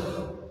എളിമപ്പെട്ടു.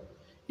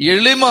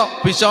 എളിമ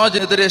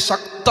പിശാചിനെതിരെ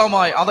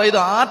ശക്തമായി, അതായത്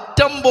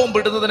ആറ്റം ബോംബ്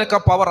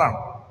ഇടുന്നതിനേക്കാൾ പവറാണ്,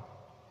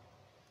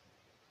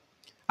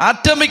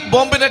 ആറ്റമിക്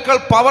ബോംബിനേക്കാൾ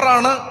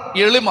പവറാണ്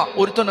എളിമ.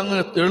 ഒരുത്തൻ അങ്ങ്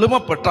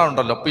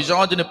എളിമപ്പെട്ടാണ്ടല്ലോ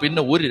പിശാചിന്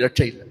പിന്നെ ഒരു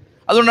രക്ഷയില്ല.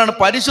 അതുകൊണ്ടാണ്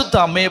പരിശുദ്ധ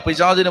അമ്മയെ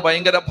പിശാചിന്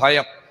ഭയങ്കര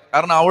ഭയം.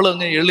 കാരണം അവൾ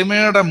അങ്ങ്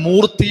എളിമയുടെ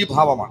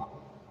മൂർത്തിഭാവമാണ്.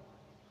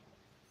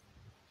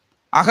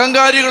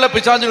 അഹങ്കാരികളെ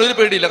പിശാചിന് ഒരു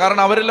പേടിയില്ല,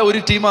 കാരണം അവരെല്ലാം ഒരു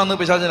ടീമാണെന്ന്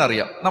പിശാചിന്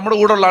അറിയാം. നമ്മുടെ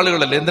കൂടെ ഉള്ള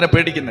ആളുകളല്ലേ, എന്തിനാ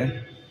പേടിക്കുന്നേ?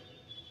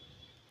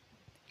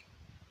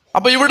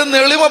 അപ്പൊ ഇവിടുന്ന്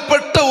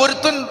എളിമപ്പെട്ട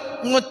ഒരുത്തൻ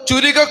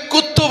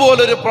ചുരികക്കുത്തു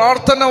പോലൊരു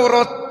പ്രാർത്ഥന,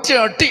 ഒരൊറ്റ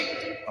അടി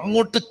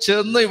അങ്ങോട്ട്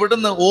ചെന്ന്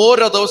ഇവിടുന്ന്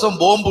ഓരോ ദിവസം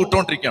bomb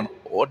ഇട്ടുകൊണ്ടിരിക്കുകയാണ്.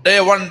 Day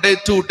 1, day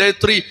 2, day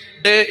 3,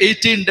 day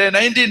 18, day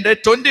 19, day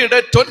 20, day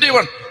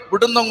 21.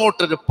 ഇവിടുന്ന്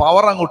അങ്ങോട്ടൊരു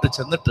പവർ അങ്ങോട്ട്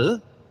ചെന്നിട്ട്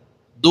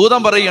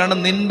ദൂതൻ പറയുകയാണ്,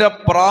 നിന്റെ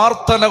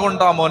പ്രാർത്ഥന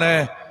കൊണ്ടാ മോനെ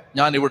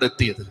ഞാൻ ഇവിടെ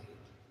എത്തിയത്.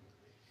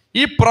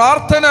 ഈ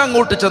പ്രാർത്ഥന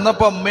അങ്ങോട്ട്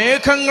ചെന്നപ്പോ,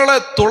 മേഘങ്ങളെ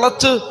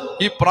തുളച്ച്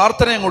ഈ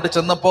പ്രാർത്ഥന അങ്ങോട്ട്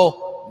ചെന്നപ്പോ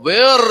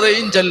വേറൊരു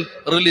ഏഞ്ചൽ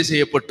റിലീസ്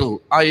ചെയ്യപ്പെട്ടു.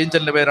 ആ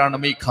ഏഞ്ചലിന്റെ പേരാണ്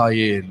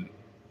മീഖായേൽ.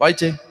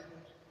 വായിച്ചേ.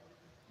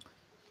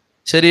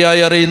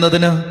 ശരിയായി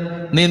അറിയുന്നതിന്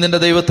നീ നിന്റെ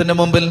ദൈവത്തിന്റെ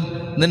മുമ്പിൽ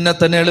നിന്നെ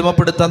തന്നെ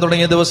എളിമപ്പെടുത്താൻ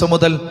തുടങ്ങിയ ദിവസം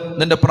മുതൽ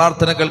നിന്റെ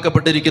പ്രാർത്ഥന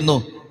കേൾക്കപ്പെട്ടിരിക്കുന്നു.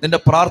 നിന്റെ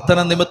പ്രാർത്ഥന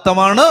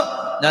നിമിത്തമാണ്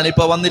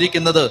ഞാനിപ്പോ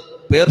വന്നിരിക്കുന്നത്.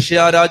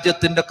 പേർഷ്യ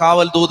രാജ്യത്തിന്റെ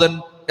കാവൽ ദൂതൻ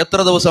എത്ര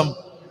ദിവസം?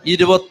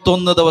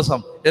 21 ദിവസം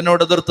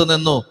എന്നോട് എതിർത്ത്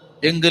നിന്നു.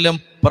 എങ്കിലും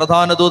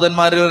പ്രധാന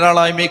ദൂതന്മാരിൽ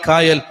ഒരാളായ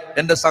മീഖായേൽ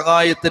എന്റെ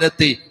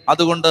സഹായത്തിനെത്തി.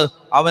 അതുകൊണ്ട്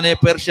അവനെ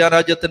പേർഷ്യ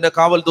രാജ്യത്തിന്റെ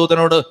കാവൽ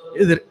ദൂതനോട്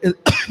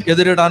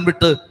എതിരിടാൻ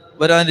വിട്ട്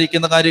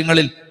വരാനിരിക്കുന്ന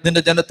കാര്യങ്ങളിൽ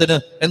നിന്റെ ജനത്തിന്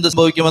എന്ത്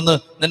സംഭവിക്കുമെന്ന്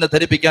നിന്നെ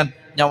ധരിപ്പിക്കാൻ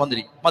ഞാൻ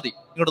വന്നിരിക്കും. മതി,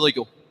 ഇങ്ങോട്ട്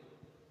നോക്കൂ.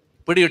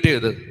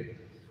 പിടികിട്ടിയത്?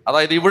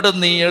 അതായത് ഇവിടെ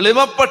നീ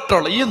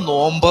എളിമപ്പെട്ടുള്ള ഈ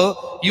നോമ്പ്,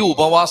 ഈ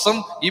ഉപവാസം,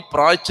 ഈ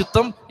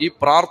പ്രായശ്ചിത്തം, ഈ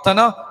പ്രാർത്ഥന,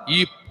 ഈ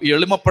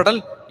എളിമപ്പെടൽ,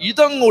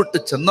 ഇതങ്ങോട്ട്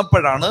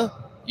ചെന്നപ്പോഴാണ്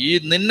ഈ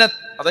നിന്നെ,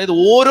 അതായത്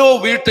ഓരോ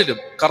വീട്ടിലും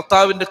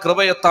കർത്താവിന്റെ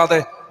കൃപയെത്താതെ,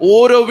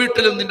 ഓരോ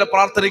വീട്ടിലും നിന്റെ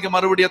പ്രാർത്ഥനയ്ക്ക്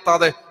മറുപടി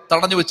എത്താതെ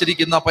തടഞ്ഞു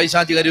വെച്ചിരിക്കുന്ന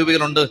പൈശാചിക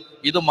രൂപികളുണ്ട്.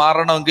 ഇത്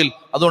മാറണമെങ്കിൽ,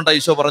 അതുകൊണ്ടാണ്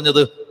ഈശോ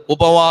പറഞ്ഞത്,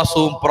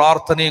 ഉപവാസവും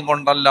പ്രാർത്ഥനയും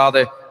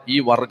കൊണ്ടല്ലാതെ ഈ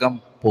വർഗം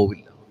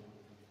പോവില്ല.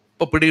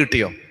 ഇപ്പൊ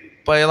പിടികിട്ടിയോ?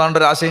 ഇപ്പൊ ഏതാണ്ട്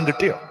ഒരു ആശയം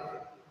കിട്ടിയോ?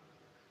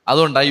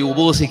 അതുകൊണ്ടാണ് ഈ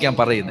ഉപവസിക്കാൻ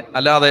പറയുന്നത്.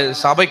 അല്ലാതെ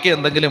സഭയ്ക്ക്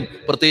എന്തെങ്കിലും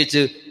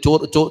പ്രത്യേകിച്ച്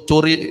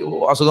ചൊറി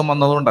അസുഖം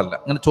വന്നതുകൊണ്ടല്ല,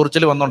 അങ്ങനെ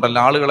ചൊറിച്ചിൽ വന്നതുകൊണ്ടല്ല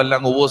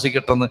ആളുകളെല്ലാം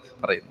ഉപവസിക്കട്ടെന്ന്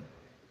പറയുന്നു.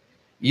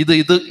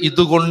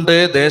 ഇതുകൊണ്ടേ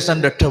ദേശം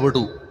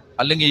രക്ഷപ്പെടൂ,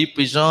 അല്ലെങ്കിൽ ഈ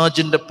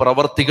പിശാചിന്റെ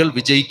പ്രവർത്തികൾ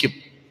വിജയിക്കും.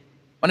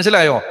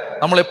 മനസ്സിലായോ?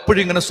 നമ്മൾ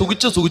എപ്പോഴും ഇങ്ങനെ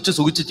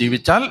സുഖിച്ച്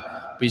ജീവിച്ചാൽ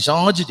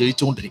പിശാച്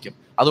ജയിച്ചുകൊണ്ടിരിക്കും.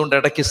 അതുകൊണ്ട്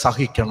ഇടയ്ക്ക്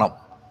സഹിക്കണം.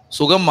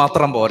 സുഖം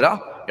മാത്രം പോരാ,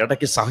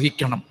 ഇടയ്ക്ക്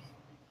സഹിക്കണം.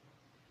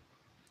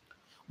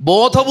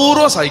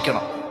 ബോധപൂർവം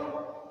സഹിക്കണം,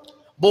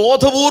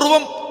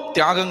 ബോധപൂർവം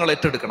ത്യാഗങ്ങൾ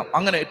ഏറ്റെടുക്കണം.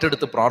 അങ്ങനെ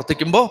ഏറ്റെടുത്ത്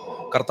പ്രാർത്ഥിക്കുമ്പോൾ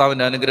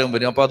കർത്താവിന്റെ അനുഗ്രഹം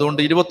വരും. അപ്പൊ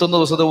അതുകൊണ്ട് 21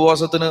 ദിവസത്തെ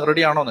ഉപവാസത്തിന്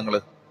റെഡിയാണോ? നിങ്ങൾ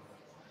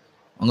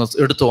അങ്ങ്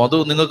എടുത്തോ. അത്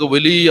നിങ്ങൾക്ക്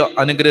വലിയ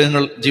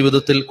അനുഗ്രഹങ്ങൾ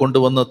ജീവിതത്തിൽ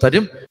കൊണ്ടുവന്ന്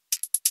തരും.